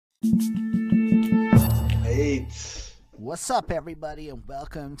Eight. What's up, everybody, and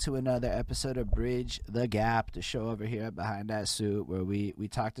welcome to another episode of Bridge the Gap, the show over here behind that suit where we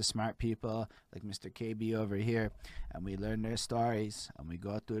talk to smart people like Mr. KB over here, and we learn their stories and we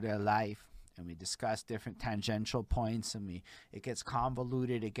go through their life and we discuss different tangential points and we it gets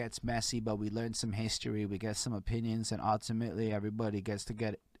convoluted, it gets messy, but we learn some history, we get some opinions, and ultimately everybody gets to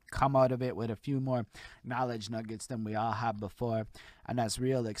get come out of it with a few more knowledge nuggets than we all had before, and that's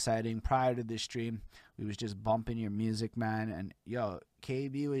real exciting. Prior to this stream, we was just bumping your music, man, and yo,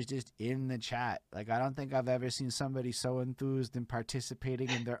 KB was just in the chat. Like, I don't think I've ever seen somebody so enthused in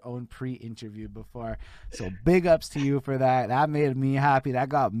participating in their own pre-interview before. So big ups to you for that. That made me happy. That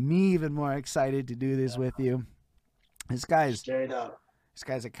got me even more excited to do this with you. This guy's Straight up. this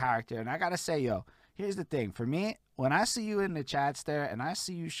guy's a character, and I gotta say, yo, here's the thing. For me, when I see you in the chats there, and I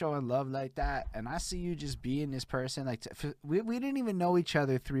see you showing love like that, and I see you just being this person, like we didn't even know each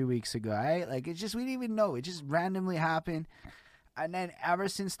other 3 weeks ago, right? Like, it's just we didn't even know. It just randomly happened, and then ever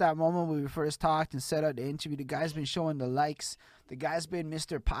since that moment when we first talked and set up the interview, the guy's been showing the likes. The guy's been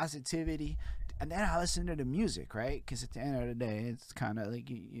Mr. Positivity. And then I listen to the music, right? Because at the end of the day, it's kind of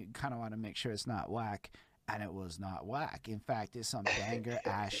like you kind of want to make sure it's not whack. And it was not whack. In fact, there's some banger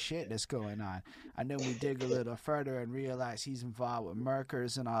ass shit that's going on. And then we dig a little further and realize he's involved with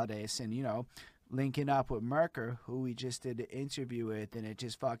Merkers and all this. And, linking up with Merker, who we just did the interview with. And it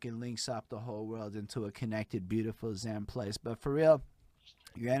just fucking links up the whole world into a connected, beautiful Zen place. But for real,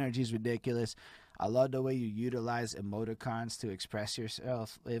 your energy is ridiculous. I love the way you utilize emoticons to express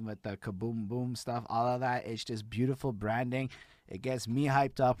yourself with the kaboom boom stuff. All of that, it's just beautiful branding. It gets me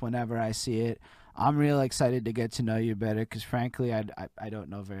hyped up whenever I see it. I'm real excited to get to know you better because, frankly, I don't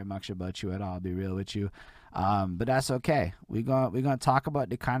know very much about you at all. I'll be real with you. But that's okay. We're gonna talk about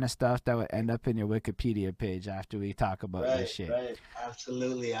the kind of stuff that would end up in your Wikipedia page after we talk about this Right, shit. right.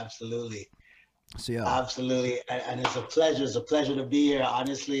 Absolutely, absolutely. So, yo, Absolutely. And it's a pleasure. It's a pleasure to be here.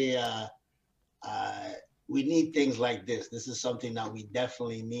 Honestly, uh, we need things like this. This is something that we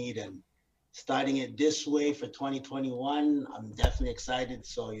definitely need. And starting it this way for 2021, I'm definitely excited.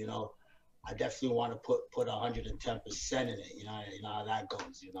 So, I definitely want to put 110% in it. You know how that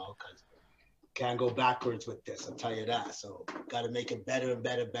goes, because can't go backwards with this. I'll tell you that. So got to make it better and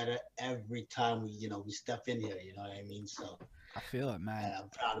better, better every time we step in here. You know what I mean? So I feel it, man. I'm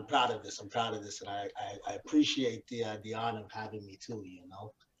proud. I'm proud of this. I'm proud of this, and I appreciate the honor of having me too.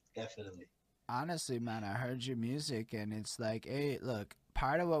 Definitely. Honestly, man, I heard your music and it's like, hey, look,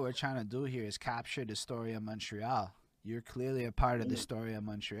 part of what we're trying to do here is capture the story of Montreal. You're clearly a part of the Mm, story of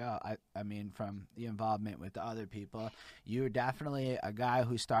Montreal. I mean, from the involvement with the other people. You're definitely a guy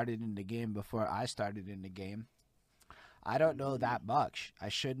who started in the game before I started in the game. I don't know mm, that much. I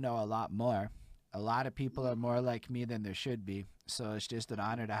should know a lot more. A lot of people mm. are more like me than there should be. So it's just an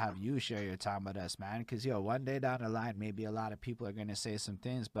honor to have you share your time with us, man. Because, one day down the line, maybe a lot of people are going to say some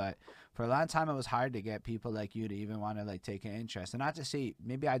things. But for a long time, it was hard to get people like you to even want to, like, take an interest. And not to say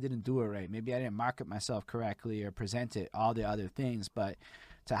maybe I didn't do it right. Maybe I didn't market myself correctly or present it, all the other things. But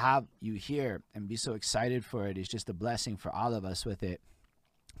to have you here and be so excited for it is just a blessing for all of us with it.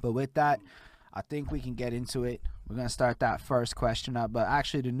 But with that, I think we can get into it. We're going to start that first question up. But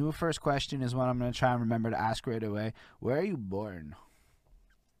actually, the new first question is one I'm going to try and remember to ask right away. Where are you born?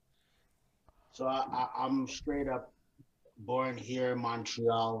 So I'm straight up born here in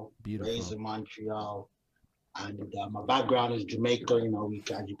Montreal, raised Beautiful. in Montreal, and my background is Jamaica.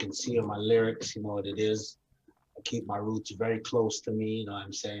 As you can see in my lyrics, you know what it is. I keep my roots very close to me. You know what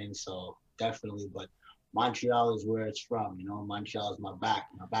I'm saying? So definitely, but Montreal is where it's from. Montreal is my back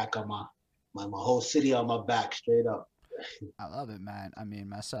on my whole city on my back, straight up. I love it, man. I mean,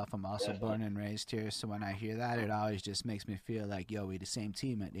 myself, I'm also born Definitely, and raised here. So when I hear that, it always just makes me feel like, yo, we the same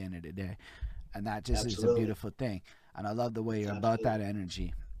team at the end of the day. And that just is a absolutely, beautiful thing. And I love the way you're about that absolutely.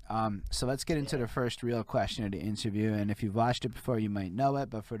 energy. So let's get into Yeah. the first real question of the interview. And if you've watched it before, you might know it.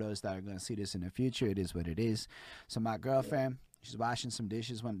 But for those that are going to see this in the future, it is what it is. So my Yeah. girlfriend, she's washing some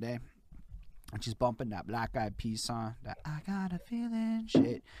dishes one day, and she's bumping that Black Eyed Peas song, that I got a feeling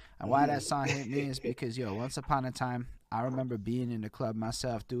shit. And why that Mm. song hit me is because, once upon a time, I remember being in the club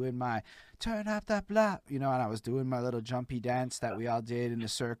myself doing my turn up that block, and I was doing my little jumpy dance that we all did in the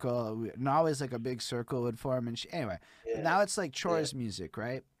circle. And always like a big circle would form and shit. Anyway, but Yeah. now it's like Yeah. chores music,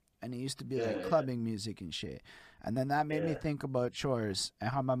 right? And it used to be like Yeah. clubbing music and shit. And then that made me Yeah. think about chores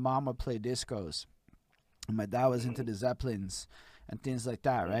and how my mom would play discos. And my dad was into Mm. the Zeppelins and things like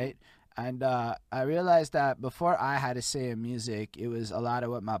that, Mm. right? And I realized that before I had a say in music, it was a lot of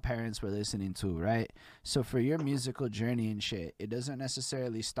what my parents were listening to, right? So for your musical journey and shit, it doesn't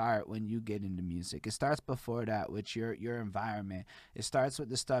necessarily start when you get into music. It starts before that with your environment. It starts with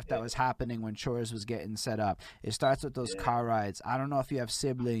the stuff that Yeah, was happening when chores was getting set up. It starts with those yeah, car rides. I don't know if you have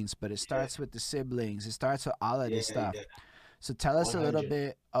siblings, but it yeah, starts with the siblings. It starts with all of yeah, this stuff. yeah. So tell us a little 100.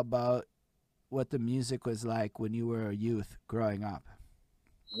 bit about what the music was like when you were a youth growing up.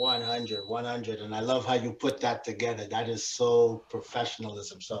 100, 100. And I love how you put that together. That is so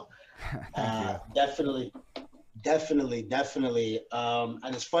professionalism. So Thank you. definitely, definitely, definitely.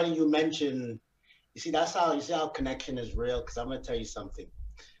 And it's funny you mentioned, you see, that's how you see how connection is real. Because I'm gonna tell you something.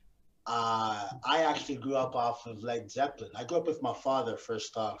 I actually grew up off of Led Zeppelin. I grew up with my father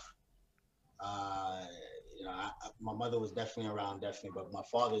first off. Uh, my mother was definitely around, definitely, but my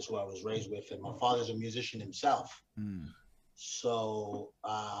father's who I was raised with, and my father's a musician himself. Mm, So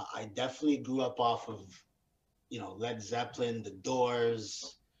I definitely grew up off of Led Zeppelin, The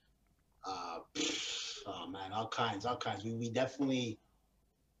Doors, oh man, all kinds. We definitely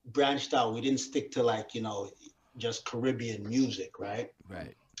branched out. We didn't stick to like just Caribbean music, right?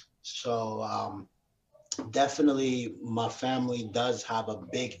 right. So definitely, my family does have a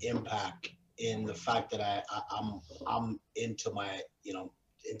big impact in the fact that I'm into my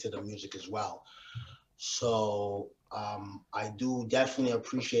into the music as well. So I do definitely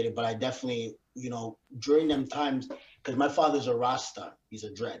appreciate it, but I definitely, during them times, because my father's a Rasta, he's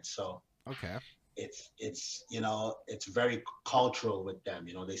a dread, so Okay. it's very cultural with them.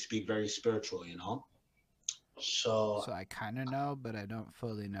 They speak very spiritual. So So I kind of know, but I don't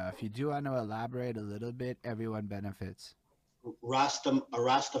fully know. If you do want to elaborate a little bit, everyone benefits. A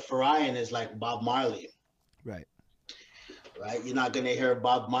Rastafarian is like Bob Marley, Right. right? You're not gonna hear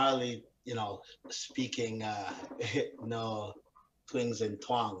Bob Marley, speaking no twings and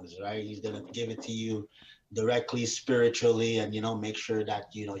twangs, right? He's gonna give it to you directly, spiritually, and make sure that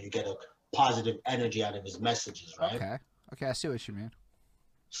you get a positive energy out of his messages, right? Okay. Okay, I see what you mean.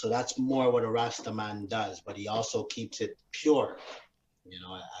 So that's more what a Rasta man does, but he also keeps it pure,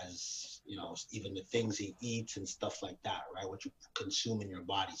 as even the things he eats and stuff like that, right? What you consume in your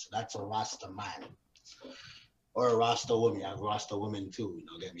body. So that's a Rasta man. Or a Rasta woman. You have Rasta women too.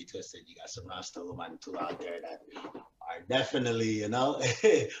 Get me twisted. You got some Rasta women too out there that are definitely,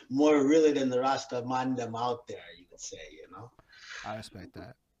 more really than the Rasta man them out there, you could say. I respect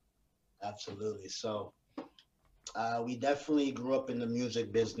that. Absolutely. So we definitely grew up in the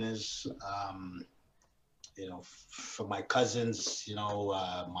music business. For my cousins,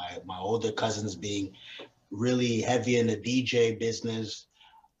 my older cousins being really heavy in the DJ business.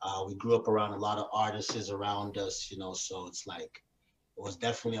 We grew up around a lot of artists around us, so it's like it was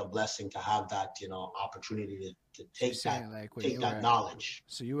definitely a blessing to have that, opportunity to So you're saying like when take you that were, knowledge.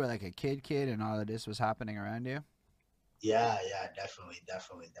 so you were like a kid, and all of this was happening around you. Yeah, yeah, definitely,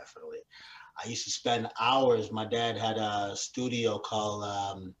 definitely, definitely. I used to spend hours. My dad had a studio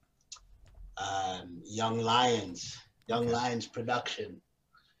called Young Lions, Young Okay. Lions Production,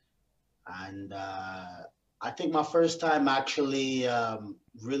 and I think my first time actually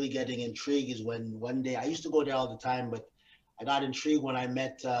really getting intrigued is when one day I used to go there all the time, but I got intrigued when I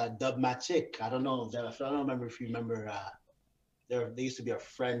met Dub Matic. I don't know if I don't remember if you remember. They used to be a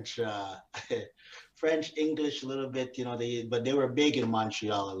French, French English a little bit, but they were big in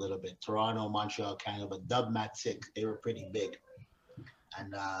Montreal a little bit, Toronto, Montreal, Canada. But Dub Matic, they were pretty big,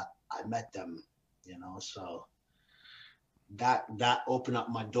 and I met them, so that opened up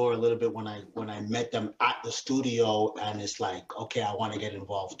my door a little bit when I met them at the studio, and it's like, okay, I want to get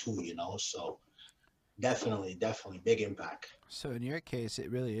involved too, so definitely, definitely big impact. So in your case, it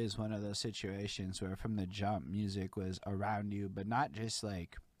really is one of those situations where from the jump, music was around you, but not just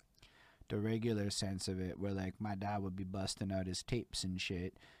like the regular sense of it, where like my dad would be busting out his tapes and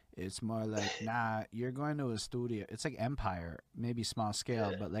shit. It's more like, nah, you're going to a studio. It's like Empire, maybe small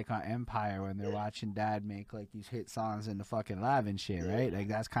scale, Yeah, but like on Empire when they're yeah, watching dad make like these hit songs in the fucking lab and shit, yeah, right? Like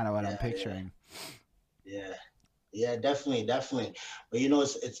that's kind of what I'm yeah, yeah, picturing. yeah, yeah, definitely, definitely. But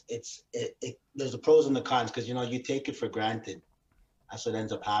there's the pros and the cons because you take it for granted. That's what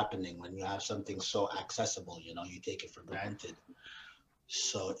ends up happening when you have something so accessible. You take it for granted,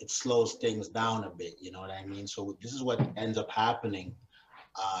 so it slows things down a bit. You know what I mean? So this is what ends up happening,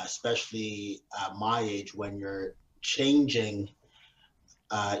 especially at my age when you're changing,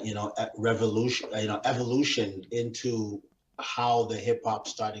 revolution, evolution into how the hip hop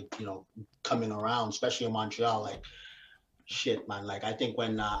started, coming around, especially in Montreal. Like shit, man. Like I think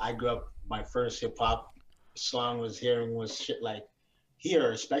when I grew up, my first hip hop song was shit like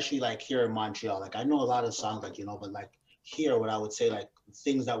here, especially like here in Montreal. Like I know a lot of songs, like but like hear what I would say like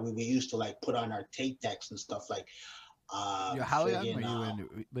things that we used to like put on our tape decks and stuff like Yeah, how young were friggin' you? And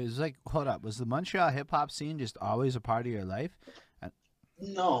it was like, hold up, was the Montreal hip hop scene just always a part of your life? And,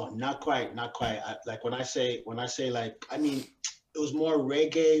 no, not quite, not quite. Like when I say like, I mean, it was more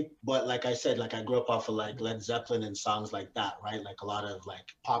reggae, but like I said, like I grew up off of like Led Zeppelin and songs like that, right? Like a lot of like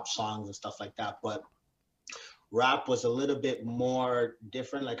pop songs and stuff like that. But rap was a little bit more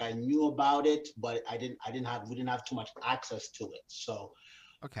different. Like I knew about it, but we didn't have too much access to it. So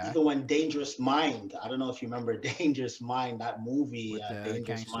okay, even when Dangerous Mind, I don't know if you remember Dangerous Mind, that movie, with the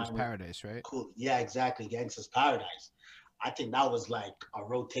Dangerous Gangster's Mind with Paradise, right? cool, yeah, exactly, Gangsta's Paradise. I think that was like a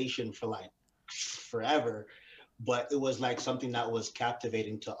rotation for like forever, but it was like something that was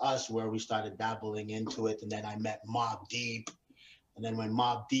captivating to us where we started dabbling into it. And then I met Mob Deep. And then when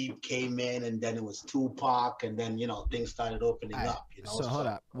Mob Deep came in, and then it was Tupac, and then, you know, things started All opening right. up, you know. So hold So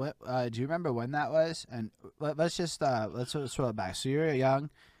up. What do you remember when that was? And let's just let's throw it back. So you're young,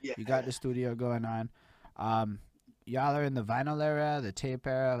 yeah, you got the studio going on. Um, y'all are in the vinyl era, the tape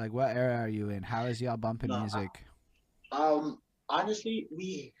era. Like, what era are you in? How is y'all bumping no, music? honestly,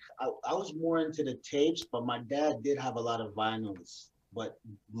 I was more into the tapes, but my dad did have a lot of vinyls. But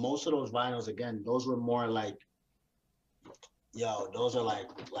most of those vinyls, again, those were more like, yo, those are like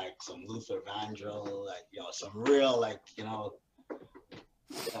some Luther Vandross, like yo, some real like,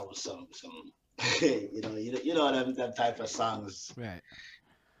 some you know that type of songs, Right.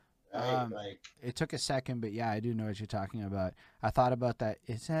 right? Like It took a second, but yeah, I do know what you're talking about. I thought about that.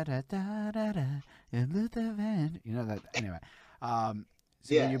 It's a da da da da in Luther Van. You know that anyway.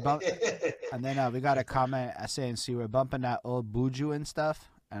 So when yeah. you bump, and then we got a comment saying, "See, we're bumping that old Buju and stuff,"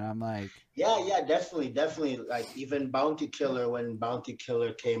 and I'm like, Yeah, definitely, definitely. Like even Bounty Killer, when Bounty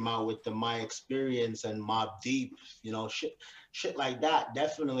Killer came out with the My Experience and Mob Deep, shit like that,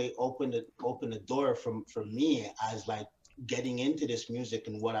 definitely opened the door for me as like getting into this music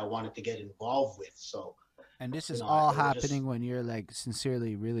and what I wanted to get involved with. So, and this you is know, all it was just happening when you're like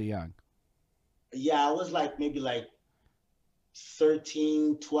sincerely really young. yeah, I was like maybe like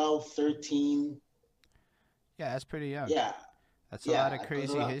 13, 12, 13. Yeah, that's pretty young. Yeah, That's a lot yeah, of I was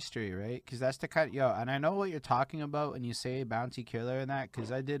crazy around. history, right? Because that's the kind, yo, and I know what you're talking about when you say Bounty Killer and that,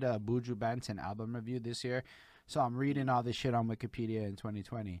 because I did a Buju Banton album review this year, so I'm reading all this shit on Wikipedia in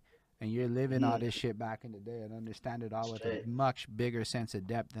 2020, and you're living all Mhm. this shit back in the day and understand it all with a Straight, much bigger sense of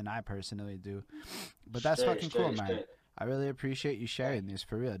depth than I personally do. But that's straight, fucking cool, straight, man. straight. I really appreciate you Right. sharing this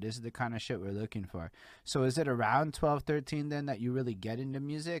for real. This is the kind of shit we're looking for. So is it around 12, 13 then that you really get into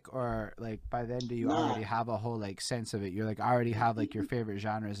music, or like by then do you Nah, already have a whole like sense of it? You're like already have like your favorite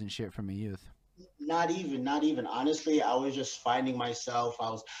genres and shit from a youth. not even. Honestly, I was just finding myself.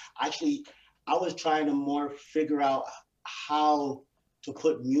 Actually, I was trying to more figure out how to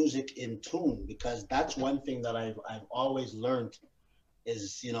put music in tune because that's one thing that I've always learned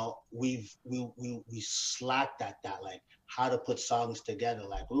is we slacked at that, like how to put songs together.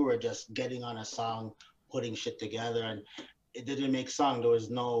 Like we were just getting on a song, putting shit together, and it didn't make song. There was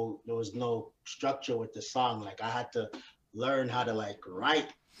no structure with the song. Like I had to learn how to like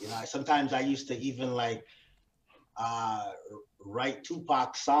write. Sometimes I used to even like uh write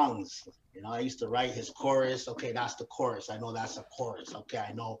Tupac songs. I used to write his chorus. Okay, that's the chorus. I know that's a chorus. Okay,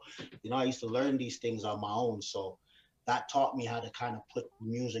 I know. I used to learn these things on my own. So that taught me how to kind of put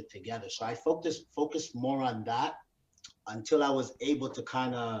music together. So I focused more on that until I was able to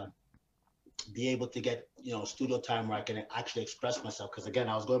kind of be able to get studio time where I can actually express myself. Because again,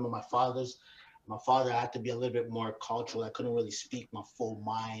 I was going with my father's. My father had to be a little bit more cultural. I couldn't really speak my full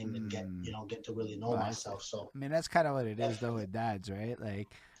mind and get Mm. get to really know Well, I see. myself. So I mean, that's kind of what it is though definitely, with dads, right? Like,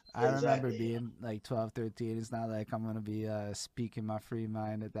 I remember exactly. being like 12, 13. It's not like I'm going to be speaking my free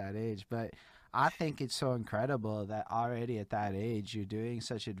mind at that age. But I think it's so incredible that already at that age, you're doing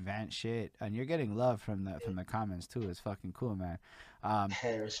such advanced shit and you're getting love from the comments too. It's fucking cool, man. Um,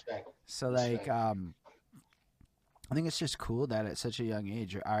 Hey, respect, so like, respect. I think it's just cool that at such a young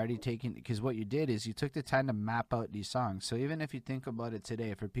age you're already taking because what you did is you took the time to map out these songs. So even if you think about it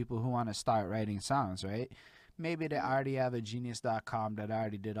today, for people who want to start writing songs, right? Maybe they already have a genius.com that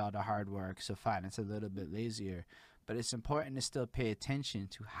already did all the hard work. So fine, it's a little bit lazier. But it's important to still pay attention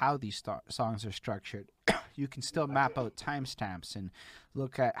to how these songs are structured. You can still map out timestamps and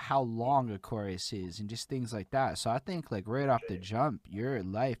look at how long a chorus is and just things like that. So I think like right off the jump, your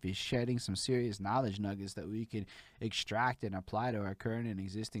life is shedding some serious knowledge nuggets that we can extract and apply to our current and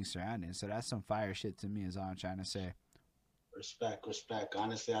existing surroundings. So that's some fire shit to me is all I'm trying to say. Respect, respect.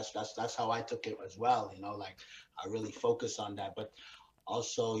 Honestly, that's how I took it as well. Like I really focus on that, but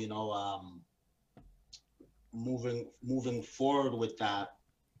also, moving forward with that,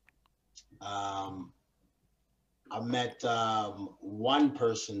 um, I met one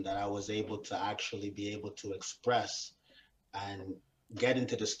person that I was able to actually be able to express and get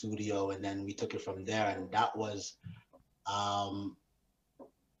into the studio, and then we took it from there. And that was um,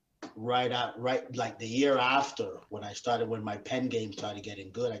 right like the year after when my pen game started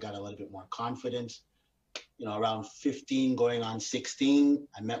getting good. I got a little bit more confidence. Around 15 going on 16,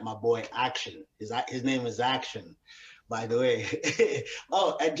 I met my boy Action. His name is Action, by the way.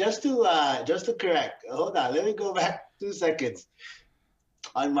 Oh, and just to correct, hold on, let me go back 2 seconds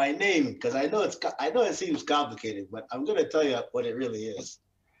on my name, because I know it seems complicated, but I'm gonna tell you what it really is.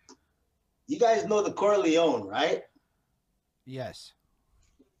 You guys know the Corleone, right? Yes.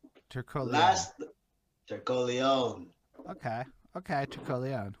 Turcoleon. Last Corleone. Okay. Okay,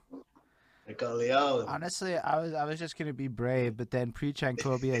 Turcoleon. Corleone. Honestly, I was just gonna be brave, but then Preach and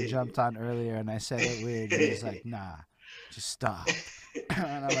Cobia jumped on earlier, and I said it weird. And he's like, "Nah, just stop."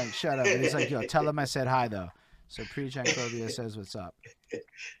 And I'm like, "Shut up." And he's like, "Yo, tell him I said hi though." So Preach and Cobia says, "What's up?"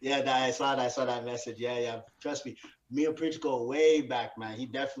 Yeah, I saw that message. Yeah, yeah. Trust me, me and Preach go way back, man. He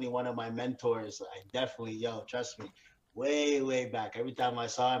definitely one of my mentors. I definitely, yo, trust me, way, way back. Every time I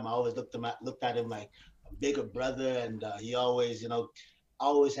saw him, I always looked at him like a bigger brother, and he always,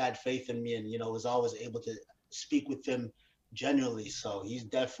 always had faith in me, and was always able to speak with him genuinely. So he's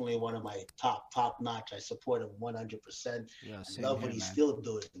definitely one of my top notch. I support him 100%. Yo, I same love what here, he's man. still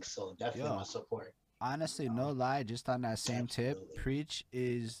doing. So definitely my Yo, support. honestly, You no know, lie, just on that same tip, absolutely. Preach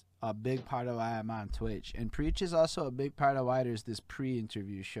is a big part of why I'm on Twitch. And Preach is also a big part of why there's this pre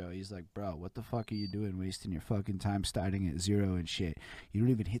interview show. He's like, bro, what the fuck are you doing wasting your fucking time starting at 0 and shit? You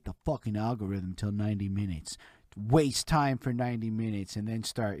don't even hit the fucking algorithm till 90 minutes. Waste time for 90 minutes and then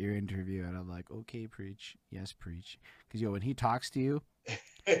start your interview. And I'm like, okay, Preach. Yes, Preach. Because, yo, when he talks to you,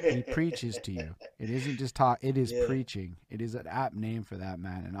 he preaches to you. It isn't just talk, it is Yeah, preaching. It is an apt name for that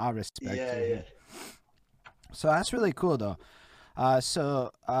man. And all respect to yeah, yeah. him. So that's really cool, though. I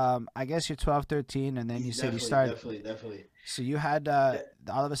guess you're 12, 13, and then you said you Definitely, started. definitely, definitely. So you had De-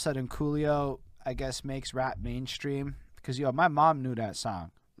 all of a sudden Coolio, I guess, makes rap mainstream because yo, my mom knew that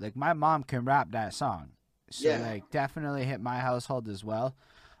song. Like my mom can rap that song, so yeah, like definitely hit my household as well.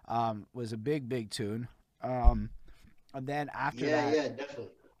 Was a big tune. Um, and then after yeah, that, yeah,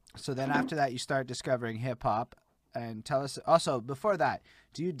 definitely. you start discovering hip hop. And tell us also before that,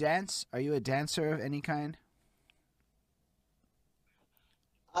 do you dance? Are you a dancer of any kind?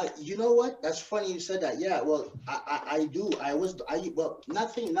 You know what? That's funny you said that. Yeah, well, I do. Well,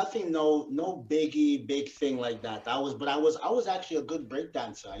 nothing, no big thing like that. I was actually a good break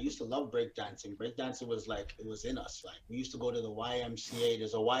dancer. I used to love break dancing. Break dancing was like, it was in us. Like, we used to go to the YMCA.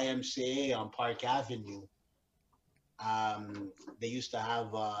 There's a YMCA on Park Avenue. They used to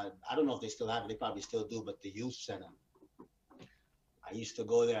have, I don't know if they still have it, they probably still do, but the youth center. I used to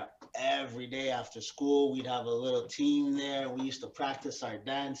go there every day after school. We'd have a little team there. We used to practice our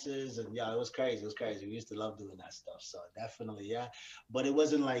dances, and yeah, it was crazy. It was crazy. We used to love doing that stuff. So definitely, yeah. But it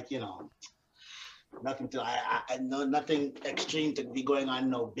wasn't like, nothing to I no nothing extreme to be going on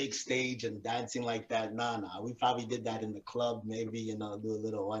no big stage and dancing like that. Nah, nah. We probably did that in the club, maybe, do a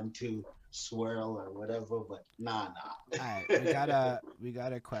little 1 2 swirl or whatever. But nah, All right, nah. we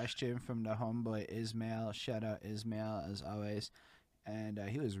got a question from the homeboy Ismail. Shout out Ismail as always, and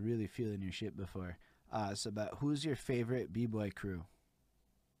he was really feeling your shit before. So about who's your favorite b boy crew?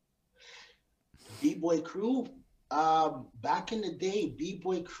 B-boy crew. Back in the day,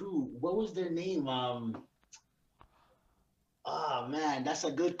 B-boy crew. What was their name? Oh man, that's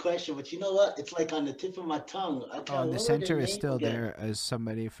a good question. But you know what? It's like on the tip of my tongue. I Oh, can't. and the What were their center is name still again? there, as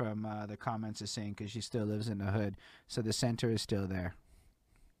somebody from the comments is saying, because she still lives in the hood. So the center is still there.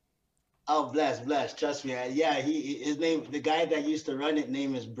 Oh, bless. Trust me. Yeah, his name, the guy that used to run it,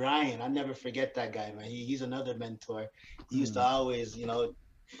 name is Brian. I never forget that guy, man. He's another mentor. He used to Hmm. always,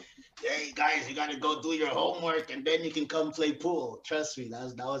 hey guys, you gotta go do your homework and then you can come play pool. Trust me,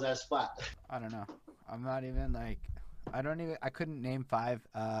 that was our spot. I don't know. I'm not even like. I don't even. I couldn't name five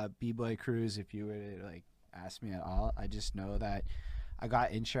b boy crews if you were to like ask me at all. I just know that I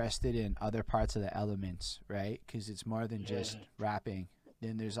got interested in other parts of the elements, right? Because it's more than just Yeah. rapping.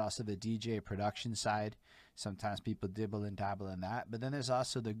 Then there's also the DJ production side. Sometimes people dibble and dabble in that. But then there's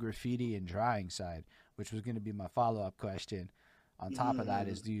also the graffiti and drawing side, which was going to be my follow up question. On top of that,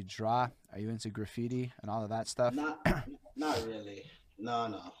 Mm, is do you draw? Are you into graffiti and all of that stuff? not, not really. No,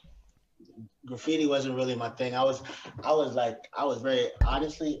 no. Graffiti wasn't really my thing. I was very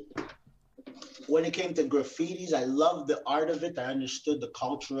honestly, when it came to graffitis, I loved the art of it. I understood the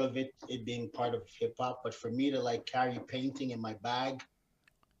culture of it being part of hip hop. But for me to like carry painting in my bag,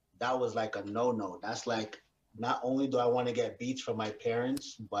 that was like a no no. That's like, not only do I want to get beats from my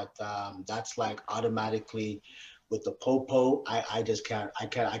parents, but that's like automatically with the popo, I just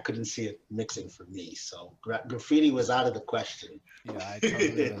I couldn't see it mixing for me. So graffiti was out of the question. Yeah, I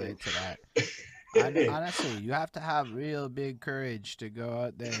totally relate to that. Honestly, you have to have real big courage to go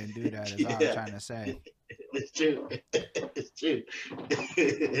out there and do that. Is all I'm Yeah, trying to say. it's true. It's true.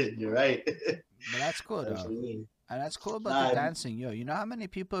 You're right. But that's cool though. Absolutely. And that's cool about the Nah, dancing. Yo, you know how many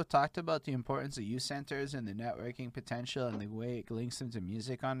people have talked about the importance of youth centers and the networking potential and the way it links into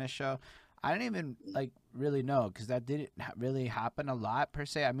music on this show? I didn't even like really know because that didn't really happen a lot per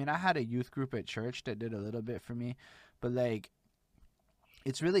se. I mean, I had a youth group at church that did a little bit for me, but like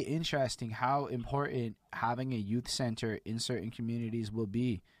it's really interesting how important having a youth center in certain communities will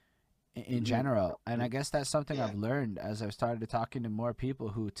be in mhm. general. And I guess that's something Yeah, I've learned as I've started talking to more people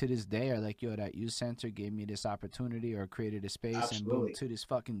who to this day are like, yo, that youth center gave me this opportunity or created a space, and boom, absolutely. to this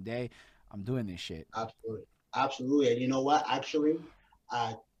fucking day, I'm doing this shit. Absolutely. Absolutely. And you know what? Actually,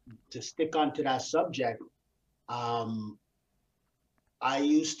 uh, to stick onto that subject, um, I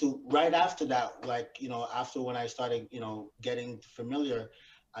used to, right after that, like, after when I started, getting familiar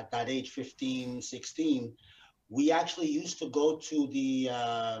at that age, 15, 16, we actually used to go to the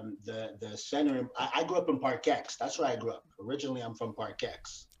center. I grew up in Park X. That's where I grew up. Originally, I'm from Park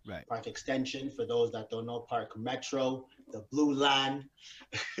X. Right. Park Extension, for those that don't know, Park Metro, the Blue Line.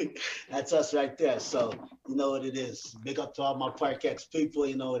 That's us right there. So you know what it is. Big up to all my Park X people.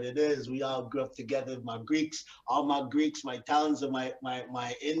 You know what it is. We all grew up together. My Greeks, all my Greeks, my Italians, and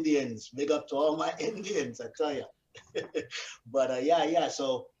my Indians. Big up to all my Indians. I tell you. But yeah, yeah.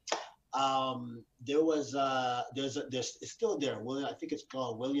 So there was there's it's still there. William, I think it's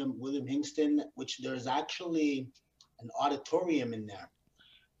called William Hingston, which there's actually an auditorium in there.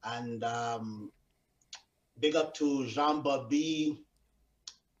 And big up to Jean Babi,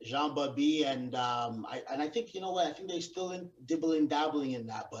 and I think, you know what, I think they still in dibbling dabbling in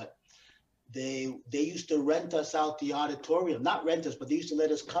that, but they used to rent us out the auditorium, not rent us, but they used to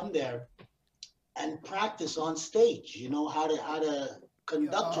let us come there and practice on stage. You know how to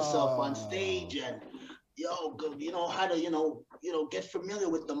conduct yourself on stage, Yo. and how to get familiar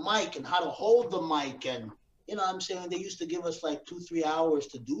with the mic and how to hold the mic, and I'm saying they used to give us like 2 3 hours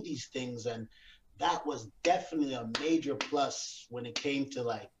to do these things, and that was definitely a major plus when it came to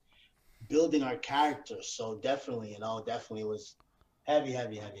like building our characters. So definitely, definitely was heavy,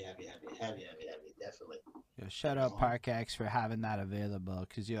 heavy, heavy, heavy, heavy, heavy, heavy, heavy, definitely. Yo, shout You out know, Park X for having that available.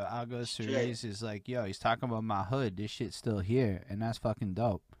 Cause yo, Algo straight. Cerise is like, yo, he's talking about my hood. This shit's still here, and that's fucking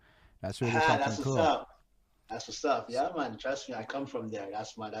dope. That's really Ah, fucking that's what's cool. up. That's what's up. Yeah, man. Trust me, I come from there.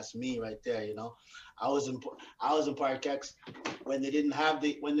 That's me right there. I was in I was in Park X when they didn't have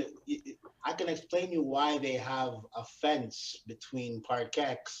the when the, I can explain you why they have a fence between Park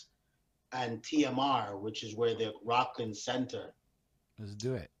X and TMR, which is where the Rockland Center. Let's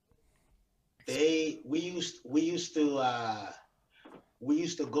do it. We used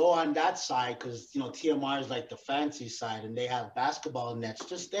to go on that side because TMR is like the fancy side, and they have basketball nets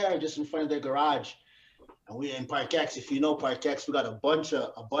just there, just in front of their garage. And we in Park X, if you know Park X, we got a bunch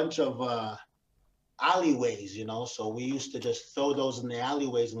of alleyways, so we used to just throw those in the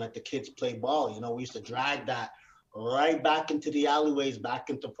alleyways and let the kids play ball. We used to drag that right back into the alleyways, back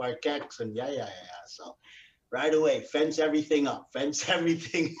into Park X, and yeah, yeah, yeah, yeah. So right away, fence everything up, fence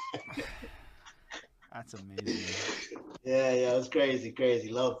everything. That's amazing. Yeah, yeah, it was crazy, crazy.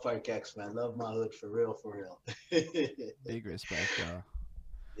 Love Park X, man. Love my hood for real, for real. Big respect, though.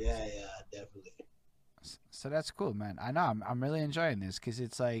 Yeah, yeah, definitely. So that's cool, man. I know I'm really enjoying this because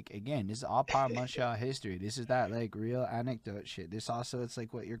it's like again, this is all part of Montreal history. This is that like real anecdote shit. This also it's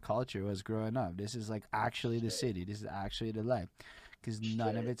like what your culture was growing up. This is like actually the Straight, city. This is actually the life. Because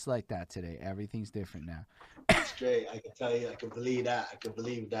none of straight, it's like that today. Everything's different now. straight. I can tell you, I can believe that. I can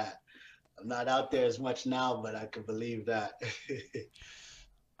believe that. I'm not out there as much now, but I can believe that.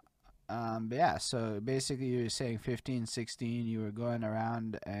 But yeah, so basically you were saying 15, 16, you were going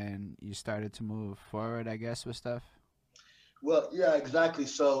around and you started to move forward, I guess, with stuff. Well, yeah, exactly.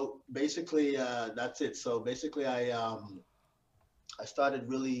 So basically, that's it. So basically, I started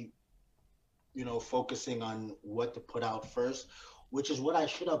really, focusing on what to put out first, which is what I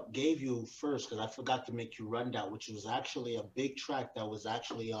should have gave you first because I forgot to make you run that, which was actually a big track that was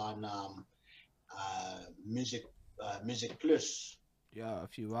actually on Music Music Plus. Yo,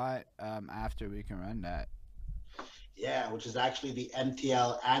 if you want, after we can run that. Yeah, which is actually the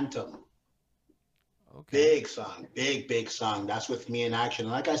MTL anthem. Okay. Big song, big song. That's with me in action.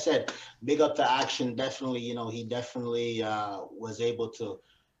 And like I said, big up to action. Definitely, he definitely was able to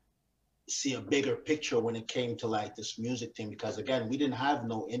see a bigger picture when it came to like this music thing because again we didn't have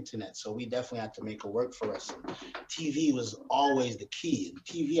no internet, so we definitely had to make it work for us, and TV was always the key, and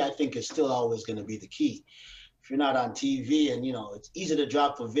TV I think is still always going to be the key. if you're not on TV, and it's easy to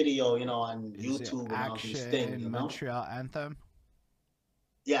drop a video, on Is it YouTube and all these things, Action Montreal Anthem?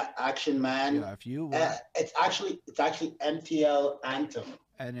 Yeah, Action Man. Yeah, if you want. It's actually MTL Anthem.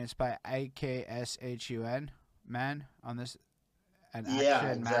 And it's by IKSHUN man on this, an Yeah,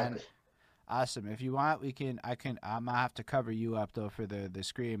 Action Man. exactly. Awesome. If you want, I'm gonna have to cover you up though for the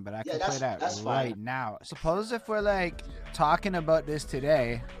screen, but I Yeah, can play that's that fine. right now. Suppose if we're like talking about this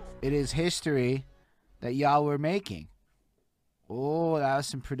today, it is history that y'all were making. Oh, that was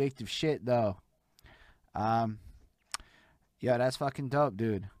some predictive shit though. Um, Yo, that's fucking dope,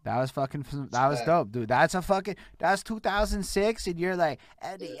 dude. That was Respect. dope, dude. That's 2006, and you're like,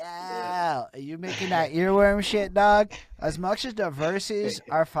 Eddie, yeah. You making that earworm shit, dog. As much as the verses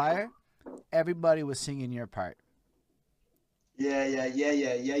are fire, everybody was singing your part. Yeah.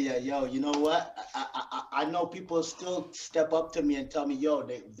 Yo, you know what? I know people still step up to me and tell me, yo,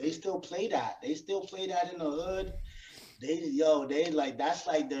 they still play that. They still play that in the hood. They like that's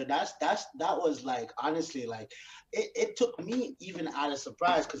like the that was like honestly like it took me even out of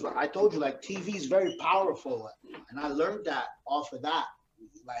surprise because I told you like TV is very powerful, and I learned that off of that.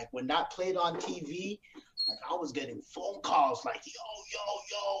 Like when that played on TV, like I was getting phone calls like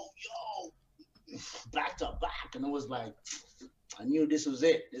yo back to back, and it was like I knew this was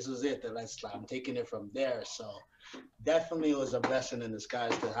it. This was it. That I'm taking it from there. So definitely it was a blessing in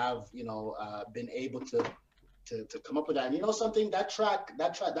disguise to have been able to come up with that. And you know something, that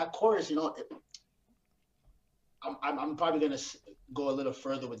chorus, I'm probably gonna go a little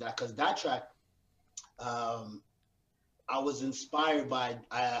further with that because that track, um, I was inspired by.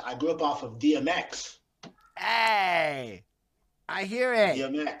 I grew up off of DMX. Hey, I hear it.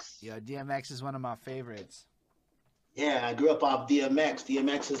 DMX. Yo, DMX is one of my favorites. Yeah, I grew up off DMX.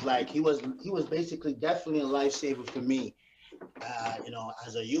 DMX is like he was basically definitely a lifesaver for me.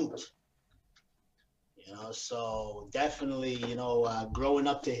 As a youth. So definitely, growing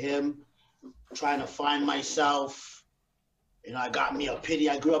up to him, trying to find myself. I got me a pity.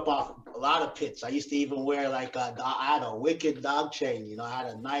 I grew up off a lot of pits. I used to even wear like I had a wicked dog chain. I had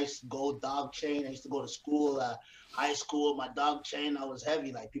a nice gold dog chain. I used to go to school, high school. My dog chain, I was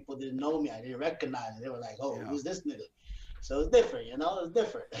heavy. Like people didn't know me. I didn't recognize it. They were like, "Oh, Yeah. who's this nigga?" So it's different, it was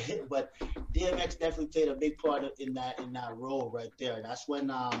different. But DMX definitely played a big part in that role right there. That's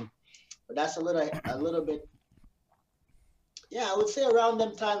when but that's a little bit. Yeah, I would say around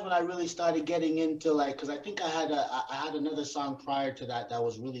them times when I really started getting into like, because I think I had another song prior to that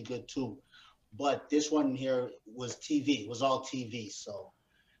was really good too, but this one here was TV. It was all TV, so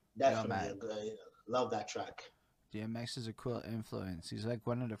Yo, definitely man, love that track. DMX is a cool influence. He's like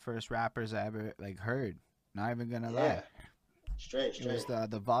one of the first rappers I ever like heard. Not even gonna lie. Yeah, straight, It was straight.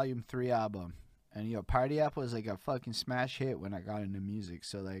 the Volume 3 album. And Party Up was like a fucking smash hit when I got into music.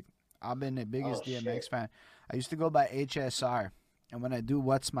 So like I've been the Oh biggest DMX shit. fan. I used to go by HSR. And when I do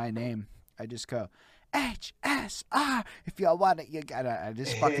What's My Name, I just go HSR. If y'all want it, you gotta. I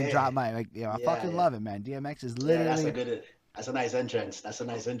just fucking drop my I Yeah, fucking yeah, love it, man. DMX is yeah. That's a literally good. That's a nice entrance. That's a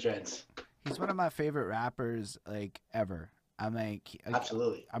nice entrance. he's one of my favorite rappers like ever. I'm like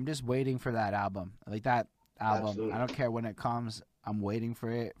Absolutely, I'm just waiting for that album. Like that album. I absolutely, don't care when it comes. I'm waiting for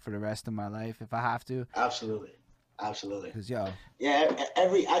it for the rest of my life if I have to. absolutely, absolutely. Cause yo, Yeah,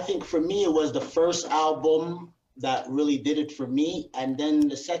 I think for me it was the first album that really did it for me, and then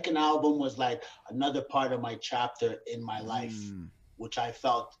the second album was like another part of my chapter in my life, mm, which I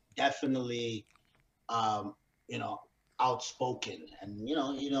felt definitely, um, you know, outspoken. And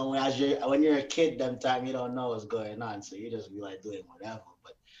when you're a kid, them time you don't know what's going on, so you just be like doing whatever.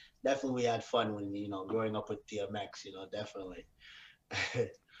 But definitely we had fun when growing up with DMX. Definitely.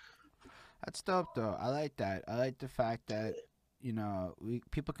 that's dope though. I like that. I like the fact that we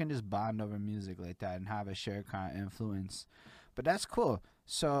people can just bond over music like that and have a shared kind of influence. But that's cool.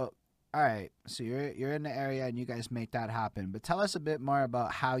 So, all right. So you're in the area and you guys make that happen. But tell us a bit more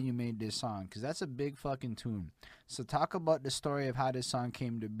about how you made this song, because that's a big fucking tune. So talk about the story of how this song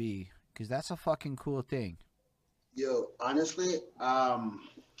came to be, because that's a fucking cool thing. Yo, honestly,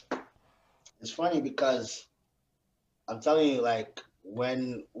 it's funny because I'm telling you, like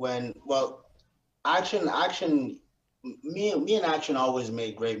well, action, me and action always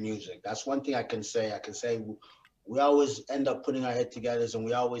made great music. That's one thing I can say. I can say we always end up putting our head together, and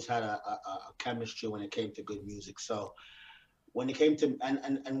we always had a chemistry when it came to good music. So when it came to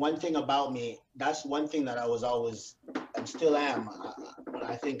and one thing about me, that's one thing that I was always and still am.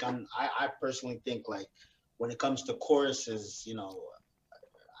 I think I personally think like when it comes to choruses,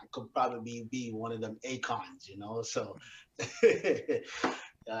 I could probably be one of them icons. So yeah,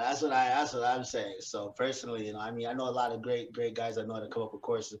 that's what I'm saying. So personally, I mean, I know a lot of great guys that know how to come up with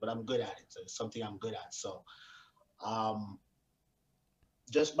choruses, but I'm good at it. So it's something I'm good at. So Um,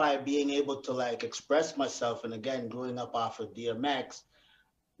 just by being able to like express myself, and again, growing up off of DMX,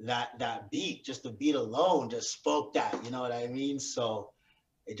 that beat, just the beat alone, just spoke that. You know what I mean? So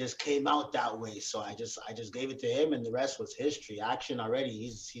it just came out that way. So I just gave it to him, and the rest was history. Action already.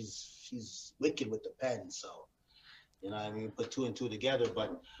 He's wicked with the pen. So you know what I mean. Put two and two together,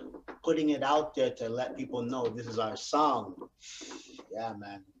 but putting it out there to let people know this is our song. Yeah,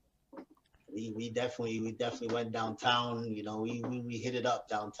 man. We definitely went downtown. You know, we hit it up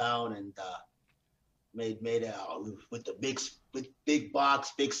downtown and made it with the big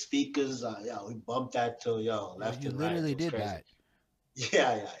box, big speakers. Yeah, we bumped that till yo Yo, left you and right. literally It was did crazy. that.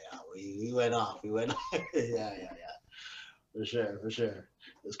 Yeah. We went off. We went. Yeah. For sure, for sure.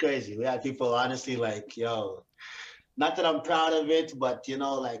 It was crazy. We had people honestly like, yo, not that I'm proud of it, but you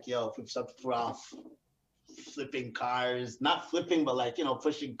know, like, yo, some people are off flipping cars, not flipping, but like,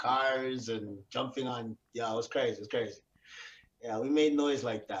 pushing cars and jumping on. Yeah, it was crazy. It was crazy. Yeah, we made noise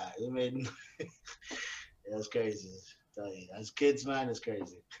like that. Yeah, it was crazy. I tell you, as kids, man, it's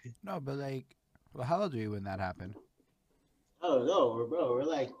crazy. No, but like, well, how old were you when that happened? Oh no, we're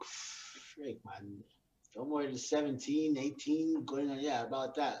like, freak, man. No more than 17, 18, going on, yeah,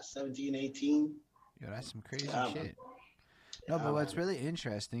 about that. 17, 18. Yo, that's some crazy Yeah, man. shit. No, Yeah, but what's man. really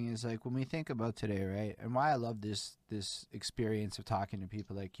interesting is like when we think about today, right? And why I love this experience of talking to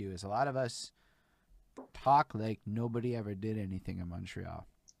people like you is a lot of us talk like nobody ever did anything in Montreal.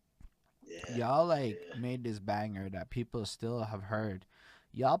 Yeah, Y'all like yeah. made this banger that people still have heard.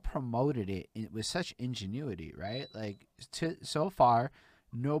 Y'all promoted it with such ingenuity, right? Like so far,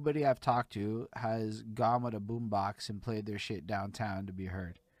 nobody I've talked to has gone with a boombox and played their shit downtown to be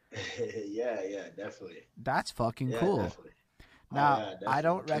heard. Yeah, definitely. That's fucking Yeah, cool. definitely. Oh Now, yeah, I definitely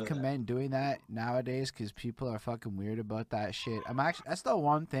don't killing that. recommend doing that nowadays because people are fucking weird about that shit. I'm actually that's the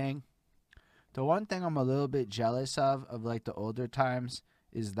one thing. The one thing I'm a little bit jealous of like the older times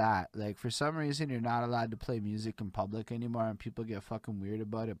is that like for some reason you're not allowed to play music in public anymore and people get fucking weird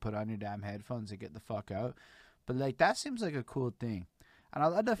about it. Put on your damn headphones and get the fuck out. But like that seems like a cool thing. And I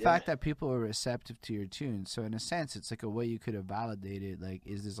love the Yeah, fact that people were receptive to your tune. So in a sense, it's like a way you could have validated like,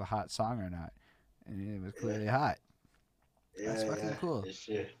 is this a hot song or not? And it was yeah, clearly hot. That's yeah. fucking cool. It's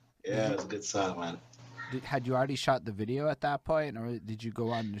sure. Did Yeah, you it was a good song, man. had you already shot the video at that point, or did you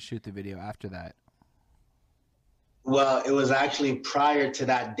go on to shoot the video after that? Well, it was actually prior to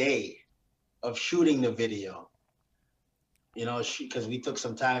that day of shooting the video. You know, because we took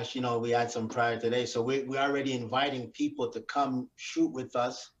some time. We had some prior today, so we already inviting people to come shoot with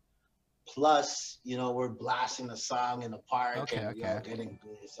us. Plus, we're blasting the song in the park Okay, and okay. getting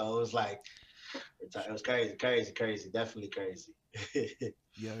good. So it was like it was crazy, crazy, crazy, definitely crazy.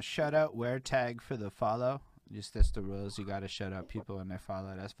 Yo, shout out wear tag for the follow. Just that's the rules. You gotta shout out people when they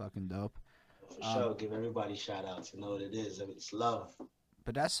follow. That's fucking dope. For Um, sure, give everybody shout outs. You know what it is. I mean, it's love.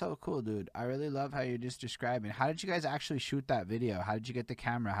 but that's so cool, dude. I really love how you're just describing. How did you guys actually shoot that video? How did you get the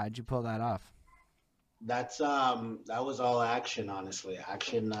camera? How did you pull that off? That was all action, honestly.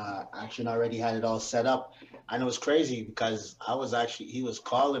 Action already had it all set up. And it was crazy because he was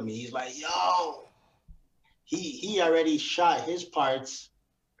calling me. He's like, yo, he already shot his parts,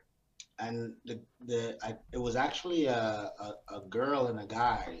 and it was actually a girl and a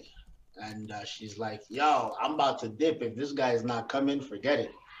guy, and she's like, yo, I'm about to dip. If this guy is not coming, forget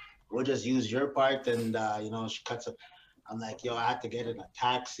it. We'll just use your part, and she cuts up. I'm like, yo, I had to get in a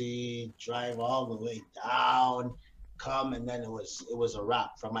taxi, drive all the way down, come, and then it was a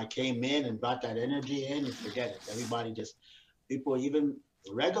wrap. From I came in and brought that energy in, and forget it. Everybody just people, even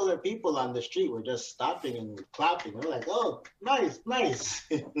regular people on the street, were just stopping and clapping. They're like, oh, nice, nice,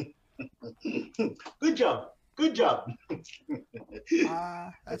 good job, good job.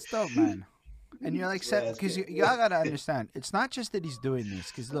 That's dope, man. And you're like, Yeah, it's because good. y'all gotta understand, it's not just that he's doing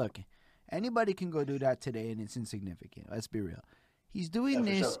this. Because look, anybody can go do that today, and it's insignificant. Let's be real. He's Yeah, doing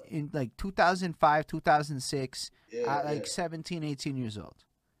for this sure. in like 2005, 2006, Yeah, at yeah, like 17, 18 years old.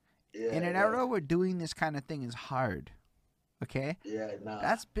 In yeah, an yeah, era where doing this kind of thing is hard, okay? yeah. Nah,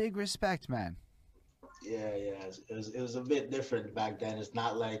 That's big respect, man. yeah. It was a bit different back then. It's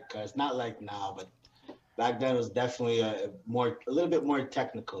not like now, but back then it was definitely a little bit more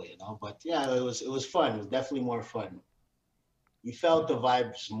technical. But yeah, it was fun. It was definitely more fun. You felt the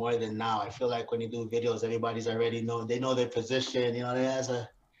vibes more than now. I feel like when you do videos, everybody's already they know their position. There's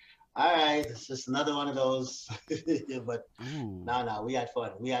all right, it's just another one of those. But Ooh. no, we had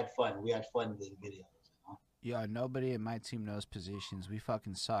fun. We had fun doing videos. Yeah, nobody in my team knows positions. We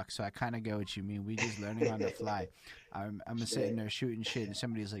fucking suck. So I kind of get what you mean. We just learning on the fly. I'm Yeah, sitting there shooting shit, and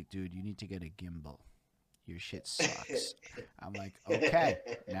somebody's like, "Dude, you need to get a gimbal. your shit sucks. I'm like, okay,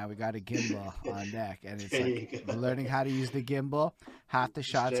 now we got a gimbal on deck, and it's There like you we're go. learning how to use the gimbal. Half the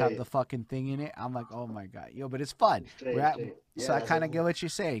shots have the Straight, fucking thing in it. I'm like, oh my god, yo, but it's fun. We're straight, at, straight. so Yeah, I kind of get what you're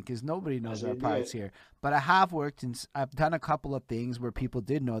saying because nobody that's knows what our we do parts it. here. But I have worked and I've done a couple of things where people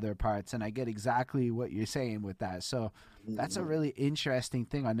did know their parts, and I get exactly what you're saying with that. So that's a Mhm. really interesting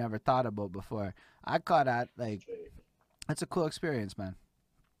thing I never thought about before. I caught at like Straight, that's a cool experience, man.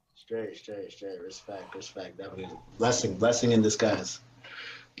 straight. Respect, respect. Definitely. Blessing in disguise.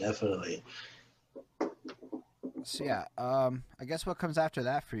 Definitely. So yeah, I guess what comes after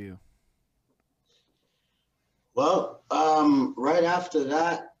that for you? Well, right after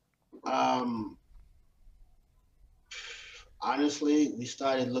that, um, honestly, we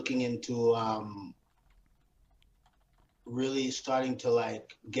started looking into really starting to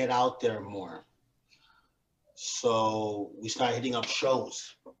like get out there more. So we started hitting up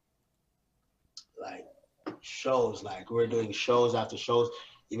like like we were doing shows after shows,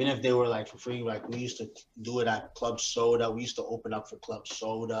 even if they were like for free. Like we used to do it at Club Soda. We used to open up for Club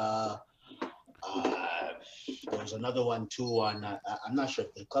Soda. Uh, there was another one too on. I'm not sure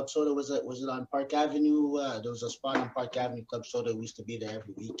if the Club Soda was it on Park Avenue. There was a spot on Park Avenue, Club Soda. We used to be there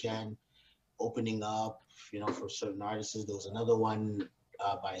every weekend, opening up, for certain artists. There was another one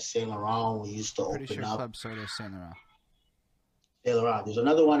by Saint Laurent. We used to I'm pretty open sure up Club Soda is Saint Laurent. Saint Laurent. There's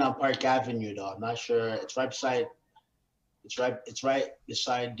another one on Park Avenue though. I'm not sure. It's right beside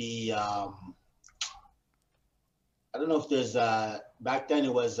the. I don't know if there's. Back then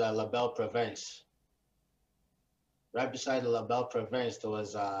it was La Belle Province. Right beside the La Belle Province, there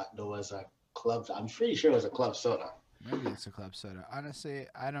was a club. I'm pretty sure it was a Club Soda. Maybe it's a Club Soda. Honestly,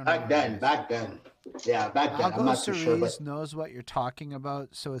 I don't know Back what it then, is. back then, yeah, back then. I'm Algo not too sure, but Cerise knows what you're talking about,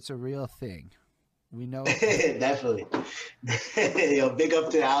 so it's a real thing. We know. definitely. Yo, big up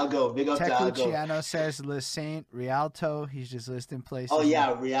to Algo. Big up to Tech Algo. Luciano says Le Saint Rialto. He's just listing Oh places.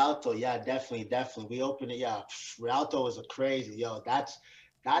 yeah, Rialto. Yeah, definitely, definitely. We opened it. Yeah, Rialto was a crazy. Yo, that's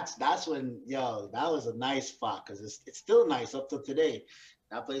when that was a nice spot because it's still nice up to today.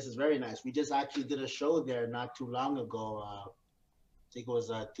 That place is very nice. We just actually did a show there not too long ago. I think it was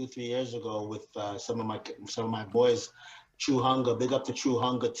 2 3 years ago with some of my boys. True Hunger. Big up the True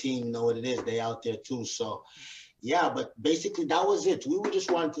Hunger team. You know what it is. They out there too. So yeah, but basically that was it. We were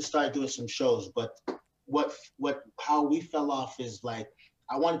just wanted to start doing some shows, but how we fell off is like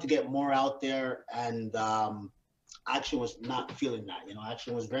I wanted to get more out there, and Action was not feeling that.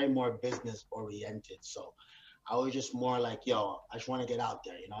 Action was very more business oriented. So I was just more like, yo, I just want to get out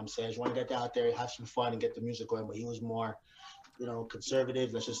there. You know what I'm saying? I just want to get out there, have some fun, and get the music going. But he was more,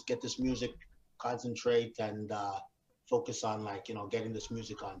 conservative. Let's just get this music, concentrate, and focus on like getting this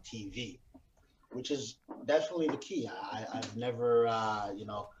music on TV, which is definitely the key. I've never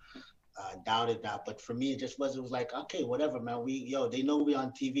doubted that. But for me, it was like, okay, whatever, man. They know we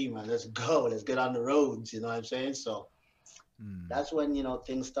on TV, man. Let's go. Let's get on the roads. You know what I'm saying? So Mm. that's when,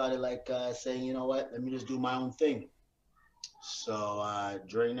 things started like saying, you know what, let me just do my own thing. So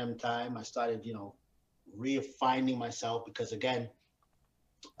during them time, I started, refining myself because again,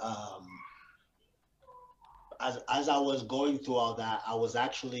 um, as I was going through all that, I was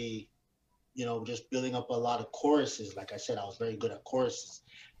actually, just building up a lot of choruses. Like I said, I was very good at choruses,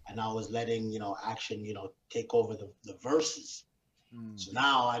 and I was letting Action take over the verses. Mm. So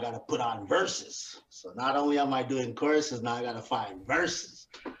now I got to put on verses. So not only am I doing choruses, now I got to find verses.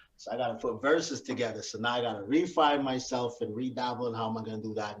 So I got to put verses together. So now I got to refine myself and redouble on how am I going to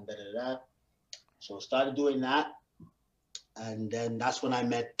do that and da da da. So I started doing that, and then that's when I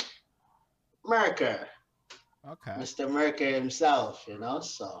met Merker, Okay. Mr. Merker himself.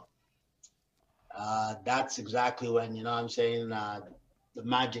 So that's exactly when I'm saying the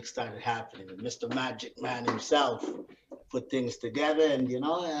magic started happening. Mr. Magic Man himself put things together, and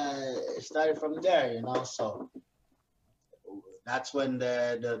it started from there. So that's when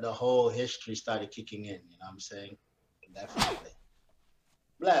the whole history started kicking in. You know what I'm saying? Definitely.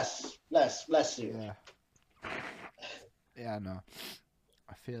 Bless you. Yeah. Yeah, no.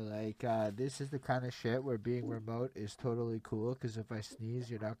 I feel like this is the kind of shit where being remote is totally cool because if I sneeze,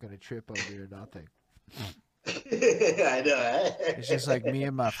 you're not going to trip on me or nothing. I know. Eh? It's just like me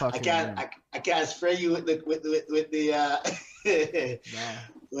in my I fucking can't. room. I can't spray you with the No.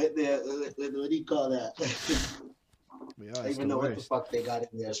 with what do you call that? Yeah, I don't it's even the know what the worst. fuck they got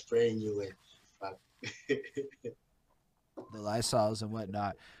in there spraying you with. Fuck. The Lysols and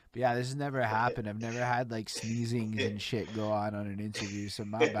whatnot. But yeah, this has never happened. I've never had like sneezings and shit go on an interview, so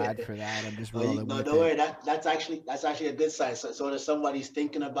my bad for that. I'm just rolling No, with don't it. worry. That's actually a good sign. So if somebody's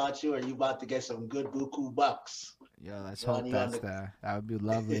thinking about you, or you about to get some good buku bucks. Yo, let's You're hope on, you're on that's the, that would be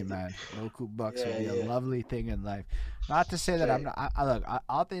lovely, man. No cool bucks would yeah, be a yeah. lovely thing in life. Not to say that I'm Straight. not. Look,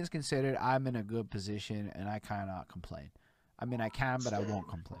 all things considered, I'm in a good position, and I cannot complain. I mean, I can, but I Straight. won't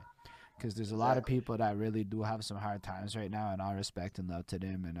complain because there's a lot of Exactly. people that really do have some hard times right now, and all respect and love to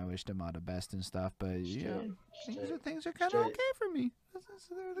them, and I wish them all the best and stuff. But Straight. things are Straight. kind of Straight. okay for me.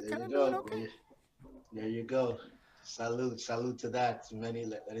 They're There kind you of doing go. okay. There you go. Salute. Salute to that. To many,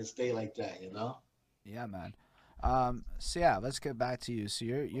 let it stay like that, you know? Yeah, man. So yeah, let's get back to you. So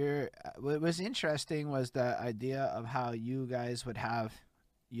what was interesting was the idea of how you guys would have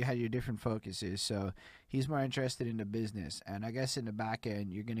you had your different focuses. So he's more interested in the business, and I guess in the back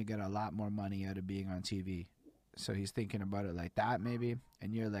end, you're gonna get a lot more money out of being on TV. So he's thinking about it like that, maybe,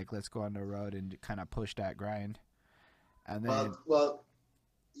 and you're like, let's go on the road and kind of push that grind, and then Well,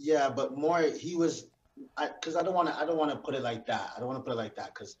 yeah, but more he was, because I don't want to put it like that. I don't want to put it like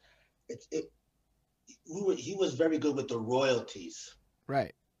that because it he was very good with the royalties.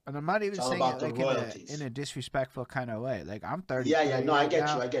 right. And I'm not It's even all saying about it the like in royalties. a disrespectful kind of way. Like I'm Yeah, yeah. 33 No, I right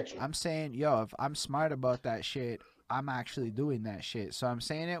get you. now. I get you. I'm saying, yo, if I'm smart about that shit, I'm actually doing that shit. So I'm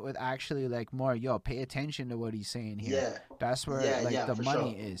saying it with actually like more, yo, pay attention to what he's saying here. Yeah, That's where yeah, like yeah. the For sure.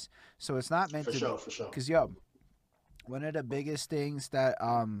 money is. So it's not meant For to, sure. For sure. cause yo, one of the biggest things that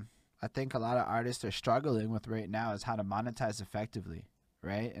I think a lot of artists are struggling with right now is how to monetize effectively,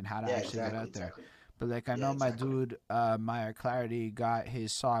 right? And how to Yeah, actually get exactly. out there. Exactly. But like I Yeah, know my exactly. dude Meyer Clarity got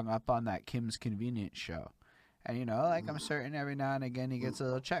his song up on that Kim's Convenience show. And like I'm Mm, certain every now and again he mm. gets a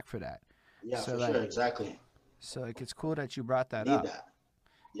little check for that. Yeah, So for like sure. Exactly. it's cool that you brought You that need up that.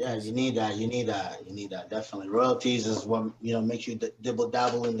 Yeah, you cuz need that. You need that. You need that. Definitely. Royalties is what makes you dibble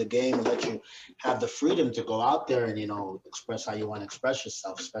dabble in the game and let you have the freedom to go out there and express how you want to express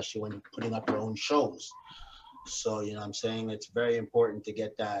yourself, especially when you're putting up your own shows. So what I'm saying, it's very important to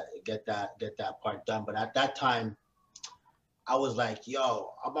get that part done. But at that time, I was like,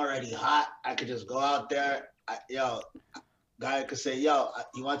 yo, I'm already hot. I could just go out there. Guy could say, yo,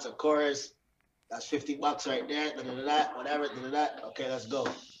 he wants a chorus. That's $50 right there. Da, da, da, da, whatever. Da, da, da. Okay, let's go.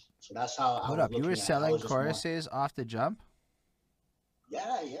 So that's how I hold was up, you were looking at it. I selling was just more, choruses off the jump?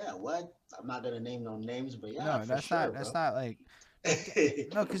 yeah, yeah. What? I'm not gonna name no names, but yeah, No, for sure, that's bro. not like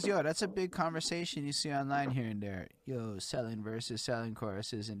no, cuz yo, that's a big conversation you see online here and there. Yo, selling versus selling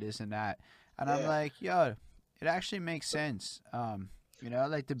choruses and this and that. And I'm Yeah, like, yo, it actually makes sense.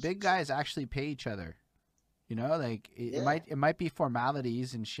 Like the big guys actually pay each other. Like yeah. it might be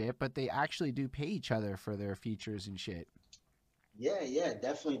formalities and shit, but they actually do pay each other for their features and shit. Yeah, yeah,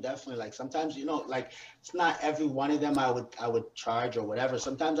 definitely, definitely. Like sometimes, like it's not every one of them I would charge or whatever.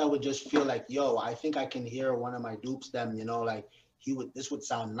 Sometimes I would just feel like, yo, I think I can hear one of my dupes them, like this would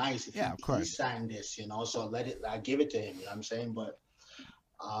sound nice if Yeah, he of he course. sang this, so I give it to him, you know what I'm saying? But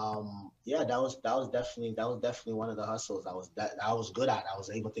yeah, that was definitely one of the hustles I was good at. I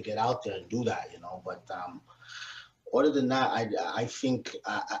was able to get out there and do that, but other than that, I think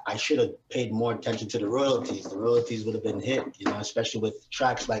I should have paid more attention to the royalties. The royalties would have been hit, especially with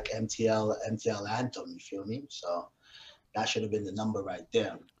tracks like MTL Anthem. You feel me? So that should have been the number right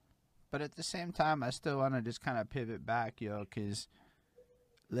there. But at the same time, I still want to just kind of pivot back, because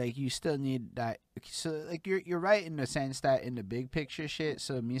like you still need that. So like you're right in the sense that in the big picture shit.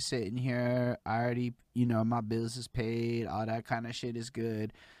 So me sitting here, I already my bills is paid, all that kind of shit is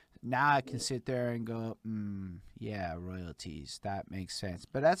good. Now I can sit there and go, yeah, royalties. That makes sense.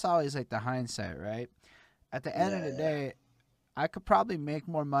 But that's always like the hindsight, right? At the end of Yeah, the yeah, day, I could probably make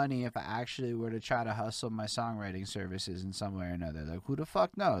more money if I actually were to try to hustle my songwriting services in some way or another. Like, who the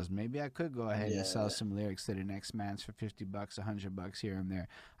fuck knows? Maybe I could go ahead and sell yeah, some lyrics to the next man's for $50, $100 here and there.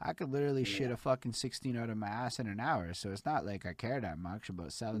 I could literally shit yeah, a fucking 16 out of my ass in an hour. So it's not like I care that much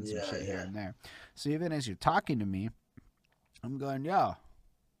about selling some yeah, shit here yeah, and there. So even as you're talking to me, I'm going, yo,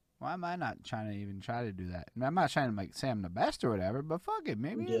 why am I not trying to even try to do that? And I'm not trying to like say I'm the best or whatever, but fuck it,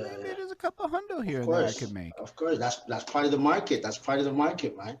 yeah, maybe yeah. there's a couple hundo here Of and there I course, could make. of course. That's part of the market. That's part of the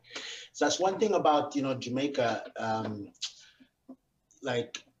market, man. So that's one thing about Jamaica.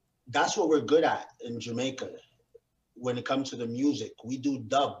 Like that's what we're good at in Jamaica when it comes to the music. We do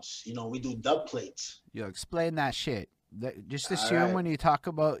dubs. We do dub plates. Yo, explain that shit. Just All assume right. when you talk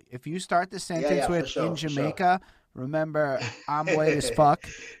about if you start the Yeah, sentence yeah, for with in sure, for sure. Jamaica, remember I'm white as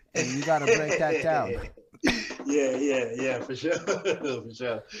fuck, and you got to break that down. Yeah, yeah, yeah, for sure, for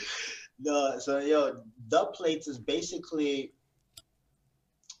sure. No, so dub plates is basically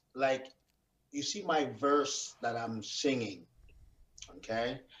like you see my verse that I'm singing.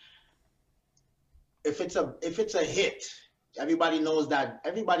 Okay, if it's a hit, everybody knows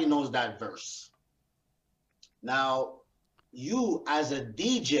that verse. Now, you as a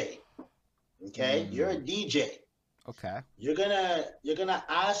DJ, okay, you're a Mm, DJ. Okay. You're gonna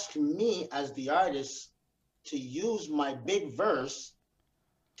ask me as the artist to use my big verse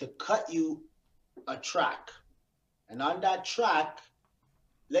to cut you a track. And on that track,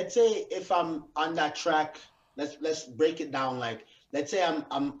 let's say if I'm on that track, let's break it down. Like, let's say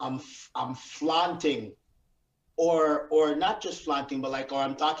I'm flaunting, or not just flaunting, but like, or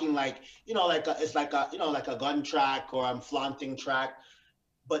I'm talking like, like it's like a, like a gun track, or I'm flaunting track.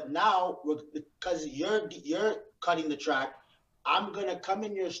 But now, because you're cutting the track, I'm gonna come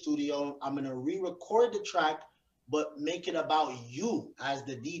in your studio. I'm gonna re-record the track, but make it about you as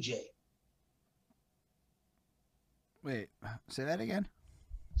the DJ. Wait, say that again.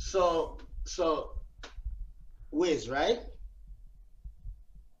 So Wiz, right?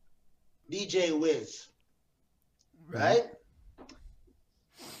 DJ Wiz, Right. right?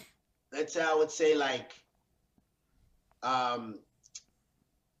 Let's say I would say like, um,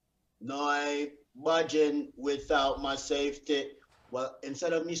 no, I budging without my safety. Well,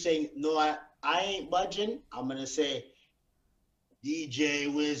 instead of me saying no, I ain't budging, I'm gonna say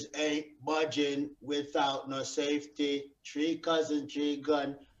DJ Wiz ain't budging without no safety. Three cousin, three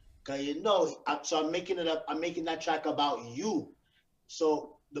gun. Cause so I'm making it up. I'm making that track about you.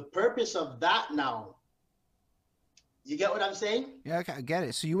 So the purpose of that now, you get what I'm saying? Yeah, okay, I get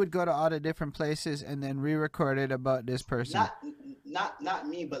it. So you would go to all the different places and then re-record it about this person. Not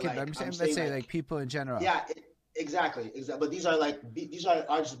me, but Okay, but like I'm I'm saying, let's saying say like like, people in general. yeah, exactly. But these are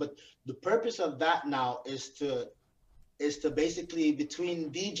artists. But the purpose of that now is to basically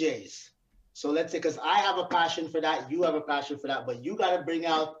between DJs. So let's say, because I have a passion for that, you have a passion for that, but you got to bring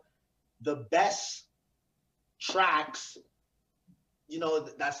out the best tracks,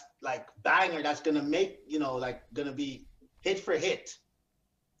 that's like banger, that's gonna make, like gonna be hit for hit.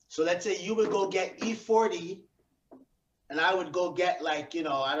 So let's say you would go get E40, and I would go get like, I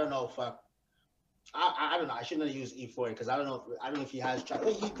don't know if I don't know. I shouldn't have used E40 because I don't know if he has track.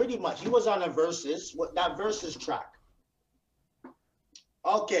 He pretty much he was on a versus. What that versus track?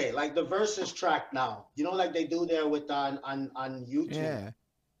 Okay, like the versus track now. Like they do there with on YouTube. Yeah.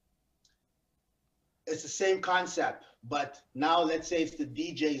 It's the same concept, but now let's say it's the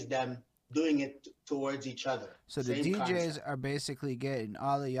DJs them doing it towards each other. So the Same DJs concept. are basically getting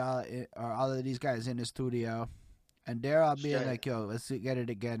all of y'all or all of these guys in the studio, and they're all being Straight. like, "Yo, let's get it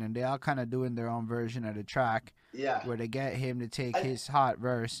again," and they all kind of doing their own version of the track, Yeah. where they get him to take And his hot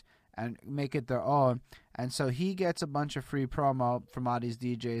verse and make it their own. And so he gets a bunch of free promo from all these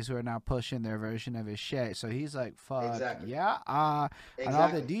DJs who are now pushing their version of his shit. So he's like, fuck exactly. yeah. And all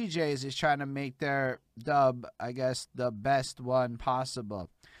the Exactly. DJs is trying to make their dub, I guess, the best one possible.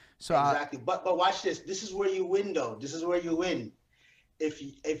 So, Exactly. But watch this. This is where you win though. This is where you win. If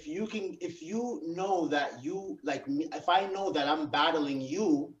you know that you like me, if I know that I'm battling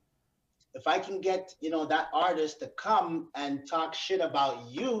you, if I can get, that artist to come and talk shit about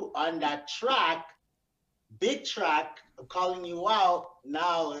you on that track, big track, calling you out,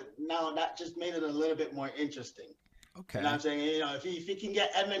 now that just made it a little bit more interesting. You know what okay. I'm saying? If he can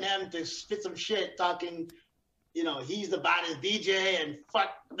get Eminem to spit some shit talking, he's the baddest DJ and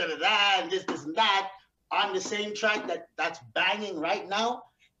fuck da da da and this and that on the same track that's banging right now,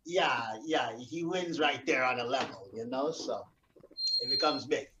 yeah, he wins right there on a level, So it becomes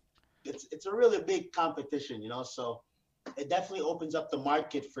big. It's a really big competition, So it definitely opens up the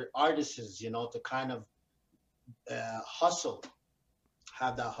market for artists, to kind of hustle,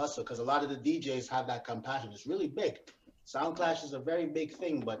 have that hustle, because a lot of the DJs have that compassion. It's really big. Sound Clash is a very big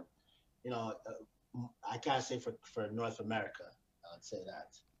thing, but I can't say for North America. I'd say that.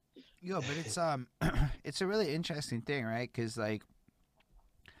 Yo, but it's it's a really interesting thing, right? Because like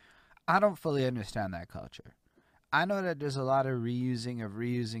I don't fully understand that culture. I know that there's a lot of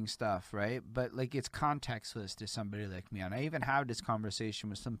reusing stuff, right? But like it's contextless to somebody like me, and I even have this conversation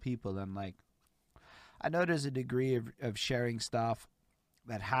with some people, and like I know there's a degree of sharing stuff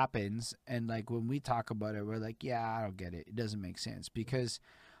that happens, and like when we talk about it, we're like, yeah, I don't get it. It doesn't make sense because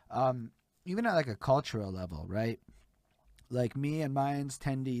um, even at like a cultural level, right? Like me and mines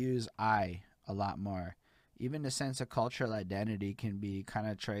tend to use I a lot more. Even the sense of cultural identity can be kind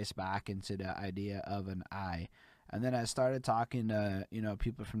of traced back into the idea of an I. And then I started talking to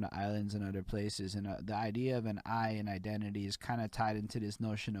people from the islands and other places, and the idea of an I and identity is kind of tied into this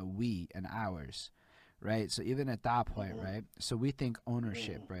notion of we and ours, right? So even at that point, Mm-hmm. right? So we think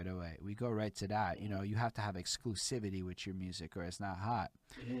ownership Mm-hmm. right away. We go right to that. You have to have exclusivity with your music, or it's not hot.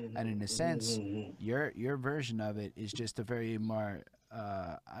 And in a sense, Mm-hmm. your version of it is just a very more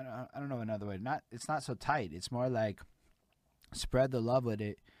I don't know another way. Not It's not so tight. It's more like spread the love with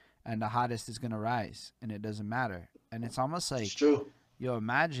it, and the hottest is gonna rise, and it doesn't matter. And it's almost It's like true. Yo,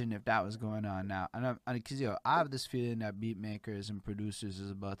 imagine if that was going on now. And because I have this feeling that beat makers and producers is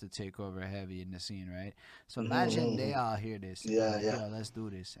about to take over heavy in the scene, right? So imagine they all hear this and Yeah, like, yeah, yo, let's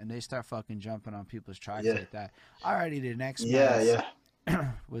do this, and they start fucking jumping on people's tracks yeah, like that. Already, the next yeah, man's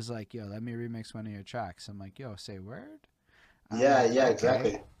yeah, was like, yo, let me remix one of your tracks. I'm like, yo, say word. I'm yeah, like, yeah, okay,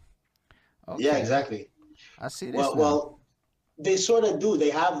 exactly. Yeah, okay, exactly. I see this Well, now. well, they sort of do. They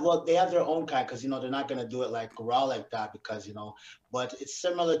have their own kind because they're not gonna do it like raw like that because But it's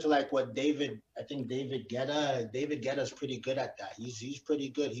similar to like what I think David Guetta's pretty good at that. He's pretty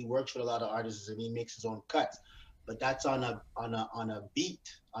good. He works with a lot of artists and he makes his own cuts. But that's on a beat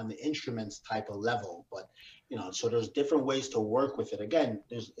on the instruments type of level. But so there's different ways to work with it. Again,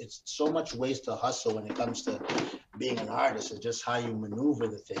 it's so much ways to hustle when it comes to being an artist. It's just how you maneuver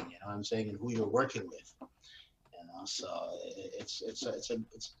the thing. You know what I'm saying, and who you're working with. So it's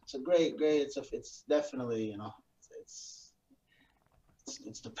a great it's definitely it's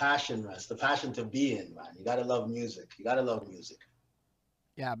the passion, man. It's the passion to be in, man. You gotta love music. You gotta love music.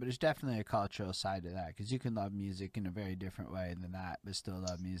 Yeah, but there's definitely a cultural side to that because you can love music in a very different way than that, but still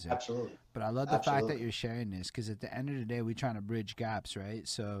love music. Absolutely, But I love the fact that absolutely. you're sharing this because at the end of the day, we're trying to bridge gaps, right?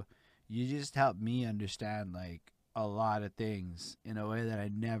 So you just help me understand like a lot of things in a way that I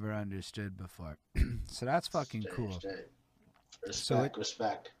never understood before. So that's fucking Straight, cool. straight. So it,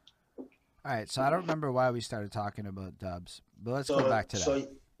 Respect. all right. So I don't remember why we started talking about dubs, but let's go So back to that.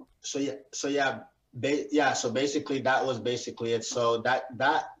 so yeah. So basically, that was basically it. So that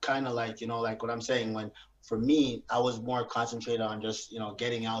kind of like what I'm saying. When for me, I was more concentrated on just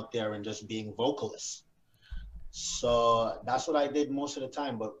getting out there and just being vocalist. So that's what I did most of the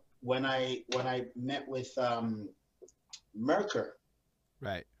time. But when I met with Merker,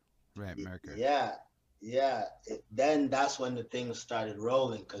 Right, right, Merker. yeah, yeah, then that's when the things started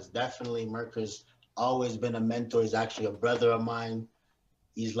rolling. Because definitely Merker's always been a mentor. He's actually a brother of mine.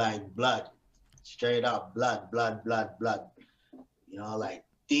 He's like blood, straight up blood. Like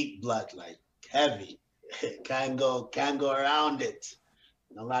deep blood, like heavy. Can't go around it,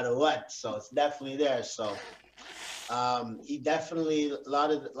 no matter what. So it's definitely there. So he definitely a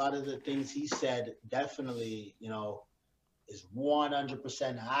lot of the things he said definitely is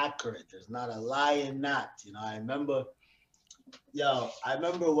 100% accurate. There's not a lie in that. I remember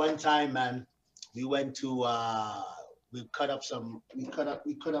one time, man, we went to we cut up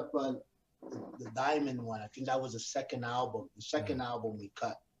the Diamond one. I think that was the second album. The second Mm, album we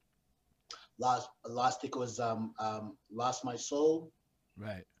cut. Lost it was Lost My Soul.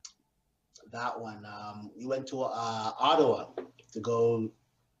 right. That one. We went to Ottawa to go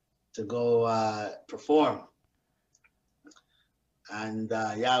perform. And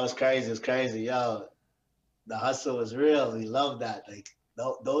yeah, it was crazy. It was crazy. Yo, the hustle was real. We love that. Like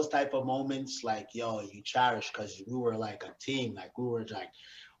those type of moments, like you cherish because we were like a team. Like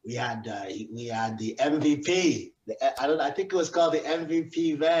we had the MVP. I think it was called the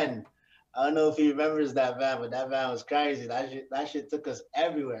MVP van. I don't know if he remembers that van, but that van was crazy. That shit took us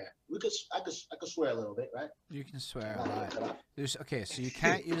everywhere. I could swear a little bit, right? You can swear I'm a not gonna lot. cut off. There's okay, so you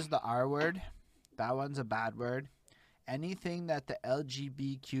can't use the R word. That one's a bad word. Anything that the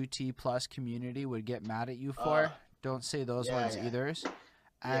LGBTQT plus community would get mad at you Uh, for, don't say those yeah, ones yeah, either. yeah.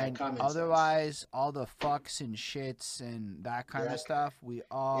 And Common sense. otherwise, all the fucks and shits and that kind Yeah, of stuff, we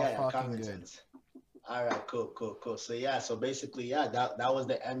all yeah. fucking Common good. sense. All right, cool. So yeah, so basically, yeah, that was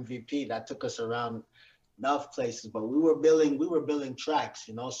the MVP that took us around enough places, but we were building tracks.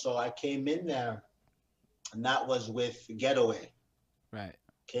 So I came in there, and that was with Getaway. Right.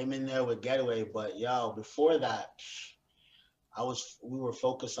 Came in there with Getaway, but before that, we were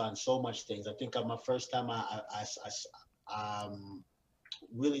focused on so much things. I think on my first time, I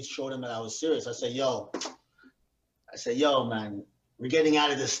really showed him that I was serious. I said, yo, man, we're getting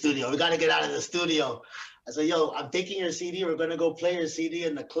out of the studio. We got to get out of the studio. I said, yo, I'm taking your CD. We're gonna go play your CD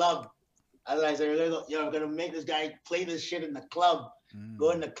in the club. I said, we're gonna make this guy play this shit in the club.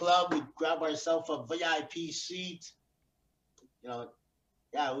 Go in Mm. the club. We grab ourselves a VIP seat. You know,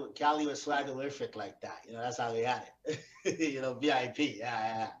 yeah, Cali was swaggerific like that. That's how we had it. VIP.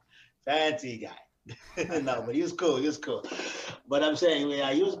 Yeah. Fancy guy. No, but he was cool. He was cool. But I'm saying,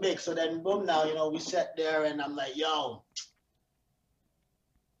 yeah, he was big. So then, boom, now, we sat there and I'm like, yo,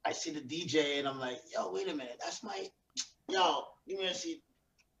 I see the DJ and I'm like, yo, wait a minute. Yo, give me a CD.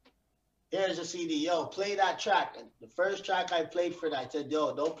 Here's a CD. Yo, play that track. And the first track I played for that, I said,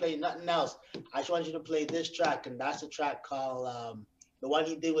 yo, don't play nothing else. I just want you to play this track. And that's a track called, the one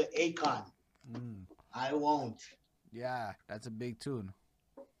he did with Akon. Mm. I Won't. Yeah, that's a big tune.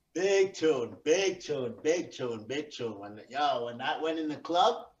 Big tune. When that went in the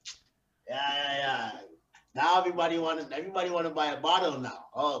club, yeah. Now everybody want to buy a bottle now.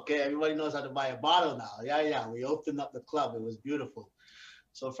 Oh, okay, everybody knows how to buy a bottle now. Yeah, yeah. We opened up the club. It was beautiful.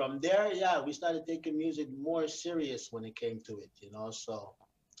 So from there, yeah, we started taking music more serious when it came to it, you know. So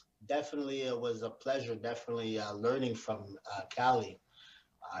definitely, it was a pleasure. Definitely learning from Cali.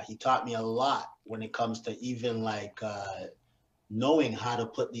 He taught me a lot when it comes to even like knowing how to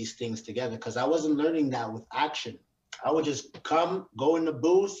put these things together because I wasn't learning that with action. I would just come, go in the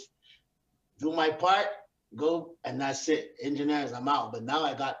booth, do my part, go, and that's it. Engineers, I'm out. But now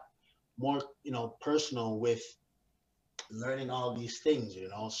I got more, personal with learning all these things,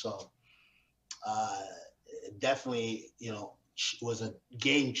 So uh, it definitely, was a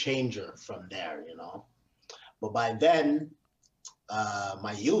game changer from there. But by then,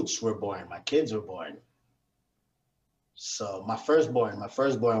 my youths were born, my kids were born. So my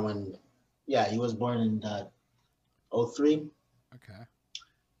firstborn when, yeah, he was born in '03. Okay.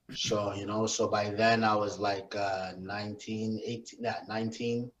 So by then I was like 19, 18, yeah,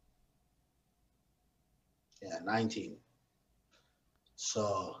 19, yeah, 19.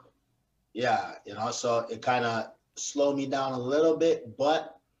 So yeah, so it kind of slowed me down a little bit,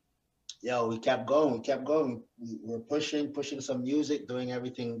 but yo, we kept going. We're pushing some music, doing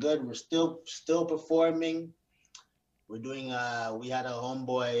everything good. We're still performing. We had a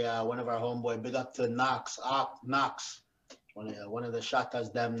homeboy, one of our homeboy, big up to Knox, Knox, one of the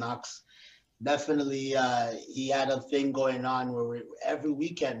shatas, them Knox. Definitely, he had a thing going on where every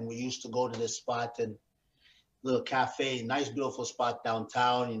weekend we used to go to this spot and little cafe, nice beautiful spot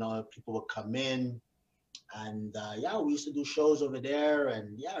downtown. People would come in, and yeah, we used to do shows over there,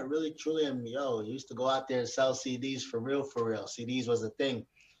 and yeah, really truly, and yo, we used to go out there and sell CDs for real, for real. CDs was a thing.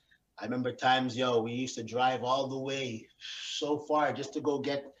 I remember times, yo, we used to drive all the way so far just to go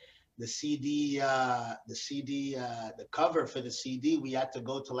get the CD, the cover for the CD. We had to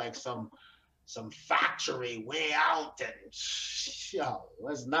go to like some factory way out, and yo, it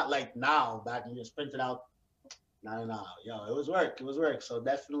was not like now back you just print it out. No, no, yo, it was work. It was work. So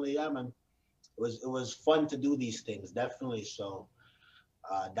definitely, yeah, man. It was fun to do these things, definitely. So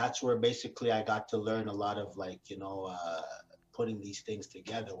that's where basically I got to learn a lot of like putting these things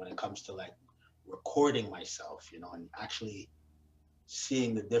together when it comes to like recording myself, and actually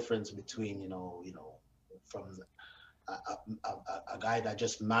seeing the difference between from a guy that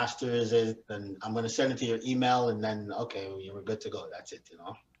just masters it and I'm gonna send it to your email and then okay, we're good to go. That's it.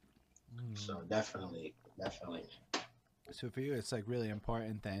 Mm. So definitely, definitely. So for you, it's like really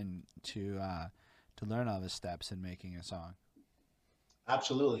important then to learn all the steps in making a song.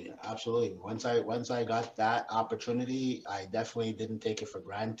 Absolutely, absolutely. Once I got that opportunity, I definitely didn't take it for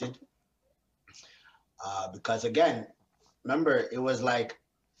granted. Because again, remember it was like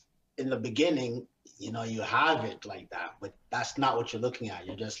in the beginning, you have it like that, but that's not what you're looking at.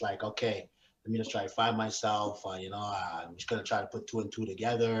 You're just like, okay, let me just try to find myself. I'm just gonna try to put two and two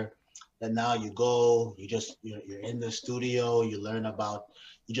together. Then now you go, you're in the studio, you learn about,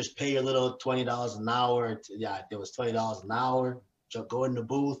 you just pay your little $20 an hour. Yeah, there was $20 an hour. Just go in the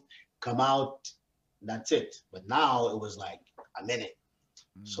booth, come out, that's it. But now it was like a minute.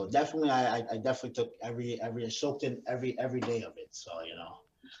 So Mm. definitely, I definitely took I soaked in every day of it. So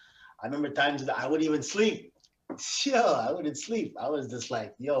I remember times that I wouldn't even sleep. Yo, I wouldn't sleep. I was just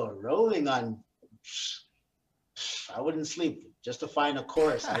like, yo, rolling on. I wouldn't sleep just to find a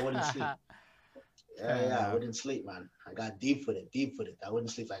chorus. I wouldn't sleep. Yeah, Fair yeah, I enough. wouldn't sleep, man. I got deep with it, deep with it. I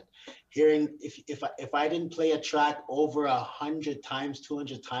wouldn't sleep. Like hearing if I didn't play a track over 100 times,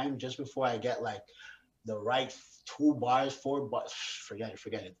 200 times just before I get like the right 2 bars, 4 bars, forget it,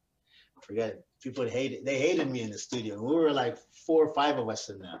 forget it. People hate it. They hated me in the studio. We were like 4 or 5 of us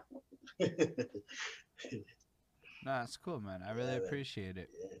in there. No, that's cool, man. I really Yeah, man. appreciate it.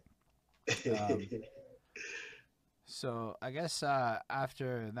 Um, Yeah. so I guess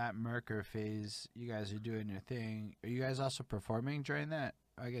after that Merker phase, you guys are doing your thing. Are you guys also performing during that?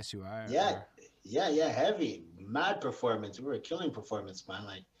 I guess you are. Yeah, Or yeah, yeah, heavy, mad performance. We were killing performance, man.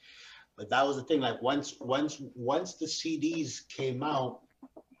 Like, but that was the thing. Like, once the CDs came out,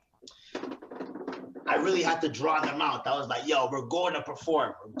 I really had to draw them out. I was like, yo, we're going to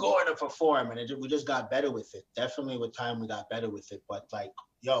perform. We're going to perform, and we just got better with it. Definitely, with time, we got better with it. But like,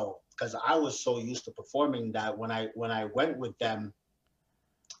 yo, because I was so used to performing that when I went with them,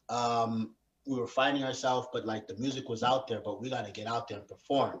 we were finding ourselves, but like the music was out there, but we got to get out there and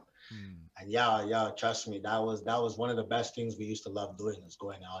perform. hmm. And yeah, yeah, trust me, that was one of the best things we used to love doing is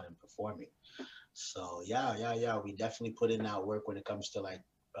going out and performing. So yeah, yeah, yeah, we definitely put in that work when it comes to like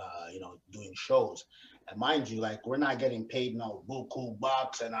doing shows. And mind you, like we're not getting paid no buku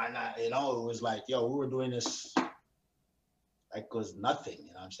bucks, and I not, it was like, yo, we were doing this like it was nothing.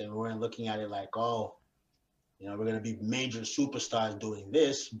 You know what I'm saying? We weren't looking at it like, oh, You know, we're gonna be major superstars doing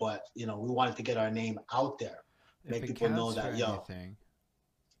this, but you know, we wanted to get our name out there, If make it people know counts for that yo, anything,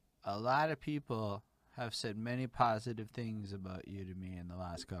 a lot of people have said many positive things about you to me in the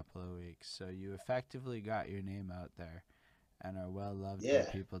last couple of weeks. So you effectively got your name out there and are well loved by yeah,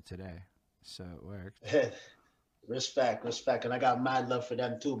 people today. So it worked. respect, respect, and I got mad love for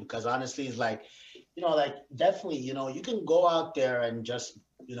them too because honestly, it's like, you know, like definitely, you know, you can go out there and just,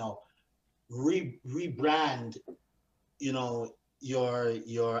 you know, rebrand, you know,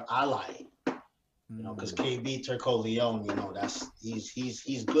 your ally, you know, because Mm, KB Turco Leon, you know, that's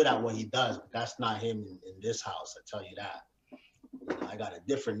he's good at what he does, but that's not him in this house. I tell you that. You know, I got a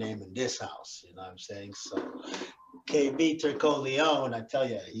different name in this house. You know what I'm saying? So KB Turco Leon, I tell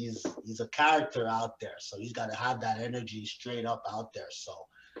you, he's a character out there. So he's got to have that energy straight up out there. So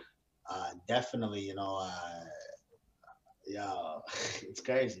definitely, you know, yeah, it's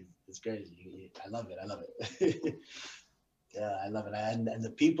crazy. It's crazy. I love it. I love it. Yeah, I love it. And the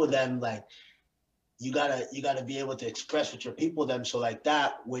people then like you gotta be able to express with your people them. So like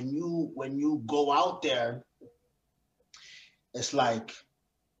that when you go out there, it's like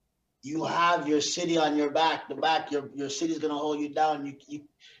you have your city on your back. The back your city's gonna hold you down. You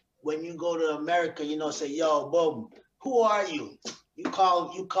when you go to America, you know, say yo, boom, who are you? You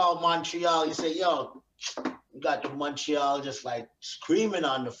call Montreal. You say yo, you got the Montreal just like screaming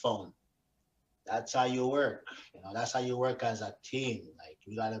on the phone. That's how you work. You know, that's how you work as a team. Like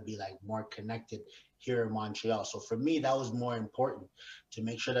you gotta be like more connected here in Montreal. So for me, that was more important to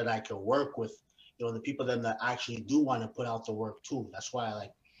make sure that I can work with, you know, the people then that actually do want to put out the work too. That's why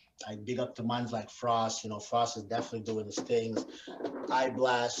I big up to minds like Frost. You know, Frost is definitely doing his things. Eye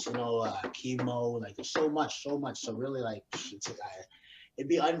Blast, you know, Chemo. Like there's so much, so much. So really, like, it'd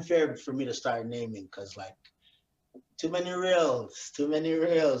be unfair for me to start naming because like too many reels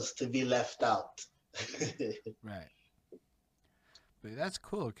to be left out. right. But that's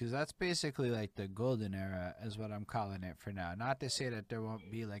cool because that's basically like the golden era, is what I'm calling it for now. Not to say that there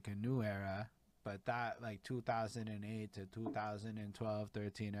won't be like a new era, but that like 2008 to 2012,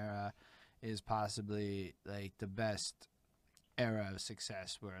 13 era is possibly like the best era of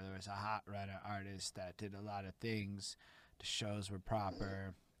success where there was a hot run of artists that did a lot of things. The shows were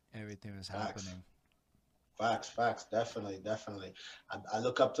proper, everything was Facts. happening. Facts, definitely, definitely. I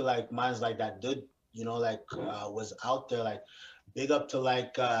look up to like minds like that dude, you know, like was out there, like big up to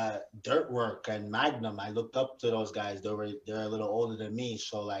like Dirtwork and Magnum. I looked up to those guys. They're a little older than me,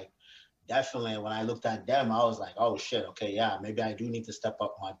 so like definitely when I looked at them, I was like, oh shit, okay, yeah, maybe I do need to step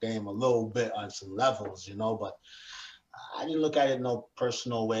up my game a little bit on some levels, you know. But I didn't look at it in no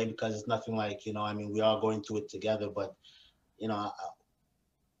personal way because it's nothing like, you know, I mean, we are going through it together, but you know,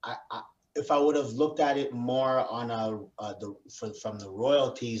 I if I would have looked at it more on from the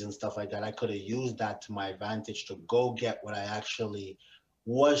royalties and stuff like that, I could have used that to my advantage to go get what I actually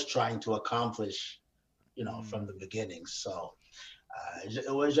was trying to accomplish, you know, from Mm, the beginning. So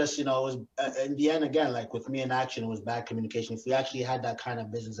it was just, you know, it was in the end again, like with me in action, it was bad communication. If we actually had that kind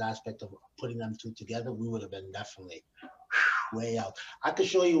of business aspect of putting them two together, we would have been definitely way out. I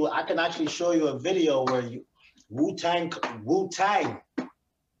can actually show you a video where you Wu Tang, Wu Tang,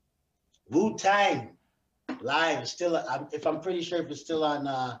 Wu Tang live. Still, if I'm pretty sure if it's still on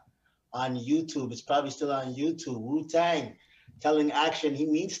YouTube, it's probably still on YouTube. Wu Tang telling Action he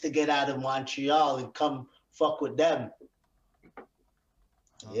needs to get out of Montreal and come fuck with them.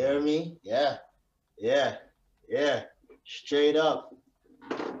 You hold hear on. me? Yeah, yeah, yeah. Straight up,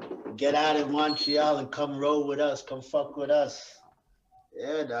 get out of Montreal and come roll with us. Come fuck with us.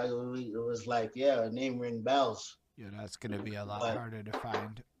 Yeah, dog, it was like, yeah, her name ring bells. Yeah, that's gonna be a lot But harder to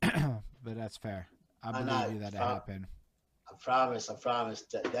find, but that's fair. I I'm believe not. you that it happened. I promise. I promise.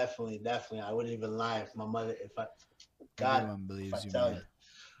 Definitely, definitely. I wouldn't even lie if my mother, if I, God, Everyone if I believes you, tell you. man.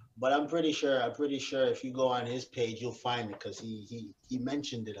 But I'm pretty sure. I'm pretty sure if you go on his page, you'll find it because he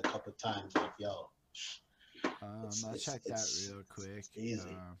mentioned it a couple times. Like, yo, it's I'll it's check that it's real quick. it's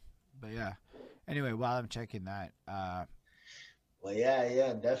easy. But yeah. Anyway, while I'm checking that, Well, yeah,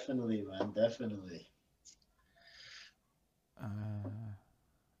 yeah, definitely, man, definitely. uh,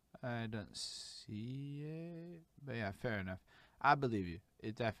 I don't see it. But yeah, fair enough. I believe you.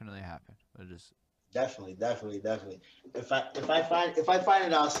 It definitely happened. But just Definitely, definitely, definitely. If I find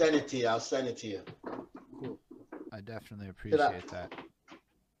it, I'll send it to you. I'll send it to you. cool. I definitely Should I appreciate that.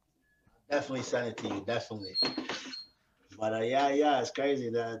 definitely send it to you? Definitely. But yeah, yeah, it's crazy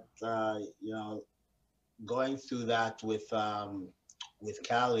that you know going through that with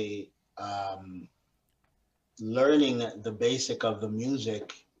Cali, learning the basic of the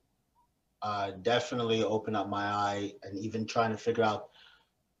music definitely opened up my eye, and even trying to figure out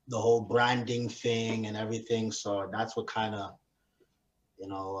the whole branding thing and everything. So that's what kind of, you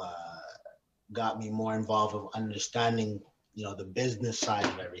know, got me more involved of understanding, you know, the business side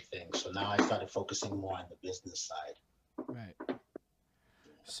of everything. So now I started focusing more on the business side. Right.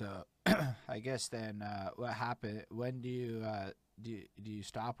 So, I guess then, what happened? When do you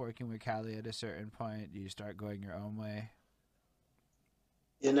stop working with Cali at a certain point? Do you start going your own way?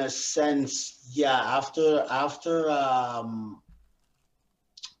 In a sense, yeah.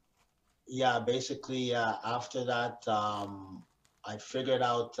 Yeah, basically, after that, I figured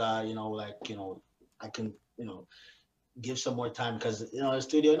out, you know, like, you know, I can, you know, give some more time because, you know, the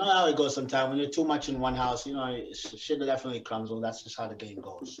studio, you know how it goes sometimes when you're too much in one house, you know, shit definitely crumbles. That's just how the game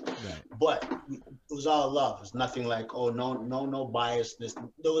goes. Right. But it was all love. It's nothing like, oh, no biasness.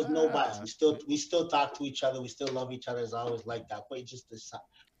 There was no bias. Ah, We still talk to each other. We still love each other. It's always like that. But it's just this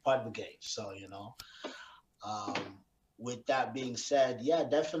part of the game. So, you know. Um, with that being said, yeah,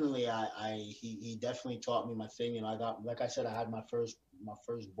 definitely, he definitely taught me my thing. You know, I got, like I said, I had my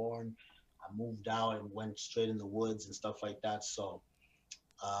firstborn. I moved out and went straight in the woods and stuff like that. So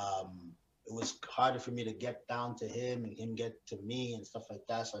it was harder for me to get down to him and him get to me and stuff like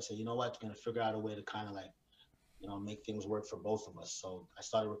that. So I said, you know what, I'm gonna figure out a way to kind of like, you know, make things work for both of us. So I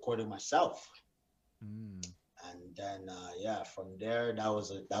started recording myself, mm, and then yeah, from there that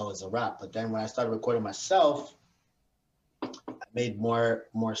was a wrap. But then when I started recording myself, made more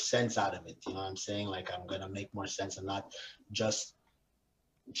sense out of it. You know what I'm saying? Like I'm gonna make more sense and not just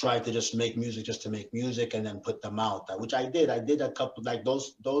try to just make music just to make music and then put them out. Which I did. I did a couple like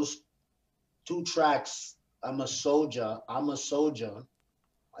those two tracks. I'm a soldier. I'm a soldier.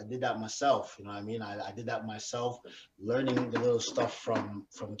 I did that myself. You know what I mean? I did that myself, learning the little stuff from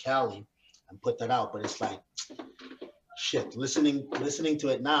Cali and put that out. But it's like shit, listening to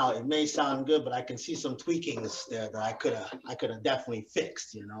it now, it may sound good, but I can see some tweakings there that I could have definitely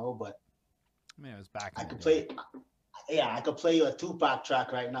fixed, you know. But I mean, it was back I in the could day. play, yeah, I could play you a Tupac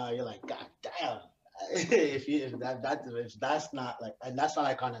track right now. You're like, God damn, if that's not like, and that's not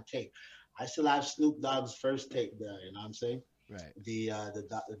like on a tape. I still have Snoop Dogg's first tape there. You know what I'm saying? Right.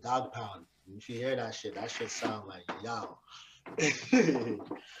 The Dog Pound. If you hear that shit sound like yo. Yeah,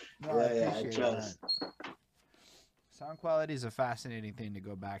 No, I yeah, I appreciate it, man. trust. Sound quality is a fascinating thing to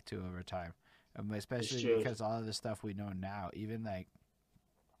go back to over time, It's especially true. because all of the stuff we know now, even like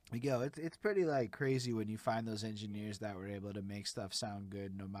it's pretty like crazy when you find those engineers that were able to make stuff sound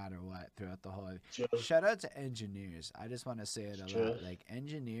good no matter what throughout the whole. True. Shout out to engineers. I just want to say it It's a true. lot. Like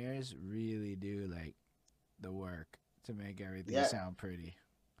engineers really do like the work to make everything Yeah, sound pretty.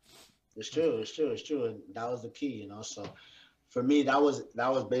 it's true. It's true. It's true. And that was the key, you know. So for me, that was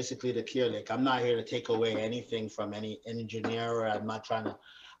basically the key. Like I'm not here to take away anything from any engineer, or I'm not trying to.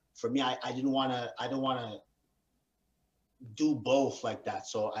 For me, I didn't want to. I didn't want to do both like that.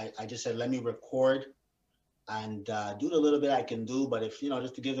 So I just said, let me record and do the little bit I can do. But if you know,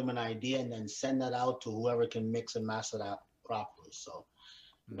 just to give them an idea, and then send that out to whoever can mix and master that properly. So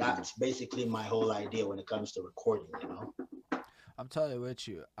Mm. that's basically my whole idea when it comes to recording. You know. I'm totally with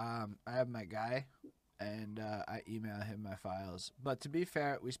you. I have my guy, and I email him my files. But to be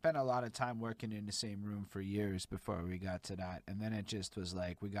fair, we spent a lot of time working in the same room for years before we got to that, and then it just was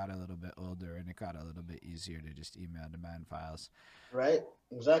like we got a little bit older, and it got a little bit easier to just email the man files. Right.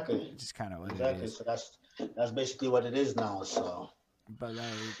 Exactly. It's just kind of what it Exactly. is. So that's basically what it is now. So But like,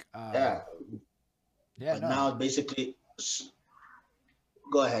 yeah. yeah, But no, now basically,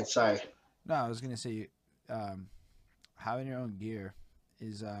 go ahead. Sorry. no, I was gonna say, um, having your own gear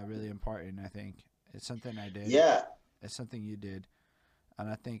is really important. I think it's something I did. Yeah. It's something you did, and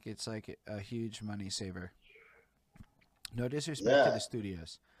I think it's like a huge money saver. No disrespect to Yeah. the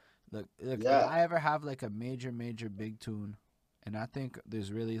studios. Look. If Yeah. I ever have like a major big tune, and I think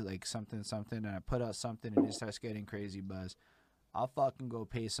there's really like something, and I put out something and it starts getting crazy buzz, I'll fucking go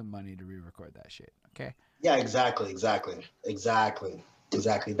pay some money to re-record that shit. Okay. Yeah. Exactly. Exactly. Exactly.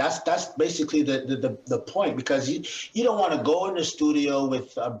 Exactly. That's basically the point because you don't want to go in the studio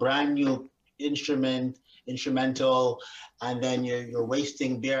with a brand new instrumental, and then you're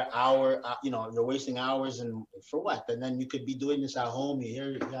wasting bare hour. You're wasting hours and for what? And then you could be doing this at home. You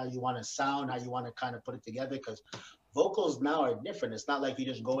hear how you want to sound, how you want to kind of put it together because vocals now are different. It's not like you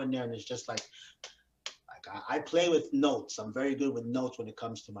just go in there and it's just like I play with notes. I'm very good with notes when it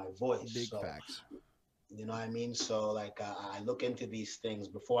comes to my voice. Big So facts. you know what I mean? So like I look into these things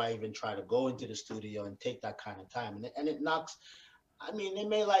before I even try to go into the studio and take that kind of time. And it knocks. I mean, they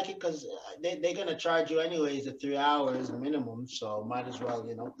may like it because they're gonna charge you anyways at 3 hours minimum. So might as well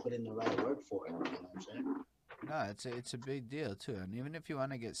put in the right work for it. You know what I'm saying? No, it's a big deal too, and even if you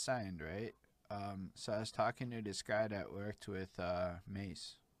want to get signed, right? So I was talking to this guy that worked with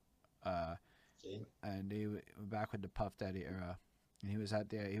Mace. Uh, See? and they were back with the Puff Daddy era, and he was out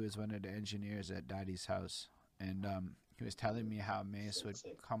there. He was one of the engineers at Daddy's house, and he was telling me how Mace Sick, would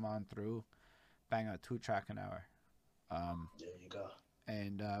sick. come on through, bang out 2 track an hour, um, There you go.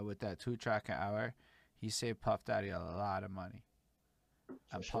 and with that 2 track an hour, he saved Puff Daddy a lot of money, For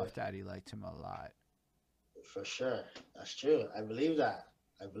and sure. Puff Daddy liked him a lot. For sure. That's true. I believe that.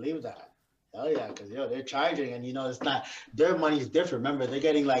 I believe that. Hell yeah, because they're charging, and it's not their money's different. Remember, they're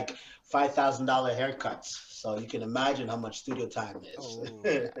getting like $5,000 haircuts, so you can imagine how much studio time is. Oh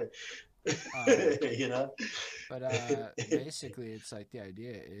yeah. Um, you know? But basically, it's like the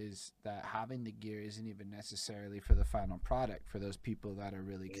idea is that having the gear isn't even necessarily for the final product for those people that are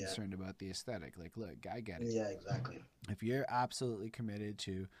really Yeah. concerned about the aesthetic. Like, look, I get it. Yeah, exactly. If you're absolutely committed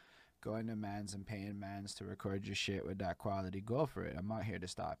to going to Mans and paying Mans to record your shit with that quality, go for it. I'm not here to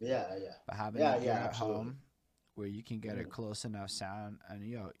stop you. Yeah, yeah. But having Yeah, the gear yeah, at absolutely. home where you can get a close enough sound,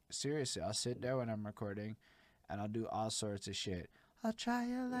 and seriously, I'll sit there when I'm recording and I'll do all sorts of shit. I'll try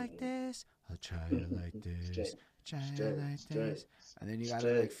it like this. I'll try it like this. Straight, Try it straight, like straight, this. And then you gotta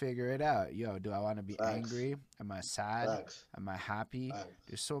like straight. figure it out. Do I want to be Facts. angry? Am I sad? Facts. Am I happy? Facts.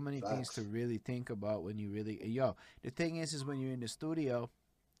 There's so many things to Facts. really think about when you really the thing is when you're in the studio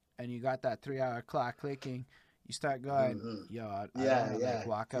and you got that 3 hour clock clicking, you start going, Mhm. I Yeah, don't wanna yeah. like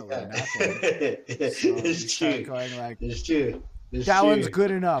walk out Yeah. with nothing. So you It's start true. going like, It's true. It's that true. one's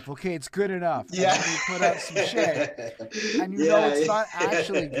good enough. Okay, it's good enough. Yeah. And then you put out some shit and you Yeah. know it's not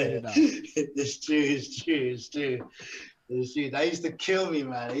actually good enough. It's true. It's true. It's true. It's true. That used to kill me,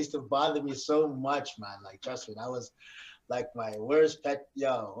 man. It used to bother me so much, man. Like, trust me, that was like my worst pet.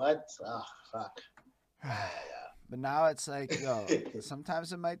 Yo, what? Oh, fuck. Yeah, But now it's like,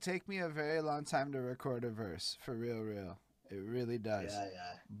 sometimes it might take me a very long time to record a verse. For real. It really does. yeah,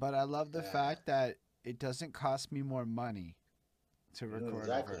 yeah. But I love the Yeah. fact that it doesn't cost me more money to record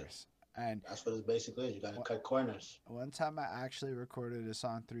Exactly. a verse. And That's what it basically is. You got to cut corners. one time I actually recorded a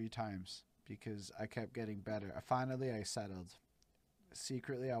song 3 times because I kept getting better. Finally, I settled.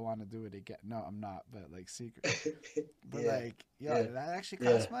 Secretly, I want to do it again. No, I'm not, but like secret. But Yeah. like, Yeah. that actually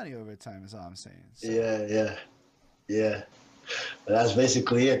Yeah. costs money over time, is all I'm saying. So, Yeah. But that's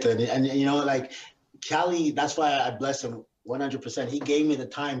basically it. And like Cali, that's why I bless him 100%. He gave me the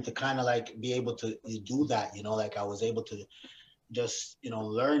time to kind of like be able to do that. Like I was able to just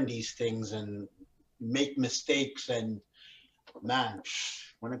learn these things and make mistakes. And man,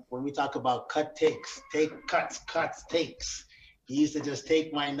 when we talk about takes. He used to just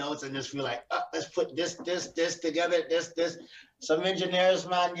take my notes and just be like, let's put this together, this. Some engineers,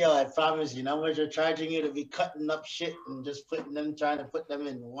 man, I promise you, what you're charging you to be cutting up shit and just trying to put them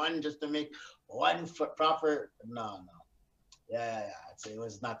in one just to make one proper. No. Yeah. It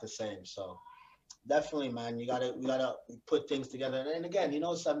was not the same. So definitely, man, we gotta put things together. And again,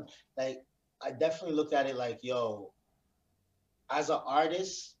 some like I definitely looked at it like, as an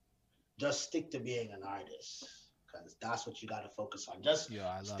artist, just stick to being an artist. Because that's what you got to focus on. Just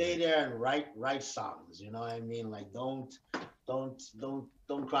I love stay it. there and write songs. You know what I mean? Like don't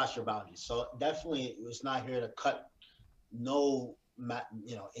cross your boundaries. So definitely, it's not here to cut no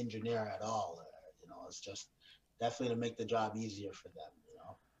engineer at all. It's just definitely to make the job easier for them.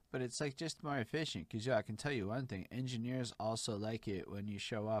 But it's like just more efficient because I can tell you one thing: engineers also like it when you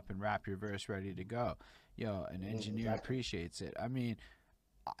show up and rap your verse ready to go. An engineer Exactly. appreciates it. I mean,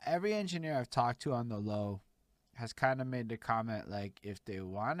 every engineer I've talked to on the low has kind of made the comment like, if they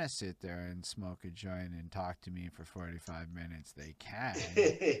want to sit there and smoke a joint and talk to me for 45 minutes, they can.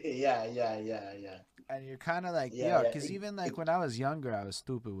 Yeah. And you're kind of like, Yeah, because even like when I was younger, I was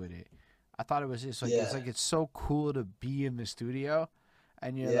stupid with it. I thought it was just like, it's Yeah. like, it's so cool to be in the studio.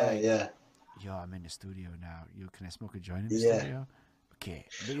 And you're Yeah, like, yeah. I'm in the studio now. Can I smoke a joint in the Yeah. studio? Okay.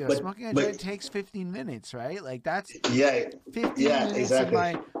 But- Smoking a but- joint takes 15 minutes, right? Like that's Yeah, 15 Yeah, minutes exactly. of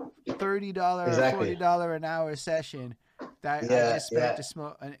my $30 Exactly. or $40 an hour session that I Yeah, just spent yeah. to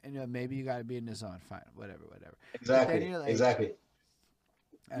smoke. And maybe you got to be in the zone. Fine. Whatever. exactly. you're like- Exactly.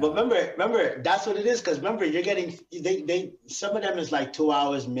 I But don't know. remember, that's what it is. Because remember, you're getting they some of them is like 2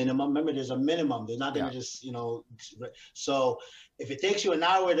 hours minimum. Remember, there's a minimum. They're not gonna just So if it takes you an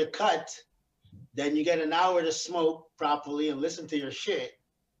hour to cut, then you get an hour to smoke properly and listen to your shit,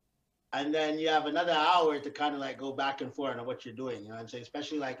 and then you have another hour to kind of like go back and forth on what you're doing. You know what I'm saying?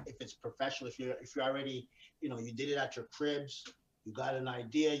 Especially like if it's professional. If you're already you did it at your cribs. You got an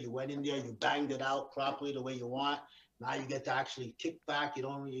idea. You went in there. You banged it out properly the way you want. Now you get to actually kick back. You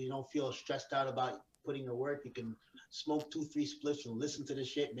don't feel stressed out about putting your work. You can smoke 2-3 spliffs and listen to the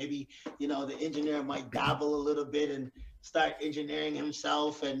shit. Maybe the engineer might dabble a little bit and start engineering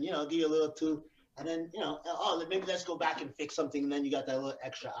himself, and give you a little And then, oh, maybe let's go back and fix something. And then you got that little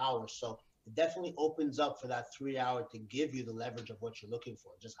extra hour. So it definitely opens up for that 3 hour to give you the leverage of what you're looking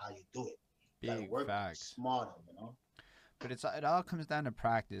for, just how you do it. You got to Big work facts. smarter. But it all comes down to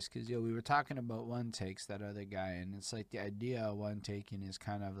practice, because we were talking about one takes that other guy, and it's like the idea of one taking is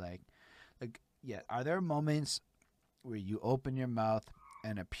kind of like yeah. Are there moments where you open your mouth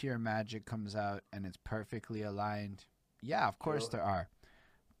and a pure magic comes out and it's perfectly aligned? Yeah, of course True. there are.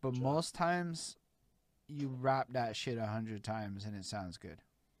 But True. most times you rap that shit 100 times and it sounds good.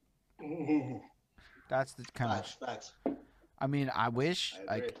 That's the kind Facts, of. facts. I mean, I wish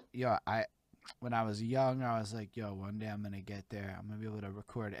I agree. like I when I was young, I was like, yo, one day I'm gonna get there. I'm gonna be able to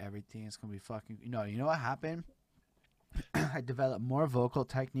record everything. It's gonna be fucking. You know what happened? I developed more vocal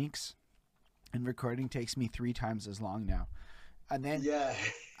techniques, and recording takes me 3 times as long now. And then Yeah.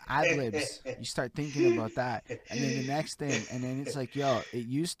 ad libs, you start thinking about that, and then the next thing, and then it's like, yo, it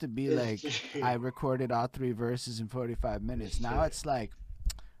used to be It's like true. I recorded all 3 verses in 45 minutes. It's Now true. it's like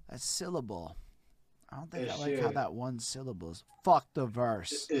a syllable. I don't think I It's like how true. that one syllable is. Fuck the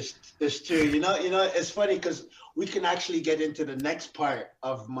verse. It's true. It's funny because we can actually get into the next part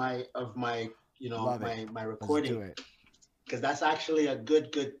of my Love it. my Let's do recording, it. because that's actually a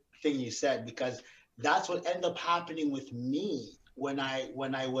good thing you said, because that's what ended up happening with me when I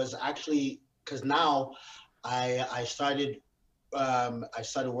was actually, because now I started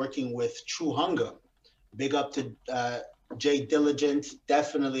working with True Hunger. Big up to Jay Diligent,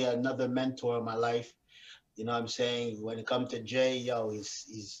 definitely another mentor in my life. You know what I'm saying? When it comes to Jay, yo,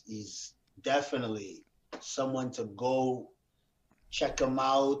 he's definitely someone to go check him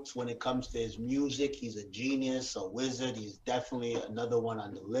out. When it comes to his music, he's a genius, a wizard. He's definitely another one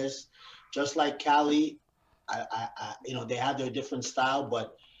on the list. Just like Cali, they have their different style,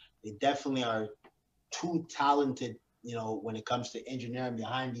 but they definitely are too talented. When it comes to engineering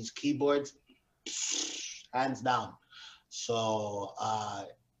behind these keyboards, hands down. So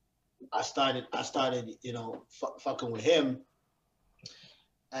I started, fucking with him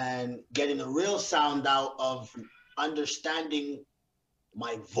and getting the real sound out of understanding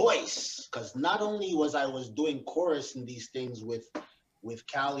my voice. Because not only was doing chorus and these things with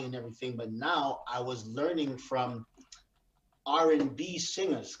Cali and everything, but now I was learning from R&B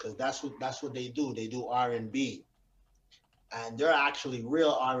singers, because that's what they do. They do R&B, and they're actually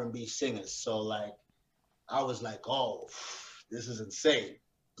real R&B singers. So like I was like, oh, this is insane.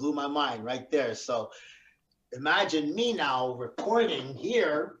 Blew my mind right there. So imagine me now recording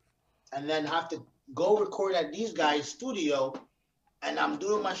here and then have to go record at these guys' studio, and I'm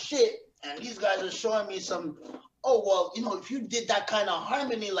doing my shit, and these guys are showing me some, oh, well, if you did that kind of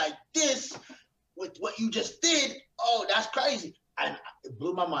harmony like this with what you just did, oh, that's crazy. And it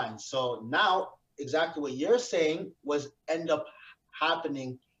blew my mind. So now, exactly what you're saying was end up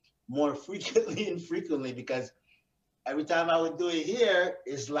happening more frequently and frequently, because every time I would do it here,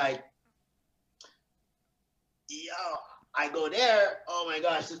 it's like, yo, I go there. Oh my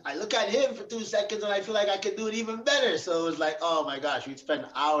gosh, I look at him for 2 seconds and I feel like I could do it even better. So it was like, oh my gosh, we'd spend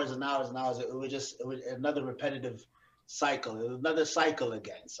hours and hours and hours. It was another repetitive cycle. It was another cycle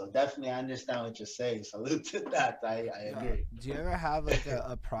again. So definitely, I understand what you're saying. Salute to that. I Yeah. agree. Do you ever have like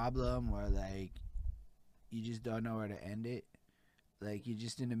a problem where like you just don't know where to end it? Like you're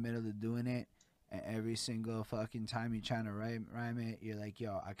just in the middle of doing it, and every single fucking time you're trying to rhyme it, you're like,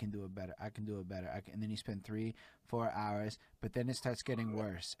 yo, I can do it better. I can do it better. And then you spend 3, 4 hours, but then it starts getting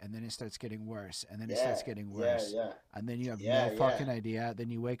worse, and then it starts getting worse, and then it Yeah, starts getting yeah, worse, yeah, and then you have no yeah, yeah. fucking idea.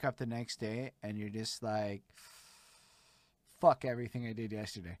 Then you wake up the next day, and you're just like, fuck everything I did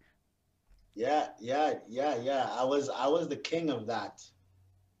yesterday. Yeah, yeah, yeah, yeah. I was the king of that.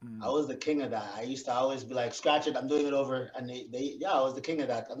 I Mm. was the king of that. I used to always be like, scratch it, I'm doing it over. And yeah, I was the king of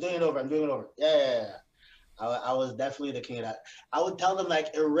that. I'm doing it over. I'm doing it over. Yeah, yeah, yeah. I was definitely the king of that. I would tell them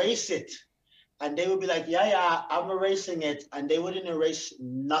like, erase it. And they would be like, yeah, yeah, I'm erasing it. And they wouldn't erase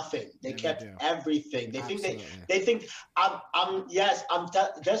nothing. They Never kept do. everything. Absolutely. They think yes,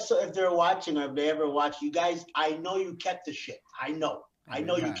 just so if they're watching or if they ever watch, you guys, I know you kept the shit. I Every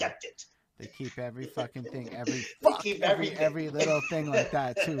know you time. kept it. They keep every fucking thing, every They fuck, keep every everything. every little thing like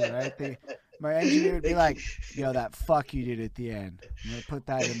that too, right? My engineer would be They keep. like, "Yo, that fuck you did at the end. I'm gonna put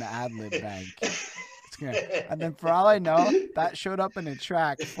that in the ad lib bank. It's gonna." And then for all I know, that showed up in a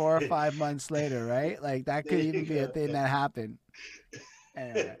track 4 or 5 months later, right? Like that There could you even be a go. thing that happened.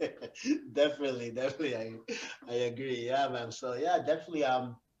 Anyway, Definitely, I agree. Yeah, man. So yeah, definitely.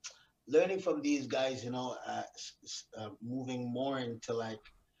 Learning from these guys, moving more into like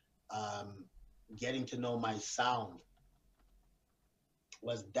um, getting to know my sound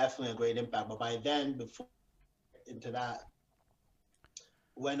was definitely a great impact. But by then, before into that,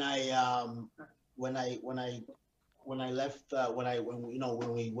 when I when I left, when you know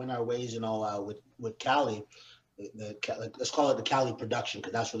when we went our ways, with Cali, let's call it the Cali production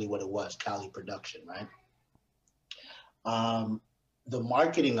because that's really what it was, Cali production, right? Um, the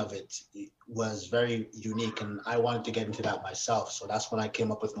marketing of it was very unique, and I wanted to get into that myself. So that's when I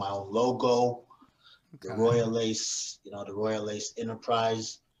came up with my own logo, the Okay. Royal Lace, the Royal Lace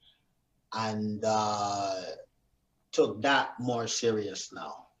Enterprise, and took that more serious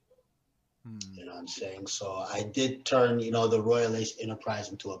now. Hmm. You know what I'm saying? So I did turn, the Royal Ace Enterprise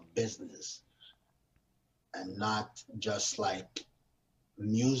into a business and not just like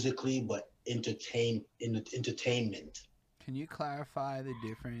musically, but entertainment. Can you clarify the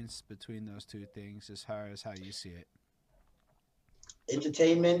difference between those two things as far as how you see it?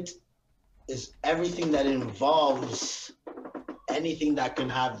 Entertainment is everything that involves anything that can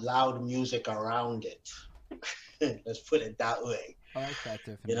have loud music around it. Let's put it that way. I like that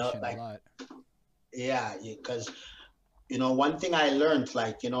definition a Like, lot. yeah, because one thing I learned,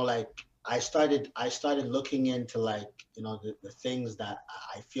 like I started looking into like the things that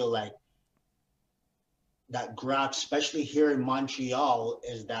I feel like that grab, especially here in Montreal,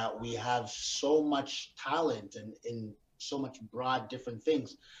 is that we have so much talent and in so much broad different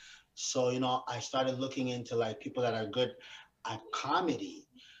things. So I started looking into like people that are good at comedy,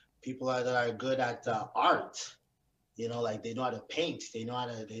 people that are good at art. Like they know how to paint, they know how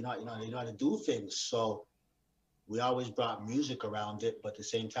to do things. So we always brought music around it, but at the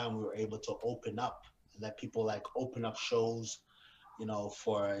same time, we were able to open up, let people like open up shows,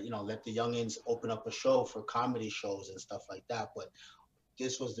 for, let the youngins open up a show for comedy shows and stuff like that. But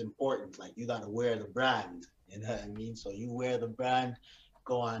this was important. Like you got to wear the brand, you know what I mean? So you wear the brand,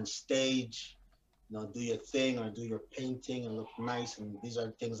 go on stage, do your thing or do your painting and look nice. And these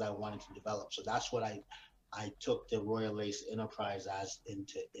are things I wanted to develop. So that's what I took the Royal Lace Enterprise as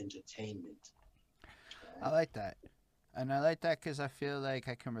into entertainment. I Right? like that. And I like that because I feel like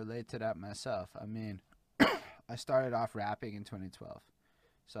I can relate to that myself. I mean, I started off rapping in 2012.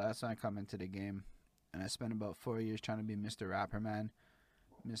 So that's when I come into the game. And I spent about 4 years trying to be Mr. Rapper Man.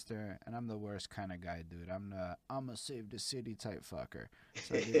 And I'm the worst kind of guy, dude. I'm a save the city type fucker.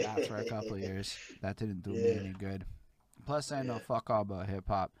 So I did that for a couple of years. That didn't do me Yeah, any good. Plus, I know yeah, fuck all about hip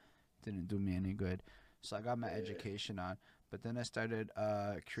hop. Didn't do me any good. So I got my yeah, education on. But then I started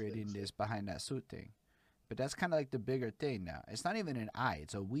creating this behind that suit thing. But that's kind of like the bigger thing now. It's not even an I,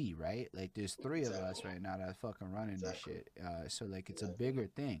 it's a we, right? Like there's three of us exactly, right now that fucking running this exactly, shit. So like it's a exactly, bigger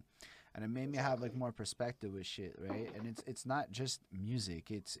thing, and it made me have like exactly. more perspective with shit, right? And it's not just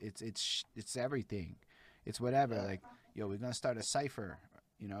music. It's everything. It's whatever. Yeah, Like yo, we're gonna start a cipher.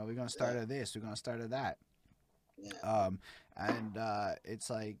 We're gonna yeah, start a this. We're gonna start a that. yeah, Um, and it's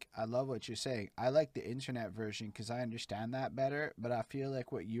like I love what you're saying. I like the internet version because I understand that better. But I feel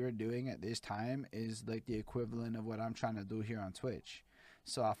like what you're doing at this time is like the equivalent of what I'm trying to do here on Twitch.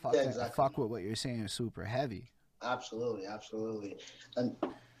 So yeah, I exactly. fuck with what you're saying is super heavy. Absolutely, absolutely. And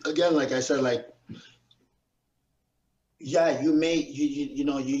again, like I said, like yeah, you may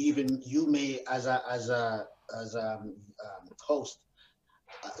as a host.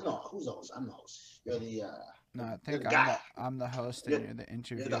 No, who's the host? I'm the host. No, I You're think the guy. I'm the host and You're you're the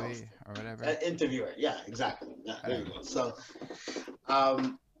you're the host. interviewee or whatever. Interviewer. Yeah, exactly. Yeah, there you Whatever. go. So,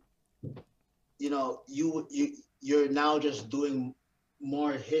 um, you're now just doing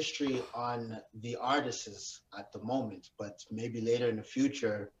more history on the artists at the moment, but maybe later in the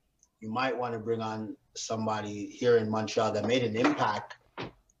future, you might want to bring on somebody here in Montreal that made an impact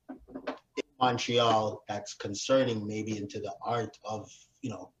in Montreal that's concerning maybe into the art of,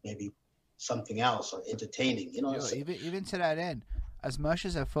 maybe something else or entertaining, Yo, even to that end, as much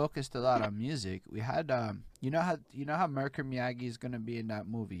as I focused a lot on music, we had you know how Merkur Miyagi is gonna be in that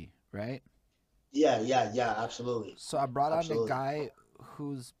movie, right? yeah, yeah, yeah, absolutely. So I brought on the Absolutely. guy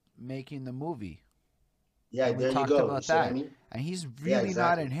who's making the movie, Yeah, and we there you talked go. You about see what I that. mean? And he's Yeah, really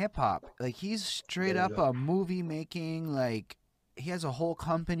not exactly. in hip hop. Like he's straight There you up go. a movie making. Like he has a whole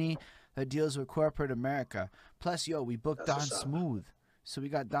company that deals with corporate America. Plus, yo, we booked That's Don what's up. Smooth. So we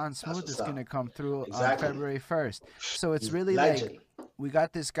got Don That's Smooth what's that's gonna up. come through on Exactly. February 1st. So it's He's really like legend. we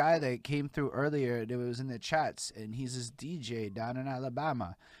got this guy that came through earlier that was in the chats, and he's this DJ down in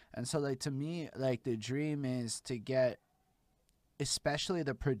Alabama. And so like to me, like the dream is to get especially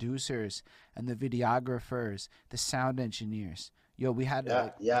the producers and the videographers, the sound engineers. Yo, we had Yeah,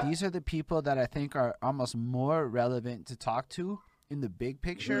 like yeah. these are the people that I think are almost more relevant to talk to in the big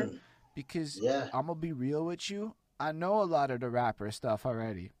picture Hmm. because Yeah. I'm gonna be real with you. I know a lot of the rapper stuff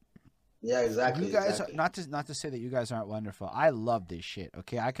already. Yeah, You exactly, guys are exactly. not to say that you guys aren't wonderful. I love this shit.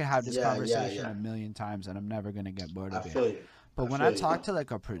 Okay, I could have this Yeah, yeah, conversation yeah. a million times and I'm never gonna get bored I of it. feel you. But I when I feel you. talk to like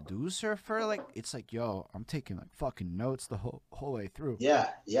a producer for like, it's like, yo, I'm taking like fucking notes the whole way through. Yeah,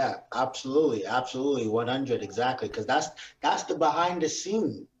 yeah, absolutely, absolutely, 100, exactly. Because that's the behind the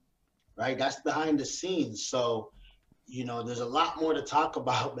scene, right? That's behind the scenes. So, there's a lot more to talk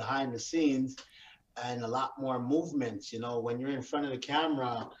about behind the scenes and a lot more movements. When you're in front of the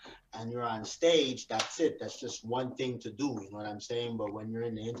camera and you're on stage, that's it. That's just one thing to do. You know what I'm saying? But when you're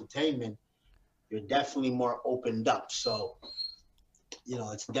in the entertainment, you're definitely more opened up. So,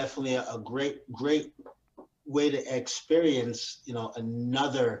 it's definitely a great, great way to experience,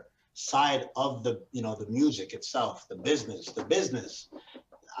 another side of the music itself, the business.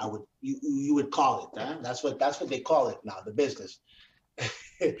 You would call it, huh? That's what they call it now, the business.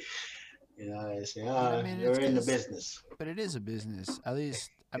 They say, And I mean, it's you're in the because, business. but it is a business. At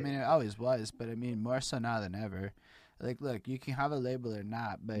least, I mean, it always was, but I mean, more so now than ever. Like, look, you can have a label or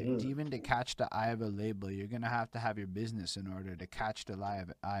not, but Mhm. even to catch the eye of a label, you're gonna have your business in order to catch the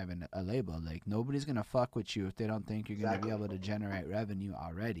eye of a label. Like, nobody's gonna fuck with you if they don't think you're gonna be Exactly. able to generate revenue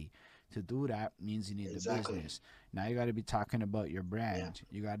already. To do that means you need the Exactly. business. Now you got to be talking about your Yeah. brand.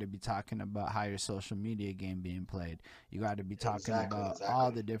 You got to be talking about how your social media game being played. You got to be talking Exactly. about all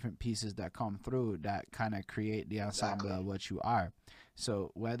Exactly. the different pieces that come through that kind of create the ensemble Exactly. of what you are.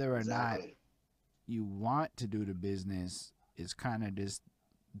 So whether or not Exactly. you want to do the business is kind of just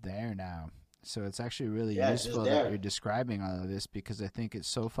there now. So it's actually really Yeah, it's just useful that you're there. describing all of this because I think it's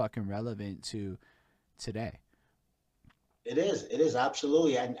so fucking relevant to today. It is. It is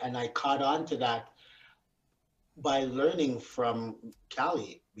absolutely, and I caught on to that by learning from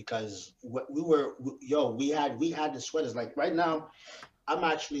Cali because we were, we had the sweaters. Like right now, I'm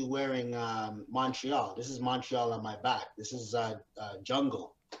actually wearing Montreal. This is Montreal on my back. This is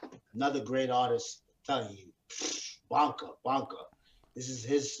Jungle, another great artist. I'm telling you, Bonka. This is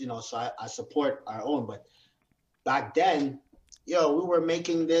his. So I support our own. But back then, we were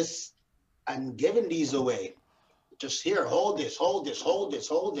making this and giving these away. Just here, hold this, hold this, hold this,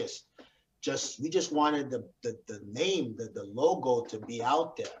 hold this. We just wanted the name, the logo to be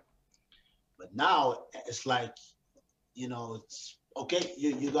out there. But now it's like, it's okay.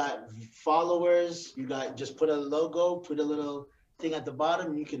 You got followers. You got just put a logo, put a little thing at the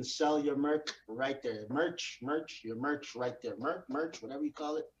bottom. You can sell your merch right there. Your merch right there. Merch, whatever you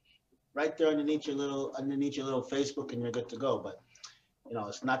call it, right there underneath your little Facebook, and you're good to go. But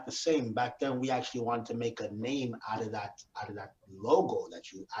it's not the same. Back then, we actually wanted to make a name out of that logo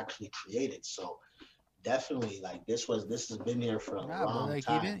that you actually created. So definitely, like this has been here for a Nah, but long like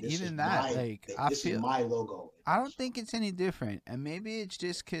time. This is even that, my like I this is feel my logo. I don't think it's any different. And maybe it's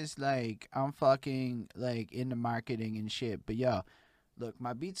just cause like I'm fucking like into marketing and shit. But yo, look,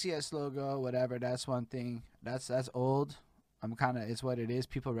 my BTS logo, whatever, that's one thing. That's old. I'm kinda it's what it is.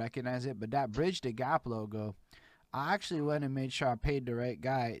 People recognize it. But that Bridge the Gap logo, I actually went and made sure I paid the right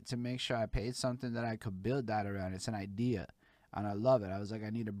guy to make sure I paid something that I could build that around. It's an idea. And I love it. I was like, I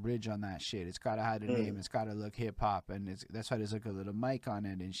need a bridge on that shit. It's gotta have a name. Mm. It's gotta look hip hop, and that's why there's like a little mic on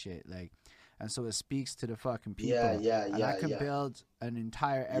it and shit. Like, and so it speaks to the fucking Yeah, people. yeah, And I yeah, can yeah, build an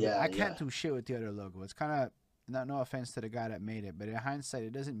entire yeah, I yeah, can't do shit with the other logo. It's kind of no offense to the guy that made it, but in hindsight,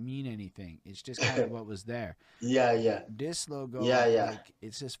 it doesn't mean anything. It's just kind of what was there. yeah, yeah, This yeah, logo, yeah. like,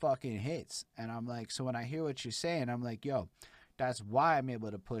 it's just fucking hits, and I'm like, so when I hear what you're saying, I'm like, yo, that's why I'm able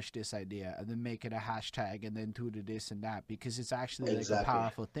to push this idea and then make it a hashtag and then do the this and that because it's actually like a Exactly.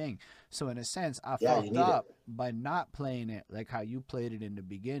 powerful thing. So in a sense, I Yeah, you fucked need it. up by not playing it like how you played it in the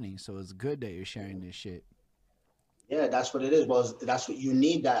beginning. So it's good that you're sharing this shit. Yeah, that's what it is. Well, that's what you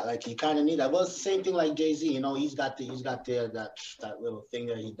need. That like you kind of need that. Well, it's the same thing like Jay Z. He's got that little thing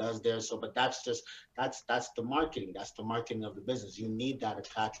that he does there. So, but that's the marketing. That's the marketing of the business. You need that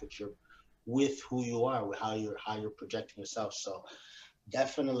attached with who you are, with how you're projecting yourself. So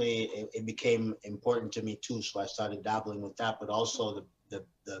definitely, it became important to me too. So I started dabbling with that, but also the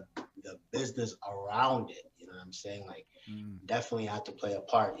business around it. You know what I'm saying? Like Mm, definitely had to play a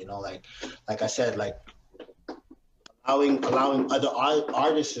part. Like I said, like allowing other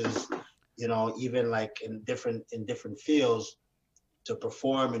artists, even like in different fields to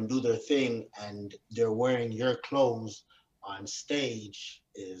perform and do their thing, and they're wearing your clothes on stage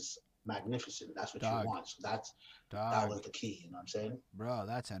is magnificent. That's what you dog, want. So that dog, was the key. You know what I'm saying? bro,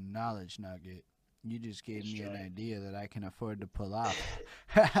 that's a knowledge nugget. You just gave That's me an right. idea that I can afford to pull off.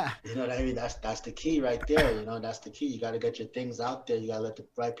 You know what I mean? That's the key right there. That's the key. You got to get your things out there. You got to let the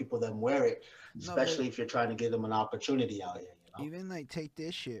right people then wear it, No, but especially if you're trying to give them an opportunity out here. even like take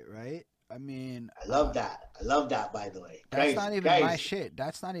this shit, right? I mean, I love that. I love that. By the way, that's not crazy, even my crazy. shit.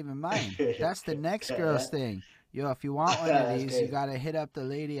 That's not even mine. That's the next girl's Yeah. thing. Yo, if you want one of That's these, you crazy. gotta hit up the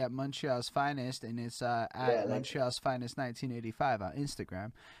lady at Montreal's Finest, and it's Yeah, at like Montreal's Finest 1985 on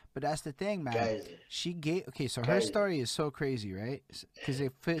Instagram. But that's the thing, man. crazy, She gave okay, so her crazy. story is so crazy, right? Because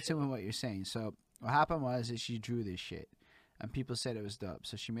it fits in with what you're saying. So what happened was that she drew this shit, and people said it was dope.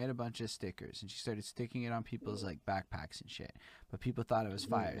 So she made a bunch of stickers, and she started sticking it on people's like backpacks and shit. But people thought it was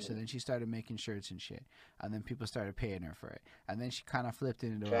fire. So Mm-hmm. then she started making shirts and shit, and then people started paying her for it, and then she kind of flipped it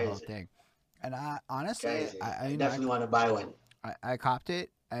into a whole Crazy, thing. And I honestly, crazy. I I you know, definitely want to buy one. I copped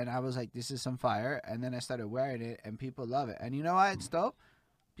it and I was like, this is some fire. And then I started wearing it and people love it. And you know why it's dope?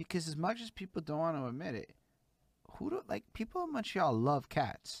 Because as much as people don't want to admit it, who do like people in Montreal love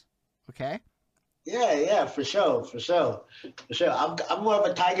cats. Okay? Yeah, yeah, for sure, for sure, for sure. I'm more of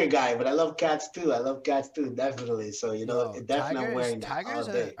a tiger guy, but I love cats too. I love cats too, definitely. So Yo, definitely I'm wearing that all tigers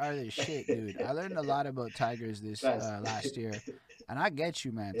day. are the shit, dude. I learned a lot about tigers this Trust. last year. And I get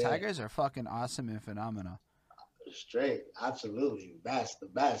you, man. Yeah, Tigers are fucking awesome and phenomenal. straight, absolutely, best, the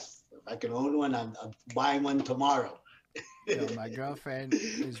best. If I can own one, I'm buying one tomorrow. Yo, my girlfriend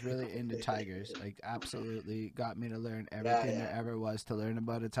is really into tigers. Like, absolutely got me to learn Yeah, everything there yeah, ever was to learn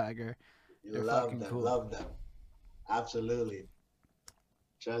about a tiger. They're love fucking them, cool. love them, absolutely.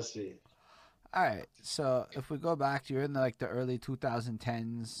 Trust me. All right, so if we go back, you're in like the early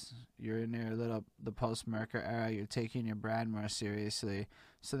 2010s. You're in your little the post Merker era. You're taking your brand more seriously.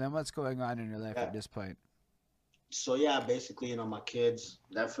 So then, what's going on in your life Yeah. at this point? So yeah, basically, my kids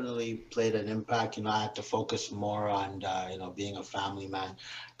definitely played an impact. I had to focus more on, being a family man,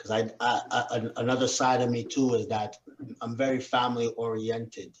 because another side of me too is that I'm very family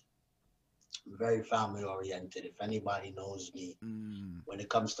oriented. Very family oriented. If anybody knows me, Mm, when it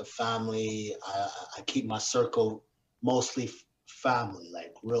comes to family, I keep my circle mostly family,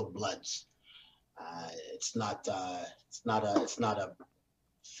 like real bloods. It's not a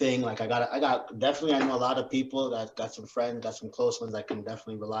thing. Like I got definitely. I know a lot of people that got some friends, got some close ones I can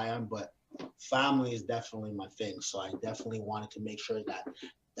definitely rely on, but family is definitely my thing. So I definitely wanted to make sure that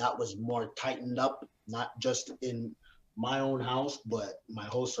that was more tightened up, not just in my own house, but my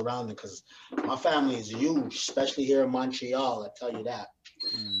whole surrounding. Because my family is huge, especially here in Montreal. I tell you that,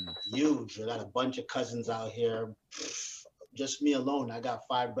 mm, huge. I got a bunch of cousins out here. Just me alone, I got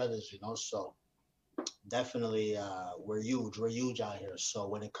five brothers. So definitely we're huge out here. So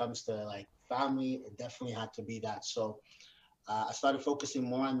when it comes to like family, it definitely had to be that. So I started focusing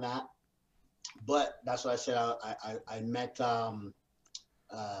more on that. But that's what I said. I met um,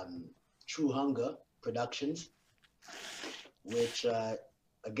 True Hunger Productions, which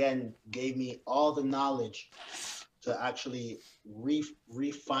again gave me all the knowledge to actually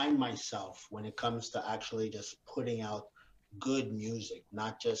refine myself when it comes to actually just putting out good music,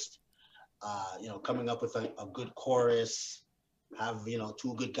 not just coming up with a good chorus, have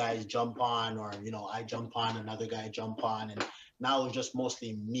two good guys jump on, or I jump on, another guy jump on, and now it's just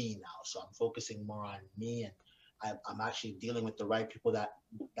mostly me now. So I'm focusing more on me, and I'm actually dealing with the right people that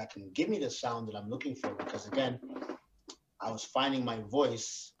can give me the sound that I'm looking for. Because again, I was finding my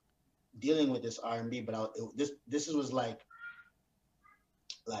voice dealing with this R&B, but this was like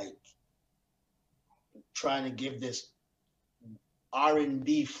trying to give this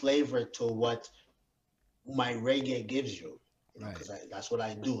R&B flavor to what my reggae gives you. right. Because that's what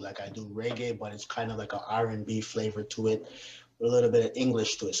I do. Like I do reggae, but it's kind of like an R&B flavor to it, with a little bit of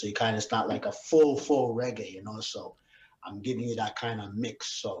English to it. So you kind of it's not like a full reggae. So I'm giving you that kind of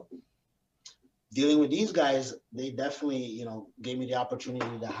mix. So dealing with these guys, they definitely gave me the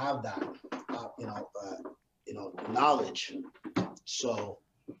opportunity to have that knowledge. So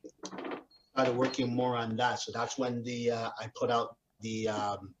started working more on that. So that's when the I put out the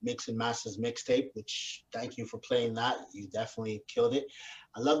Mix and Masters mixtape, which thank you for playing that. You definitely killed it.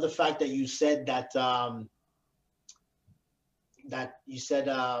 I love the fact that you said that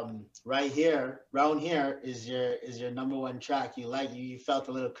right here, round here is your number one track. You felt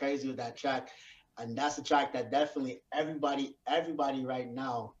a little crazy with that track, and that's a track that definitely everybody right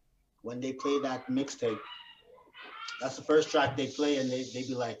now, when they play that mixtape, that's the first track they play, and they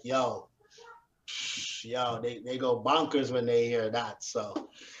be like, yo, they go bonkers when they hear that. So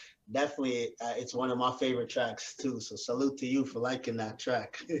definitely, it's one of my favorite tracks too. So salute to you for liking that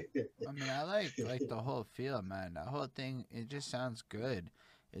track. I mean, I like the whole feel, man. The whole thing, it just sounds good.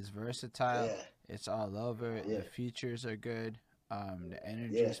 It's versatile. Yeah, It's all over. yeah, The features are good. The yeah.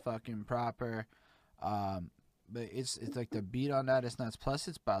 energy's fucking proper. Um, but it's like the beat on that is nuts. Plus,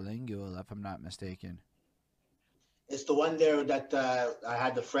 it's bilingual, if I'm not mistaken. It's the one there that I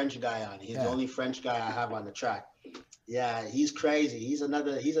had the French guy on. He's the Yeah. only French guy I have on the track. Yeah, he's crazy. He's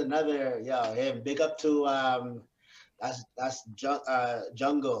another yo him. Big up to that's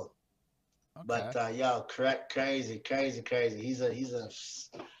Jungle. Okay. But yo, correct, crazy, crazy, crazy. He's a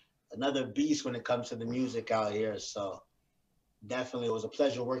another beast when it comes to the music out here. So definitely, it was a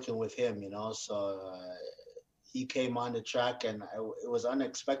pleasure working with him. So he came on the track, and it was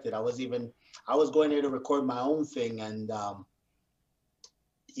unexpected. I was going there to record my own thing, and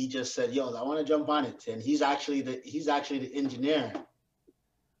he just said, "Yo, I want to jump on it." And he's actually the engineer.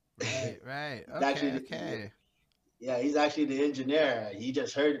 Right. Right. He's actually Okay. the, Okay. Yeah, he's actually the engineer. He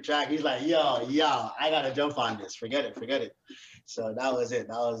just heard the track. He's like, yo, I gotta jump on this. Forget it, forget it. So that was it.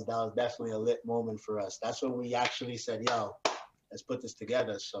 That was definitely a lit moment for us. That's when we actually said, yo, let's put this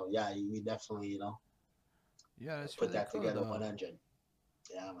together. So yeah, we definitely, Yeah, that's put really that cool together though. 100.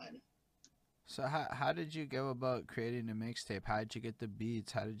 Yeah, man. So how did you go about creating a mixtape? How did you get the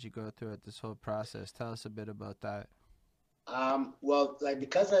beats? How did you go through it this whole process? Tell us a bit about that. Well, like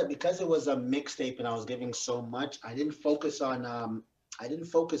because it was a mixtape and I was giving so much, I didn't focus on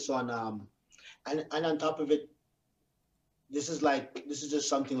and on top of it, this is just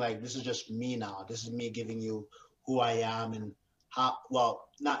something like this is just me now. This is me giving you who I am and how well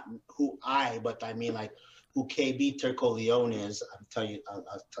not who I but I mean like who KB Turco Leone is. I'll tell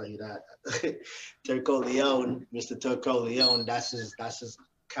you that. Turco Leone, Mr. Turco Leone, that's his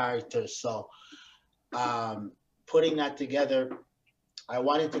character. So um putting that together, I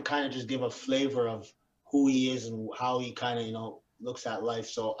wanted to kind of just give a flavor of who he is and how he kind of, looks at life.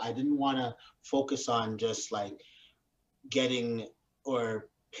 So I didn't want to focus on just like getting or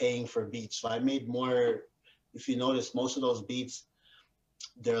paying for beats. So I made more. If you notice, most of those beats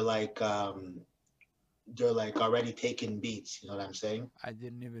they're like um, they're like already taken beats. You know what I'm saying? I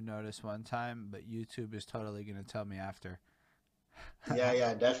didn't even notice one time, but YouTube is totally gonna tell me after. Yeah,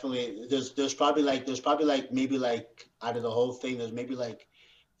 yeah, definitely. There's probably like maybe like out of the whole thing, there's maybe like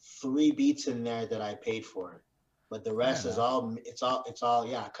three beats in there that I paid for, but the Fair rest is enough. all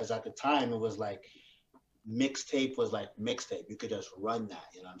yeah. Because at the time it was like mixtape was like mixtape. You could just run that.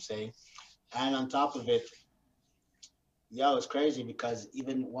 You know what I'm saying? And on top of it, yeah, it's crazy because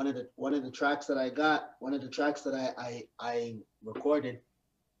even one of the tracks that I got, one of the tracks that I recorded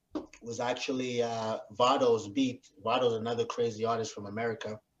was actually Vado's beat. Vado's another crazy artist from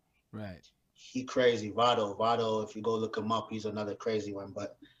America. Right. He crazy Vado. Vado, if you go look him up, he's another crazy one.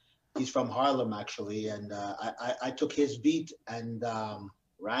 But he's from Harlem actually, and I took his beat and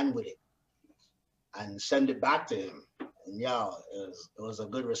ran with it and send it back to him. And yo, it was a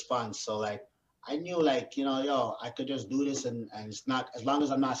good response. So like I knew like, yo, I could just do this and it's not as long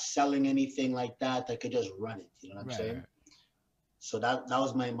as I'm not selling anything like that, I could just run it. You know what I'm Right. saying? Right. So that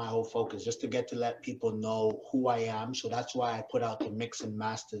was my whole focus, just to get to let people know who I am. So that's why I put out the Mix and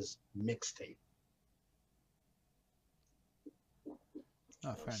Masters mixtape. Oh, You know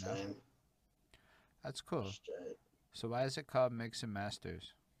what I'm fair enough. saying? That's cool. Straight. So why is it called Mix and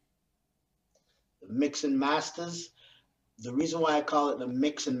Masters? The Mix and Masters. The reason why I call it the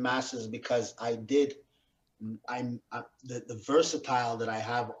Mix and Masters is because the versatile that I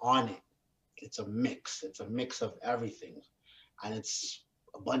have on it. It's a mix. It's a mix of everything, and it's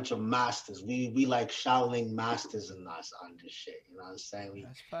a bunch of masters. We like Shaolin masters in us on this shit. You know what I'm saying? We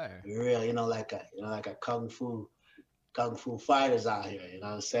That's fire. we real, like a kung fu fighters out here. You know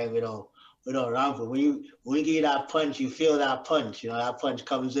what I'm saying? We don't run for when you get that punch, you feel that punch. You know that punch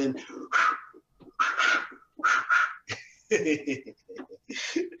comes in. You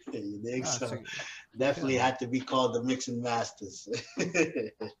think Oh, it's so? a, I feel Definitely that. had to be called the Mixing Masters.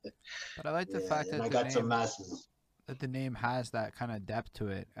 But I like the Yeah, fact and that I the got some name masters. has that kind of depth to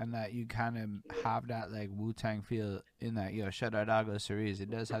it, and that you kind of Yeah, have that like Wu Tang feel in that. Yo, shout out Douglas Cerise. It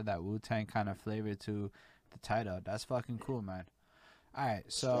does have that Wu Tang kind of flavor to the title. That's fucking cool, man. All right,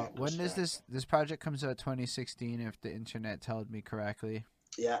 so respect, when does respect. this project comes out? 2016, if the internet told me correctly.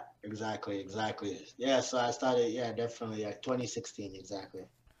 Yeah, exactly, exactly. Yeah, so I started, yeah, definitely, yeah, 2016, exactly.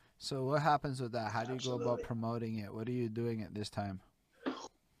 So what happens with that? How do you go about Absolutely. promoting it? What are you doing at this time?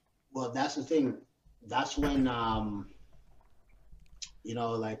 Well, that's the thing. That's when,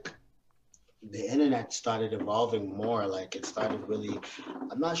 like the internet started evolving more. Like it started really,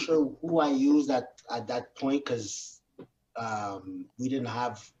 I'm not sure who I used at that point because we didn't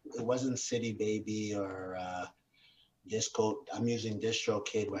have, it wasn't City Baby or Disco. I'm using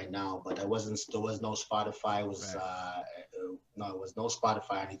DistroKid right now, but there was no Spotify. Right. No, it was no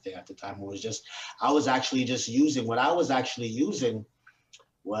Spotify or anything at the time. It was just, I was actually just using, what I was actually using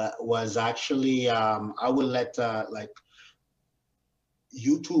was actually, I would let like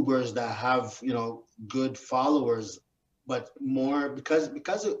YouTubers that have, good followers, but more because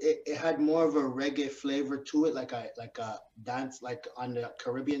it had more of a reggae flavor to it, like a dance, like on the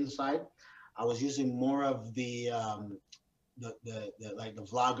Caribbean side. I was using more of the the like the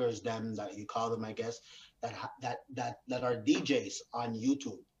vloggers, them that you call them, I guess, that are DJs on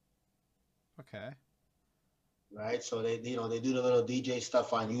YouTube, Okay. right? So they do the little DJ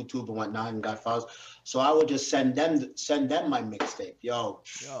stuff on YouTube and whatnot and got files. So I would just send them my mixtape. Yo,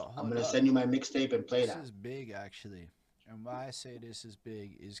 Yo, I'm hold gonna up. send you my mixtape and play This that. is big actually. And why I say this is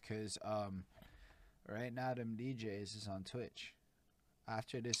big is because right now them DJs is on Twitch.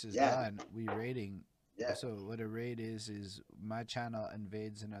 After this is Yeah, done, we rating. yeah, So what a raid is my channel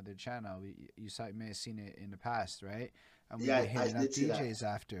invades another channel. May have seen it in the past, right? And we yeah. be I hitting up did see that. DJs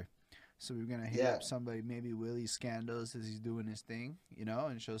after. So we're gonna hit Yeah, up somebody, maybe Willie Scandals as he's doing his thing,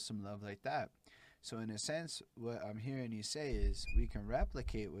 and show some love like that. So in a sense, what I'm hearing you say is we can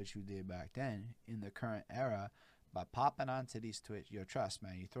replicate what you did back then in the current era by popping onto these Twitch. Yo, trust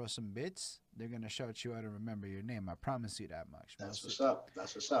man, you throw some bits, they're gonna shout you out and remember your name. I promise you that much. that's Most of, what's up.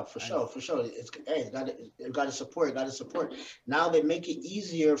 That's what's up for and sure, for sure. It's hey, got to support, got to support. Now they make it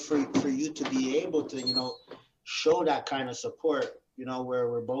easier for you to be able to show that kind of support. Where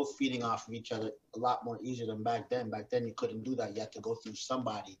we're both feeding off of each other a lot more easier than back then. Back then you couldn't do that. You had to go through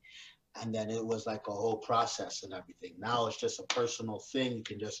somebody, and then it was like a whole process and everything. Now it's just a personal thing. You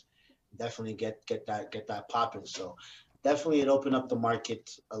can just definitely get that popping. So definitely it opened up the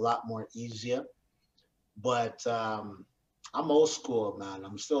market a lot more easier. But I'm old school, man.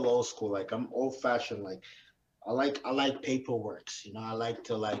 I'm still old school. Like I'm old fashioned. Like I like paperworks. I like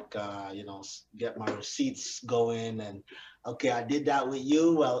to get my receipts going and okay, I did that with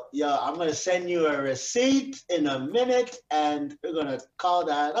you. Well, yeah, I'm gonna send you a receipt in a minute, and we're gonna call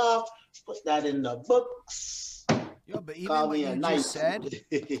that off. Put that in the books. yo, but even Call what me a you night. just said,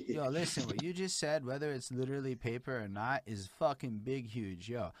 yo, listen, what you just said, whether it's literally paper or not, is fucking big, huge.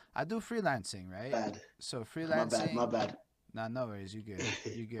 Yo, I do freelancing, right? Bad. So My bad. My freelancing, bad. nah, no worries, you good,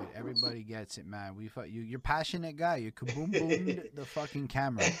 you good. Everybody gets it, man. You're passionate guy. You kaboom boomed the fucking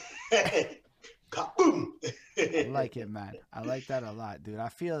camera. Kaboom. I like it, man. I like that a lot, dude. I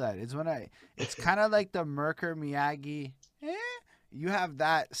feel that. It's kind of like the Merker Miyagi. Eh? You have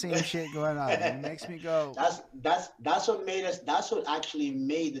that same shit going on. It makes me go, That's what made us. That's what actually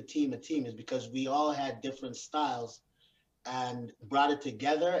made the team a team is because we all had different styles and brought it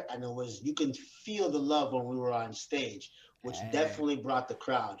together, and it was you can feel the love when we were on stage, which hey. definitely brought the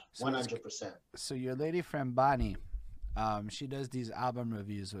crowd So it's 100%. so your lady friend Bonnie, she does these album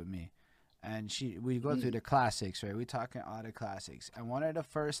reviews with me, and we go through Mm. the classics, right? We talking all the classics, and one of the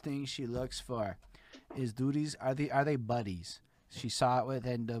first things she looks for is duties. Are they buddies? She saw it with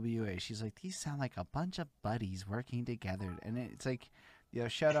NWA. She's like, these sound like a bunch of buddies working together, and it's like, yo,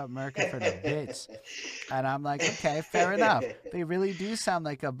 shut up, Merker, for the bits. And I'm like, okay, fair enough. They really do sound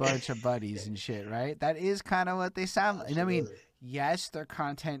like a bunch of buddies and shit, right? That is kind of what they sound like. And I mean, Absolutely. yes, their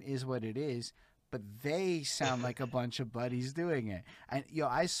content is what it is, but they sound like a bunch of buddies doing it. And yo,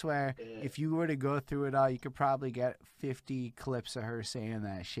 I swear, Yeah. if you were to go through it all, you could probably get 50 clips of her saying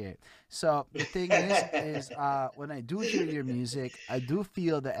that shit. So the thing is when I do hear your music, I do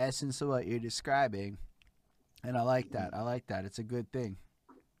feel the essence of what you're describing, and I like that. I like that. It's a good thing.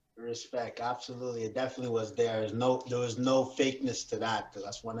 Respect, absolutely. It definitely was there. There was no fakeness to that.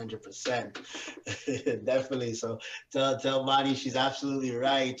 That's 100%. Definitely. So tell Bonnie she's absolutely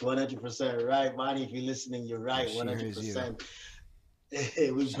right. 100% right. Bonnie, if you're listening, you're Yeah, right. she hears you.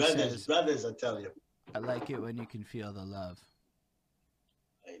 100%. We She brothers, says, brothers, I tell you. I like it when you can feel the love.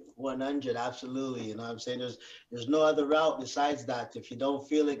 100, absolutely. You know what I'm saying? There's no other route besides that. If you don't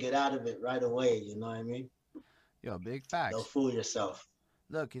feel it, get out of it right away. You know what I mean? Yo, big Don't facts. fool yourself.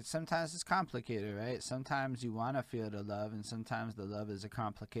 Look, sometimes it's complicated, right? Sometimes you want to feel the love, and sometimes the love is a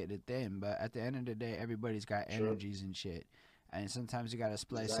complicated thing. But at the end of the day, everybody's got True. energies and shit, and sometimes you gotta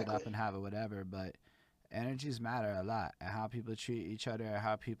splice it up Exactly. and have it whatever. But energies matter a lot, and how people treat each other, and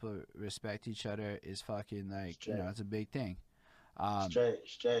how people respect each other is fucking like Straight. it's a big thing. Um, Straight.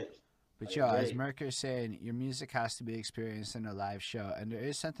 I But yo, as agree. Merker's saying, your music has to be experienced in a live show. And there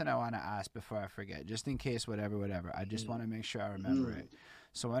is something I want to ask before I forget, just in case, whatever. I just Mm. want to make sure I remember Mm. it.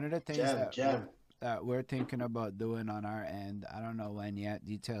 So one of the things Jam, jam. that we're thinking about doing on our end, I don't know when yet,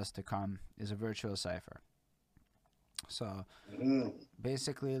 details to come, is a virtual cipher. So Mm.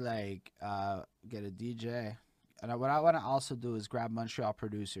 basically, like, get a DJ. And what I want to also do is grab Montreal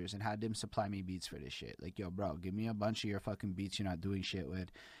producers and have them supply me beats for this shit. Like, yo, bro, give me a bunch of your fucking beats you're not doing shit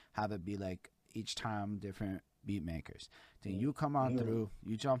with. Have it be like each time different beat makers. Then you come on Mm. through,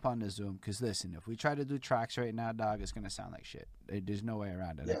 you jump on the Zoom. Because listen, if we try to do tracks right now, dog, it's going to sound like shit. There's no way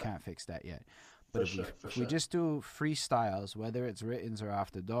around it. I Yeah, can't fix that yet. But for if we, sure, for if we sure. just do freestyles, whether it's written or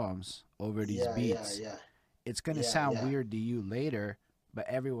off the domes, over these Yeah, yeah, beats, yeah, it's going to yeah, sound yeah. weird to you later, but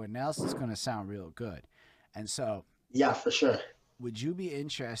everyone else is going to sound real good. And so Yeah, for sure. Would you be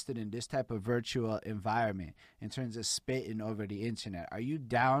interested in this type of virtual environment in terms of spitting over the internet? Are you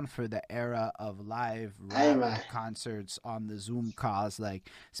down for the era of live Hey rap man, concerts on the Zoom calls, like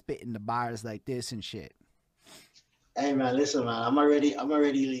spitting the bars like this and shit? hey man, listen man, I'm already,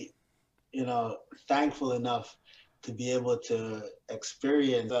 thankful enough to be able to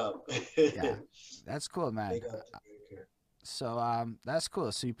experience up. Yeah, that's cool, man. Big up to Baker. So that's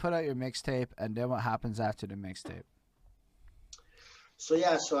cool. So you put out your mixtape, and then what happens after the mixtape? So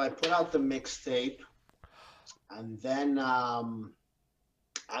yeah, so I put out the mixtape, and then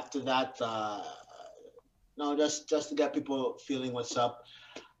after that, no, just to get people feeling what's up.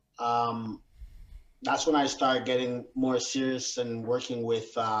 Um, that's when I started getting more serious and working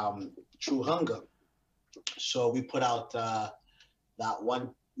with True Hunger. So we put out that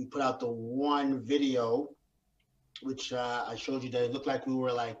one. We put out the one video, which I showed you that it looked like we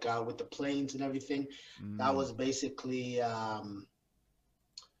were like with the planes and everything. That Mm, was basically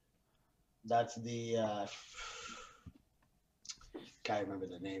that's the can't remember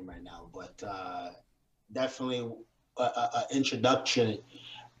the name right now, but definitely a introduction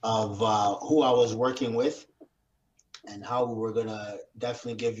of who I was working with and how we were gonna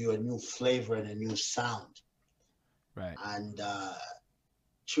definitely give you a new flavor and a new sound. right. And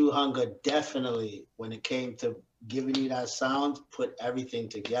True Hunger definitely, when it came to giving you that sound, put everything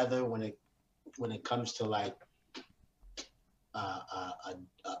together when it comes to like a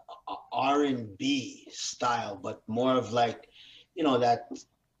R&B style, but more of like,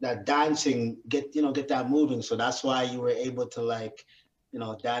 that dancing, get that moving. So that's why you were able to like,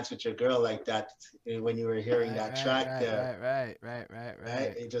 dance with your girl like that when you were hearing Right, that right, track right, there, right, right, right, right, right?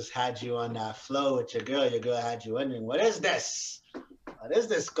 right. It just had you on that flow with your girl. Your girl had you wondering, what is this? What is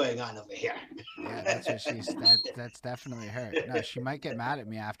this going on over here? Yeah, that's what she's that's definitely her. No, she might get mad at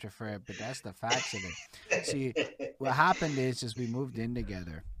me after for it, but that's the facts of it. See, what happened is we moved in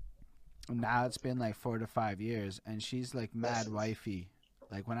together. Now it's been like 4 to 5 years, and she's like mad Blessings, wifey.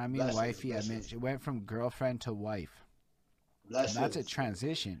 Like when I mean blessings, wifey, I mean blessings, she went from girlfriend to wife, and that's a blessings.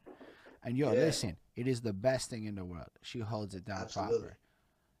 transition. And yo, Yeah, listen, it is the best thing in the world. She holds it down absolutely, proper.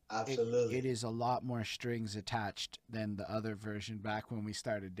 It absolutely. is a lot more strings attached than the other version back when we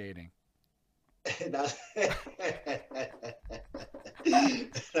started dating. That's nah,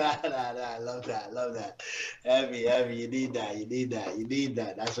 I love that, love that. Heavy, heavy. You need that, you need that, you need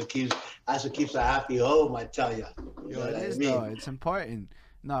that. That's what keeps a happy home. I tell you. You Yo, know it what I is though. mean? It's important.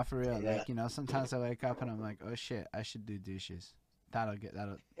 No, for real. Yeah. Like sometimes I wake up and I'm like, oh shit, I should do dishes. That'll.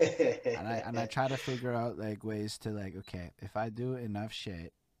 And I try to figure out like ways to like, okay, if I do enough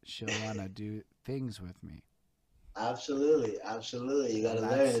shit, she'll wanna do things with me, Absolutely, absolutely. You and gotta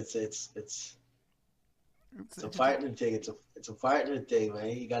learn. It's a it's just, partner thing. It's a partner thing,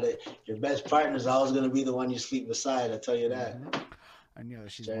 man. Your best partner is always gonna be the one you sleep beside. I tell you that. hmm.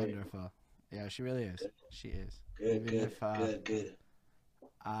 And she's Straight. wonderful. Yeah, she really is. Good, She is. good, Even good, if good, good.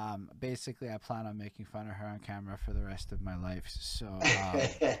 basically I plan on making fun of her on camera for the rest of my life. So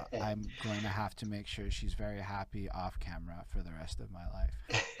I'm going to have to make sure she's very happy off camera for the rest of my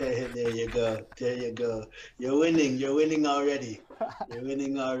There you go. There you go. You're winning. You're winning already. You're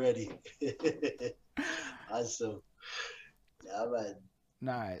winning already. Awesome. Yeah, man.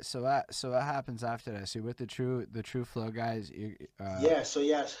 All right. So what happens after that? So with the true flow guys, Yeah.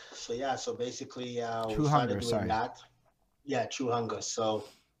 So basically, we true started hunger. doing Sorry. that. Yeah, True Hunger. So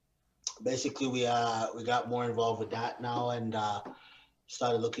basically, we got more involved with that now and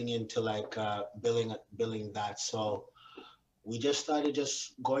started looking into like billing that. So we just started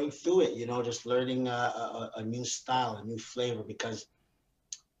just going through it, just learning a new style, a new flavor because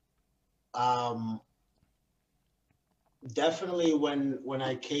um definitely when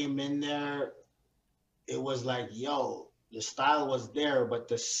I came in there, it was like, yo, the style was there, but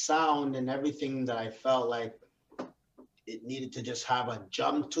the sound and everything that I felt like it needed to just have a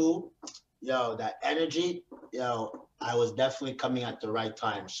jump to, that energy, I was definitely coming at the right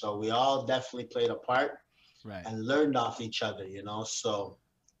time. So we all definitely played a part Right. and learned off each other. So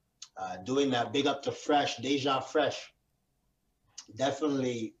doing that, big up to Fresh, Deja Fresh,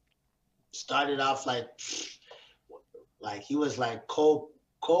 definitely started off like he was like co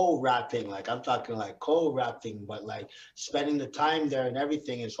rapping, like I'm talking like co-rapping, but like spending the time there and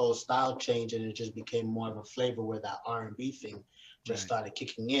everything, his whole style changed and it just became more of a flavor where that R&B thing just Right. started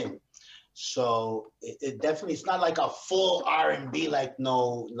kicking in. So it definitely, it's not like a full R&B, like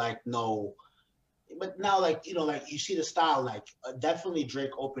no, but now like you see the style, like definitely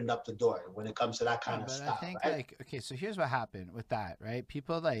Drake opened up the door when it comes to that No, kind of but I style, think right? like okay. So here's what happened with that. Right.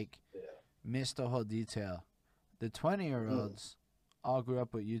 People like Yeah. missed the whole detail. The 20 year Mm. olds all grew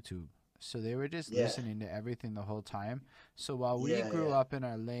up with YouTube. So they were just Yeah. listening to everything the whole time. So while we Yeah. grew Yeah. up in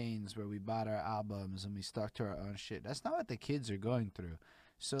our lanes where we bought our albums and we stuck to our own shit, that's not what the kids are going through.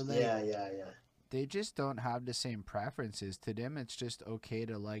 So like Yeah. Yeah. Yeah. they just don't have the same preferences. To them, it's just okay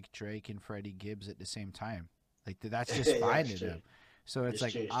to like Drake and Freddie Gibbs at the same time. Like that's just Yeah. fine It's to true. them. So it's It's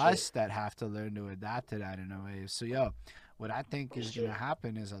like true. It's true. us that have to learn to adapt to that in a way. So yo, what I think It's is gonna true.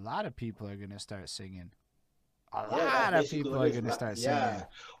 happen is a lot of people are gonna start singing. A Yeah, that's lot of basically people what are it is. gonna start Yeah, singing.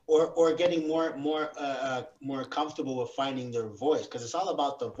 or getting more comfortable with finding their voice because it's all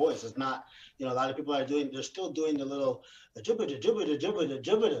about the voice. It's not, a lot of people are doing. They're still doing the little Jupiter, Jupiter, Jupiter,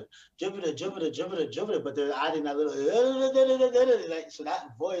 Jupiter, Jupiter, Jupiter, Jupiter, Jupiter, but they're adding that little like, so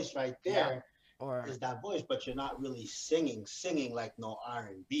that voice right Yeah. there Or is that voice, but you're not really singing like no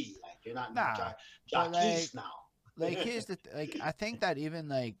R&B. Like you're not no nah. But Jacquees now. here's the like I think that even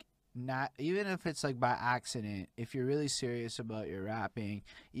like not even if it's like by accident, if you're really serious about your rapping,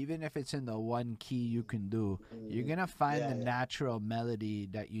 even if it's in the one key you can do, you're Mhm. gonna find Yeah, the yeah, natural melody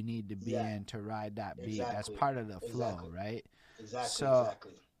that you need to be yeah. in to ride that beat. That's Exactly, part of the flow, exactly, right? exactly, So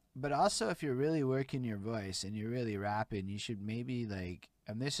exactly. but also if you're really working your voice and you're really rapping, you should maybe like,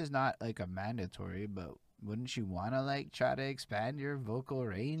 and this is not like a mandatory, but wouldn't you want to like try to expand your vocal There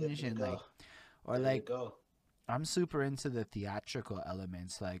range you and like, go. or There you like go. I'm super into the theatrical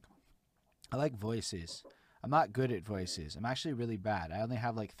elements. Like I like voices. I'm not good at voices. I'm actually really bad. I only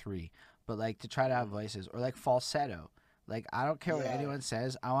have like three. But like to try to have Mm. voices or like falsetto. Like I don't care what Yeah, anyone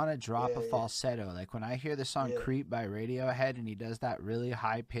says. I want to drop yeah, a yeah, falsetto. Like when I hear the song yeah, "Creep" by Radiohead and he does that really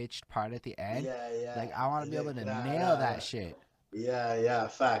high pitched part at the end, yeah, yeah. like I want to be able to Nah, nail nah, nah. that shit. Yeah, yeah.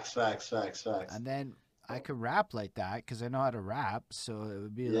 Facts, facts, facts, facts. And then I could rap like that because I know how to rap. So it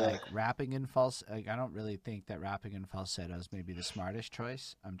would be Yeah. like rapping in false. Like I don't really think that rapping in falsetto is maybe the smartest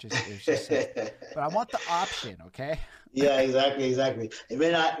choice. It's just like, but I want the option, okay? Yeah, exactly, exactly. It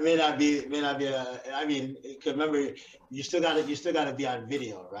may not be. I mean, 'cause remember, you still gotta be on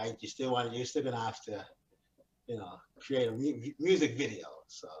video, right? You're still gonna have to, create a music video.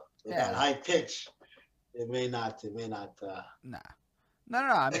 So with that Yeah, high pitch, it may not. nah, no.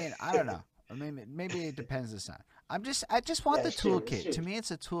 I mean, I don't know. I mean, maybe it depends the sound. I just want Yeah, the it's true. It's toolkit. true. To me,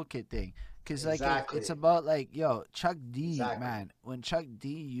 it's a toolkit thing. Cause like it's Exactly. about like yo Chuck D, Exactly. man. When Chuck D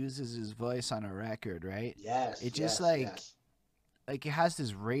uses his voice on a record, right? Yes. It just Yes. Yes. like it has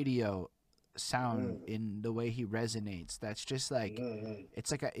this radio sound Mm-hmm. in the way he resonates. That's just like Mm-hmm.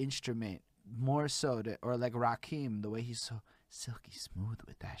 it's like an instrument more so to, or like Rakim, the way he's so silky smooth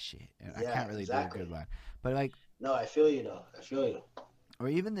with that shit. And I Yeah. can't really do a good Exactly. one, but like No, I feel you though. I feel you. or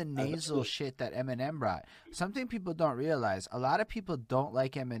even the I nasal feel shit that Eminem brought. Something people don't realize. A lot of people don't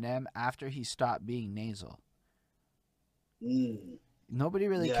like Eminem after he stopped being nasal. Mm. Nobody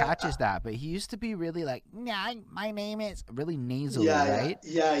really Yeah. catches that, but he used to be really like, nah, my name is really nasally, Yeah. Yeah. right?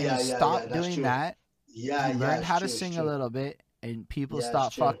 Yeah. And he Yeah. Yeah. Yeah. stopped That's doing true. that. Yeah. He Yeah. learned It's how to true. It's sing a true. little bit, and people Yeah. It's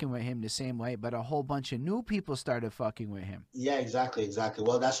stopped true. fucking with him the same way, but a whole bunch of new people started fucking with him. Yeah. Exactly. Exactly.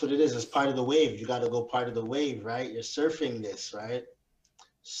 Well, that's what it is. It's part of the wave. You got to go part of the wave, right? You're surfing this, right?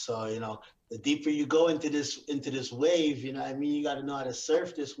 So, the deeper you go into this wave, I mean, you got to know how to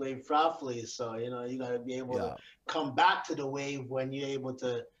surf this wave properly. So, you got to be able to Yeah. come back to the wave when you're able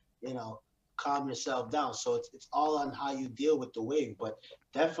to, you know, calm yourself down. So it's all on how you deal with the wave, but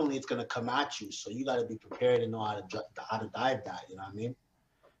definitely it's gonna come at you. So you got to be prepared and know how to dive that. You know what I mean?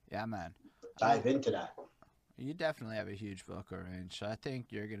 Yeah, man. I mean, Dive into that. you definitely have a huge vocal range, so I think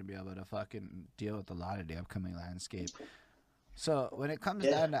you're gonna be able to fucking deal with a lot of the upcoming landscape. So when it comes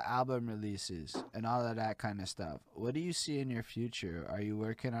Yeah, down to album releases and all of that kind of stuff, what do you see in your future? Are you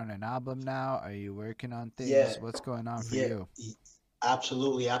working on an album now? Are you working on yeah, things? What's going on for yeah. you?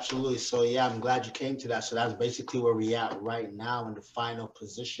 Absolutely, absolutely. So yeah, I'm glad you came to that. So that's basically where we at right now in the final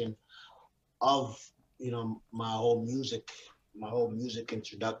position of my whole music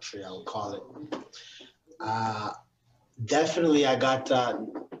introductory, I would call it. Uh, Definitely, I got.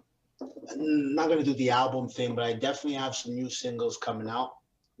 I'm not gonna do the album thing, but I definitely have some new singles coming out,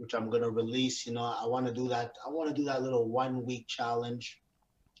 which I'm gonna release. I want to do that. I want to do that little 1 week challenge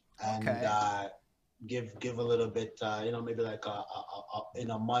and Okay. give a little bit. Maybe like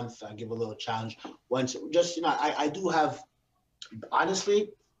in a month, I give a little challenge. Once, just I do have.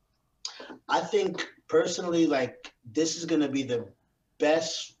 Honestly, I think personally, like this is gonna be the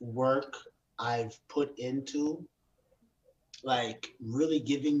best work I've put into like really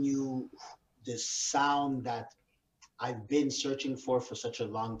giving you this sound that I've been searching for such a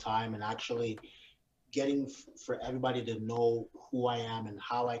long time and actually getting for everybody to know who I am and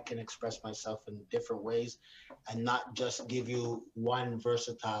how I can express myself in different ways and not just give you one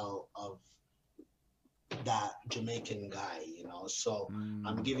versatile of that Jamaican guy, you know. So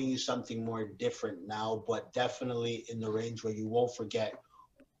I'm Mm. giving you something more different now, but definitely in the range where you won't forget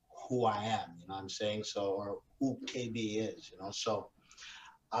who I am, you know what I'm saying? So, or who KB is, you know. So,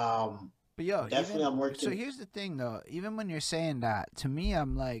 um, But yo, definitely even I'm so, working. here's the thing though. Even when you're saying that, to me,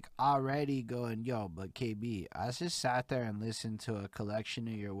 I'm like already going, yo, but KB, I just sat there and listened to a collection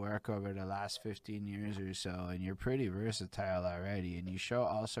of your work over the last 15 years or so, and you're pretty versatile already, and you show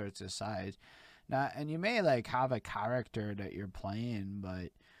all sorts of sides. Now, and you may like have a character that you're playing,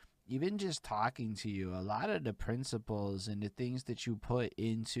 but even just talking to you, a lot of the principles and the things that you put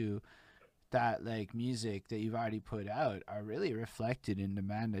into that like music that you've already put out are really reflected in the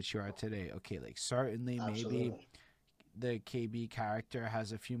man that you are today. Okay, like certainly maybe Absolutely. the KB character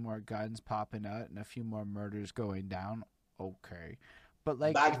has a few more guns popping out and a few more murders going down. Okay. But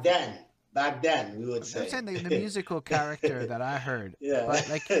like if Back then, back then we would I'm say. saying the musical character that I heard, Yeah, but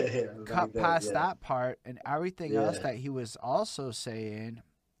like yeah, back cut then, past yeah, that part and everything else yeah, that he was also saying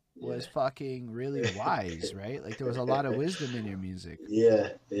yeah. was fucking really wise, right? Like there was a lot of wisdom in your music. Yeah,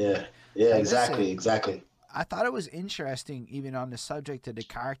 yeah, yeah, And listen, exactly, exactly. I thought it was interesting, even on the subject of the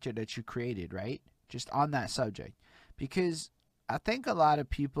character that you created, right? Just on that subject. Because I think a lot of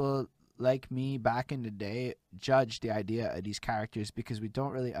people like me back in the day judge the idea of these characters because we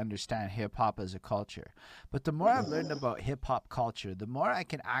don't really understand hip hop as a culture. But the more I've learned Mhm. about hip hop culture, the more I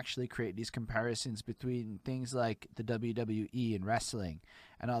can actually create these comparisons between things like the WWE and wrestling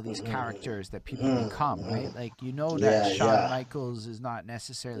and all these Mhm. characters that people Mhm. become, right? Mhm. Like, you know that Yeah, Shawn yeah, Michaels is not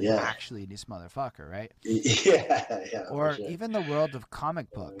necessarily yeah, actually this motherfucker, right? yeah, yeah, for Or sure. even the world of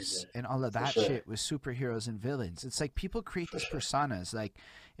comic Yeah, books and all of for that sure, shit with superheroes and villains. It's like people create for these sure. personas. Like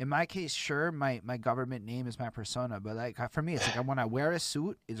in my case, sure, my government name is my persona, but like for me, it's like when I wear a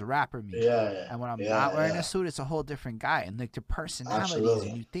suit, it's rapper me. Yeah, And when I'm not yeah, wearing a yeah, suit, it's a whole different guy. And like the personalities,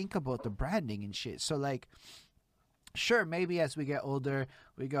 and absolutely. you think about the branding and shit. So like sure, maybe as we get older,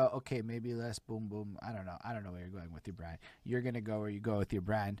 we go, okay, maybe less boom boom. I don't know. I don't know where you're going with your brand. You're gonna go where you go with your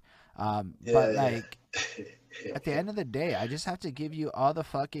brand. But Yeah, like at the yeah. end of the day, I just have to give you all the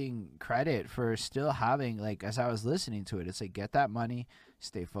fucking credit for still having, like, as I was listening to it, it's like, get that money,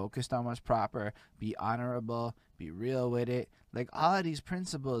 stay focused on what's proper, be honorable, be real with it. Like, all of these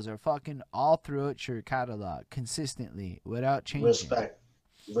principles are fucking all throughout your catalog consistently without changing. Respect,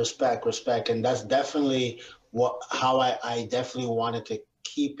 respect, respect, and that's definitely what how I definitely wanted to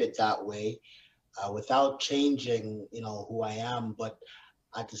keep it that way, without changing, you know, who I am, but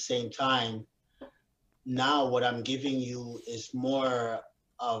at the same time, now what I'm giving you is more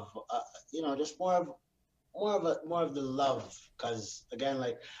of, you know, just more of the love, because again,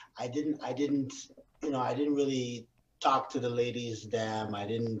 like I didn't, you know, I didn't really talk to the ladies them. I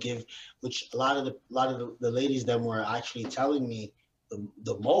didn't give, which a lot of the ladies them were actually telling me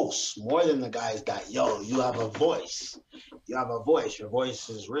the most, more than the guys, that yo, you have a voice, you have a voice, your voice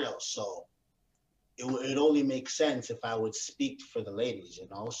is real. So it only makes sense if I would speak for the ladies, you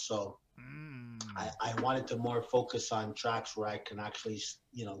know. So Mm. I wanted to more focus on tracks where I can actually,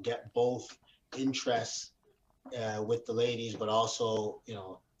 you know, get both interests, with the ladies, but also, you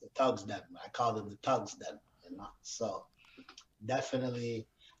know, the tugs them. I call them the tugs them, you know. So definitely,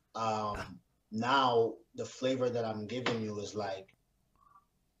 um, now the flavor that I'm giving you is like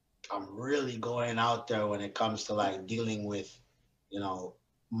I'm really going out there when it comes to like dealing with, you know,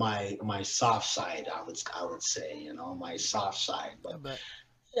 my soft side. I would say, you know, my soft side, but But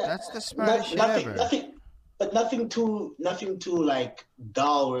yeah, that's the smartest shit nothing, ever. nothing, but nothing too like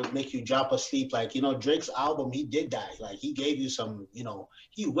dull or make you drop asleep. Like, you know, Drake's album, he did that. Like, he gave you some, you know,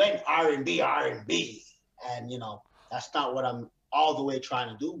 he went R&B, and you know, that's not what I'm all the way trying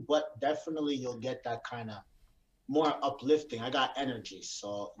to do. But definitely, you'll get that kind of more uplifting. I got energy,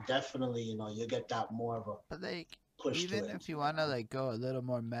 so definitely, you know, you get that more of a But like, push to even it. if you You want to know, like go a little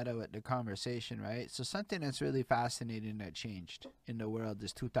more meta with the conversation, right? So something that's really fascinating that changed in the world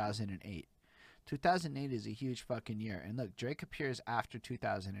is 2008. 2008 is a huge fucking year. And look, Drake appears after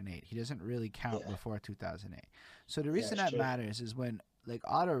 2008. He doesn't really count yeah, before 2008. So the yeah, reason it's that true. matters is when like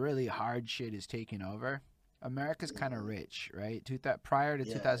all the really hard shit is taking over, America's kind of Hmm. rich, right? Prior to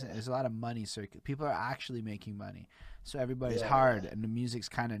Yeah, 2000, there's a lot of money circuit. People are actually making money. So everybody's yeah, hard yeah, and the music's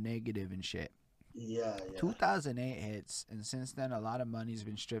kind of negative and shit. yeah, yeah. 2008 hits, and since then, a lot of money's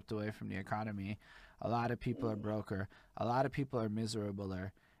been stripped away from the economy. A lot of people are Mm-hmm. broker. A lot of people are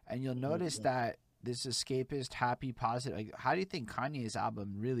miserabler. And you'll notice Mm-hmm. that this escapist, happy, positive. Like, how do you think Kanye's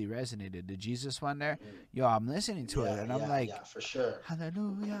album really resonated? The Jesus one there? Mm-hmm. Yo, I'm listening to it, Yeah, and I'm yeah, yeah, like, for sure.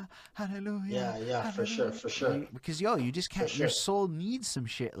 hallelujah, hallelujah, Yeah, yeah, for sure, hallelujah. for sure, Because, yo, you just for can't, your sure. soul needs some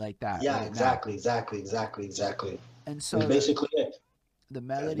shit like that Yeah, right now. exactly, exactly, exactly, exactly. And That's so basically it. the That's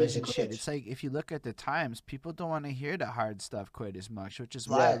melodies and basically shit. it. It's like if you look at the times, people don't want to hear the hard stuff quite as much, which is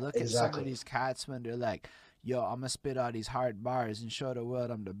why I Yeah, look at some of exactly. these cats when they're like, "Yo, I'm gonna spit all these hard bars and show the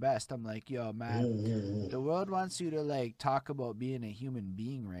world I'm the best." I'm like, "Yo, man, Mm-hmm. the world wants you to like talk about being a human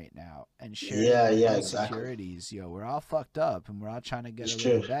being right now and sharing Yeah, your yeah, exactly. insecurities. Yo, we're all fucked up and we're all trying to get It's a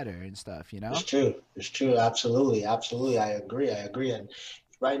little true. better and stuff, you It's know?" true. It's true. Absolutely. Absolutely. I agree. I agree. And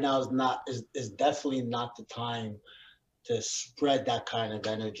right now is definitely not the time to spread that kind of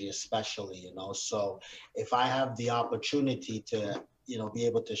energy, especially, So if I have the opportunity to, be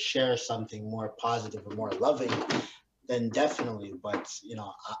able to share something more positive or more loving, then definitely. But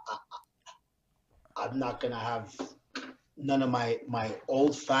I'm not gonna have none of my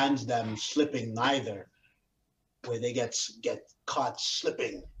old fans them slipping neither, where they get caught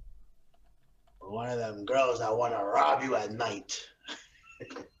slipping. Or one of them girls that want to rob you at night.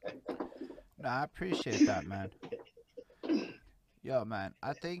 No, I appreciate that, man. Yo, man,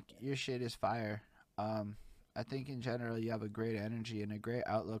 I think your shit is fire. Um, I think in general you have a great energy and a great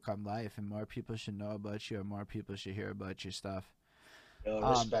outlook on life, and more people should know about you, and more people should hear about your stuff. Um,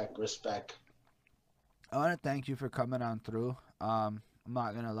 Respect, respect. I want to thank you for coming on through. I'm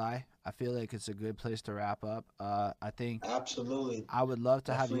not gonna lie, I feel like it's a good place to wrap up. I think Absolutely. I would love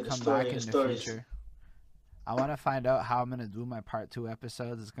to have you Definitely come back the in the stories. future. I want to find out how I'm gonna do my part 2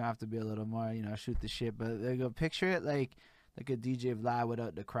 episodes. It's gonna have to be a little more, shoot the shit. But they go picture it like a DJ Vlad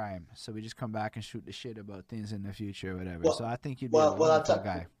without the crime. So we just come back and shoot the shit about things in the future or whatever. So Well, I think you'd be a well, well, wonderful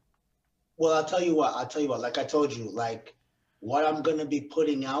guy. I'll tell you what. I'll tell you what. Like I told you, like what I'm gonna be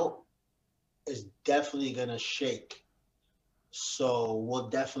putting out is definitely gonna shake. So we'll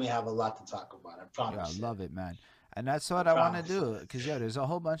definitely have a lot to talk about. I Yeah, I promise you. love it, man. And that's I what I want to promise. do. Cause yo, there's a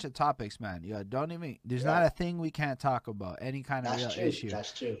whole bunch of topics, man. Yo, don't even. There's not Yeah, a thing we can't talk about. Any kind of that's real true. issue.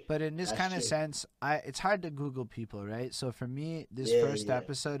 That's true. But in this That's kind of true. sense, it's hard to Google people, right? So for me, this Yeah, first yeah.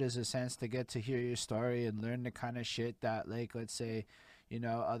 episode is a sense to get to hear your story and learn the kind of shit that, like, let's say,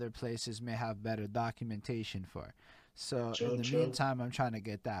 other places may have better documentation for. So in True, the true. meantime, I'm trying to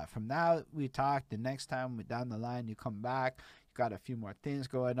get that. From now we talk. The next time we down the line, you come back. You got a few more things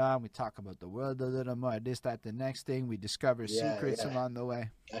going on. We talk about the world a little more. This, that, the next thing. We discover Yeah, secrets yeah. along the way.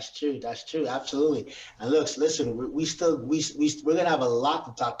 That's true. That's true. Absolutely. And look, listen, we still we're gonna have a lot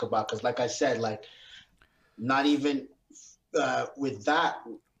to talk about because, like I said, like not even with that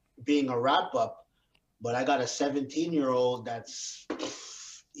being a wrap up, but I got a 17-year-old that's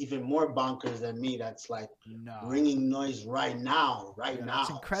even more bonkers than me. That's like No, ringing noise right now, right yo, that's now.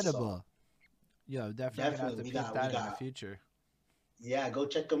 So incredible. Yo, definitely gonna have definitely, to peep we that in the got. future. Yeah, go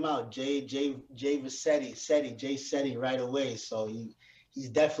check him out, Jay Vassetti, Jay Seti, right away. So he's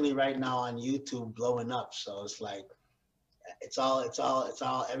definitely right now on YouTube blowing up. So it's like it's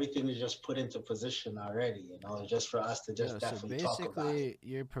all everything is just put into position already. It's just for us to Yo, just so definitely talk about it. basically,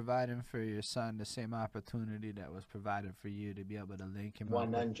 you're providing for your son the same opportunity that was provided for you to be able to link him up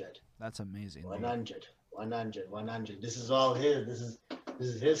with. 100, That's amazing, dude. 100, 100, 100. This is all his. This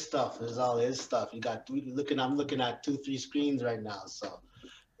is his stuff. This is all his stuff. You got three looking. I'm looking at 2, 3 screens right now. So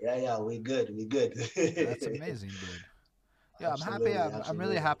yeah, yeah, we good. We good. That's amazing, dude. Yeah, I'm happy. Absolutely, I'm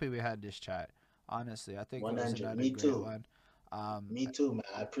really absolutely. happy we had this chat. Honestly, I think it was 100. another Me great too. one. Me too, man.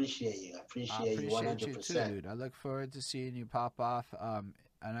 I appreciate you. I I appreciate you appreciate you too, 100%. dude. I look forward to seeing you pop off.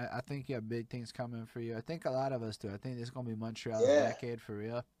 And I think you have big things coming for you. I think a lot of us do. I think this is gonna be Montreal's Yeah, decade for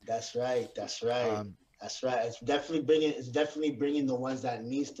real. that's right. That's right. Um, That's right. It's definitely bringing the ones that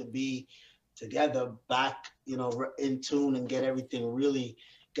needs to be together back, in tune and get everything really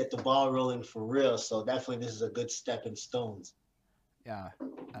get the ball rolling for real. So definitely this is a good stepping stones. yeah,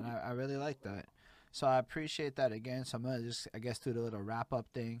 and I really like that. So I appreciate that again. So I'm gonna just, I guess, do the little wrap up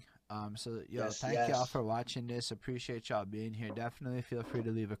thing. So yo, Yes, thank y'all yes. for watching this. Appreciate y'all being here. Definitely feel free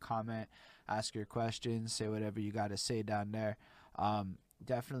to leave a comment, ask your questions, say whatever you got to say down there. Um,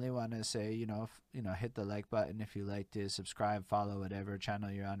 Definitely want to say, hit the like button if you liked it, subscribe, follow whatever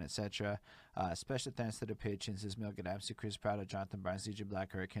channel you're on, etc. Special thanks to the patrons: This Milk and MC, Chris Prado, Jonathan Barnes, DJ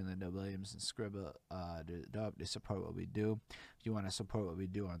Black, Hurricane, Linda Williams, and Scribble. They support what we do. If you want to support what we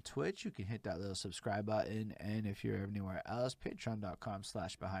do on Twitch, you can hit that little subscribe button. And if you're anywhere else,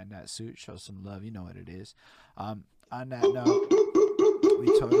 patreon.com/behind that suit. Show some love. You know what it is. On that note, we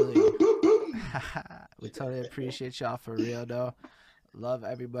we totally appreciate y'all for real though. Love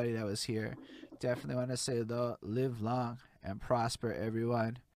everybody that was here. Definitely want to say though, live long and prosper,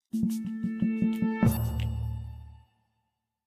 everyone.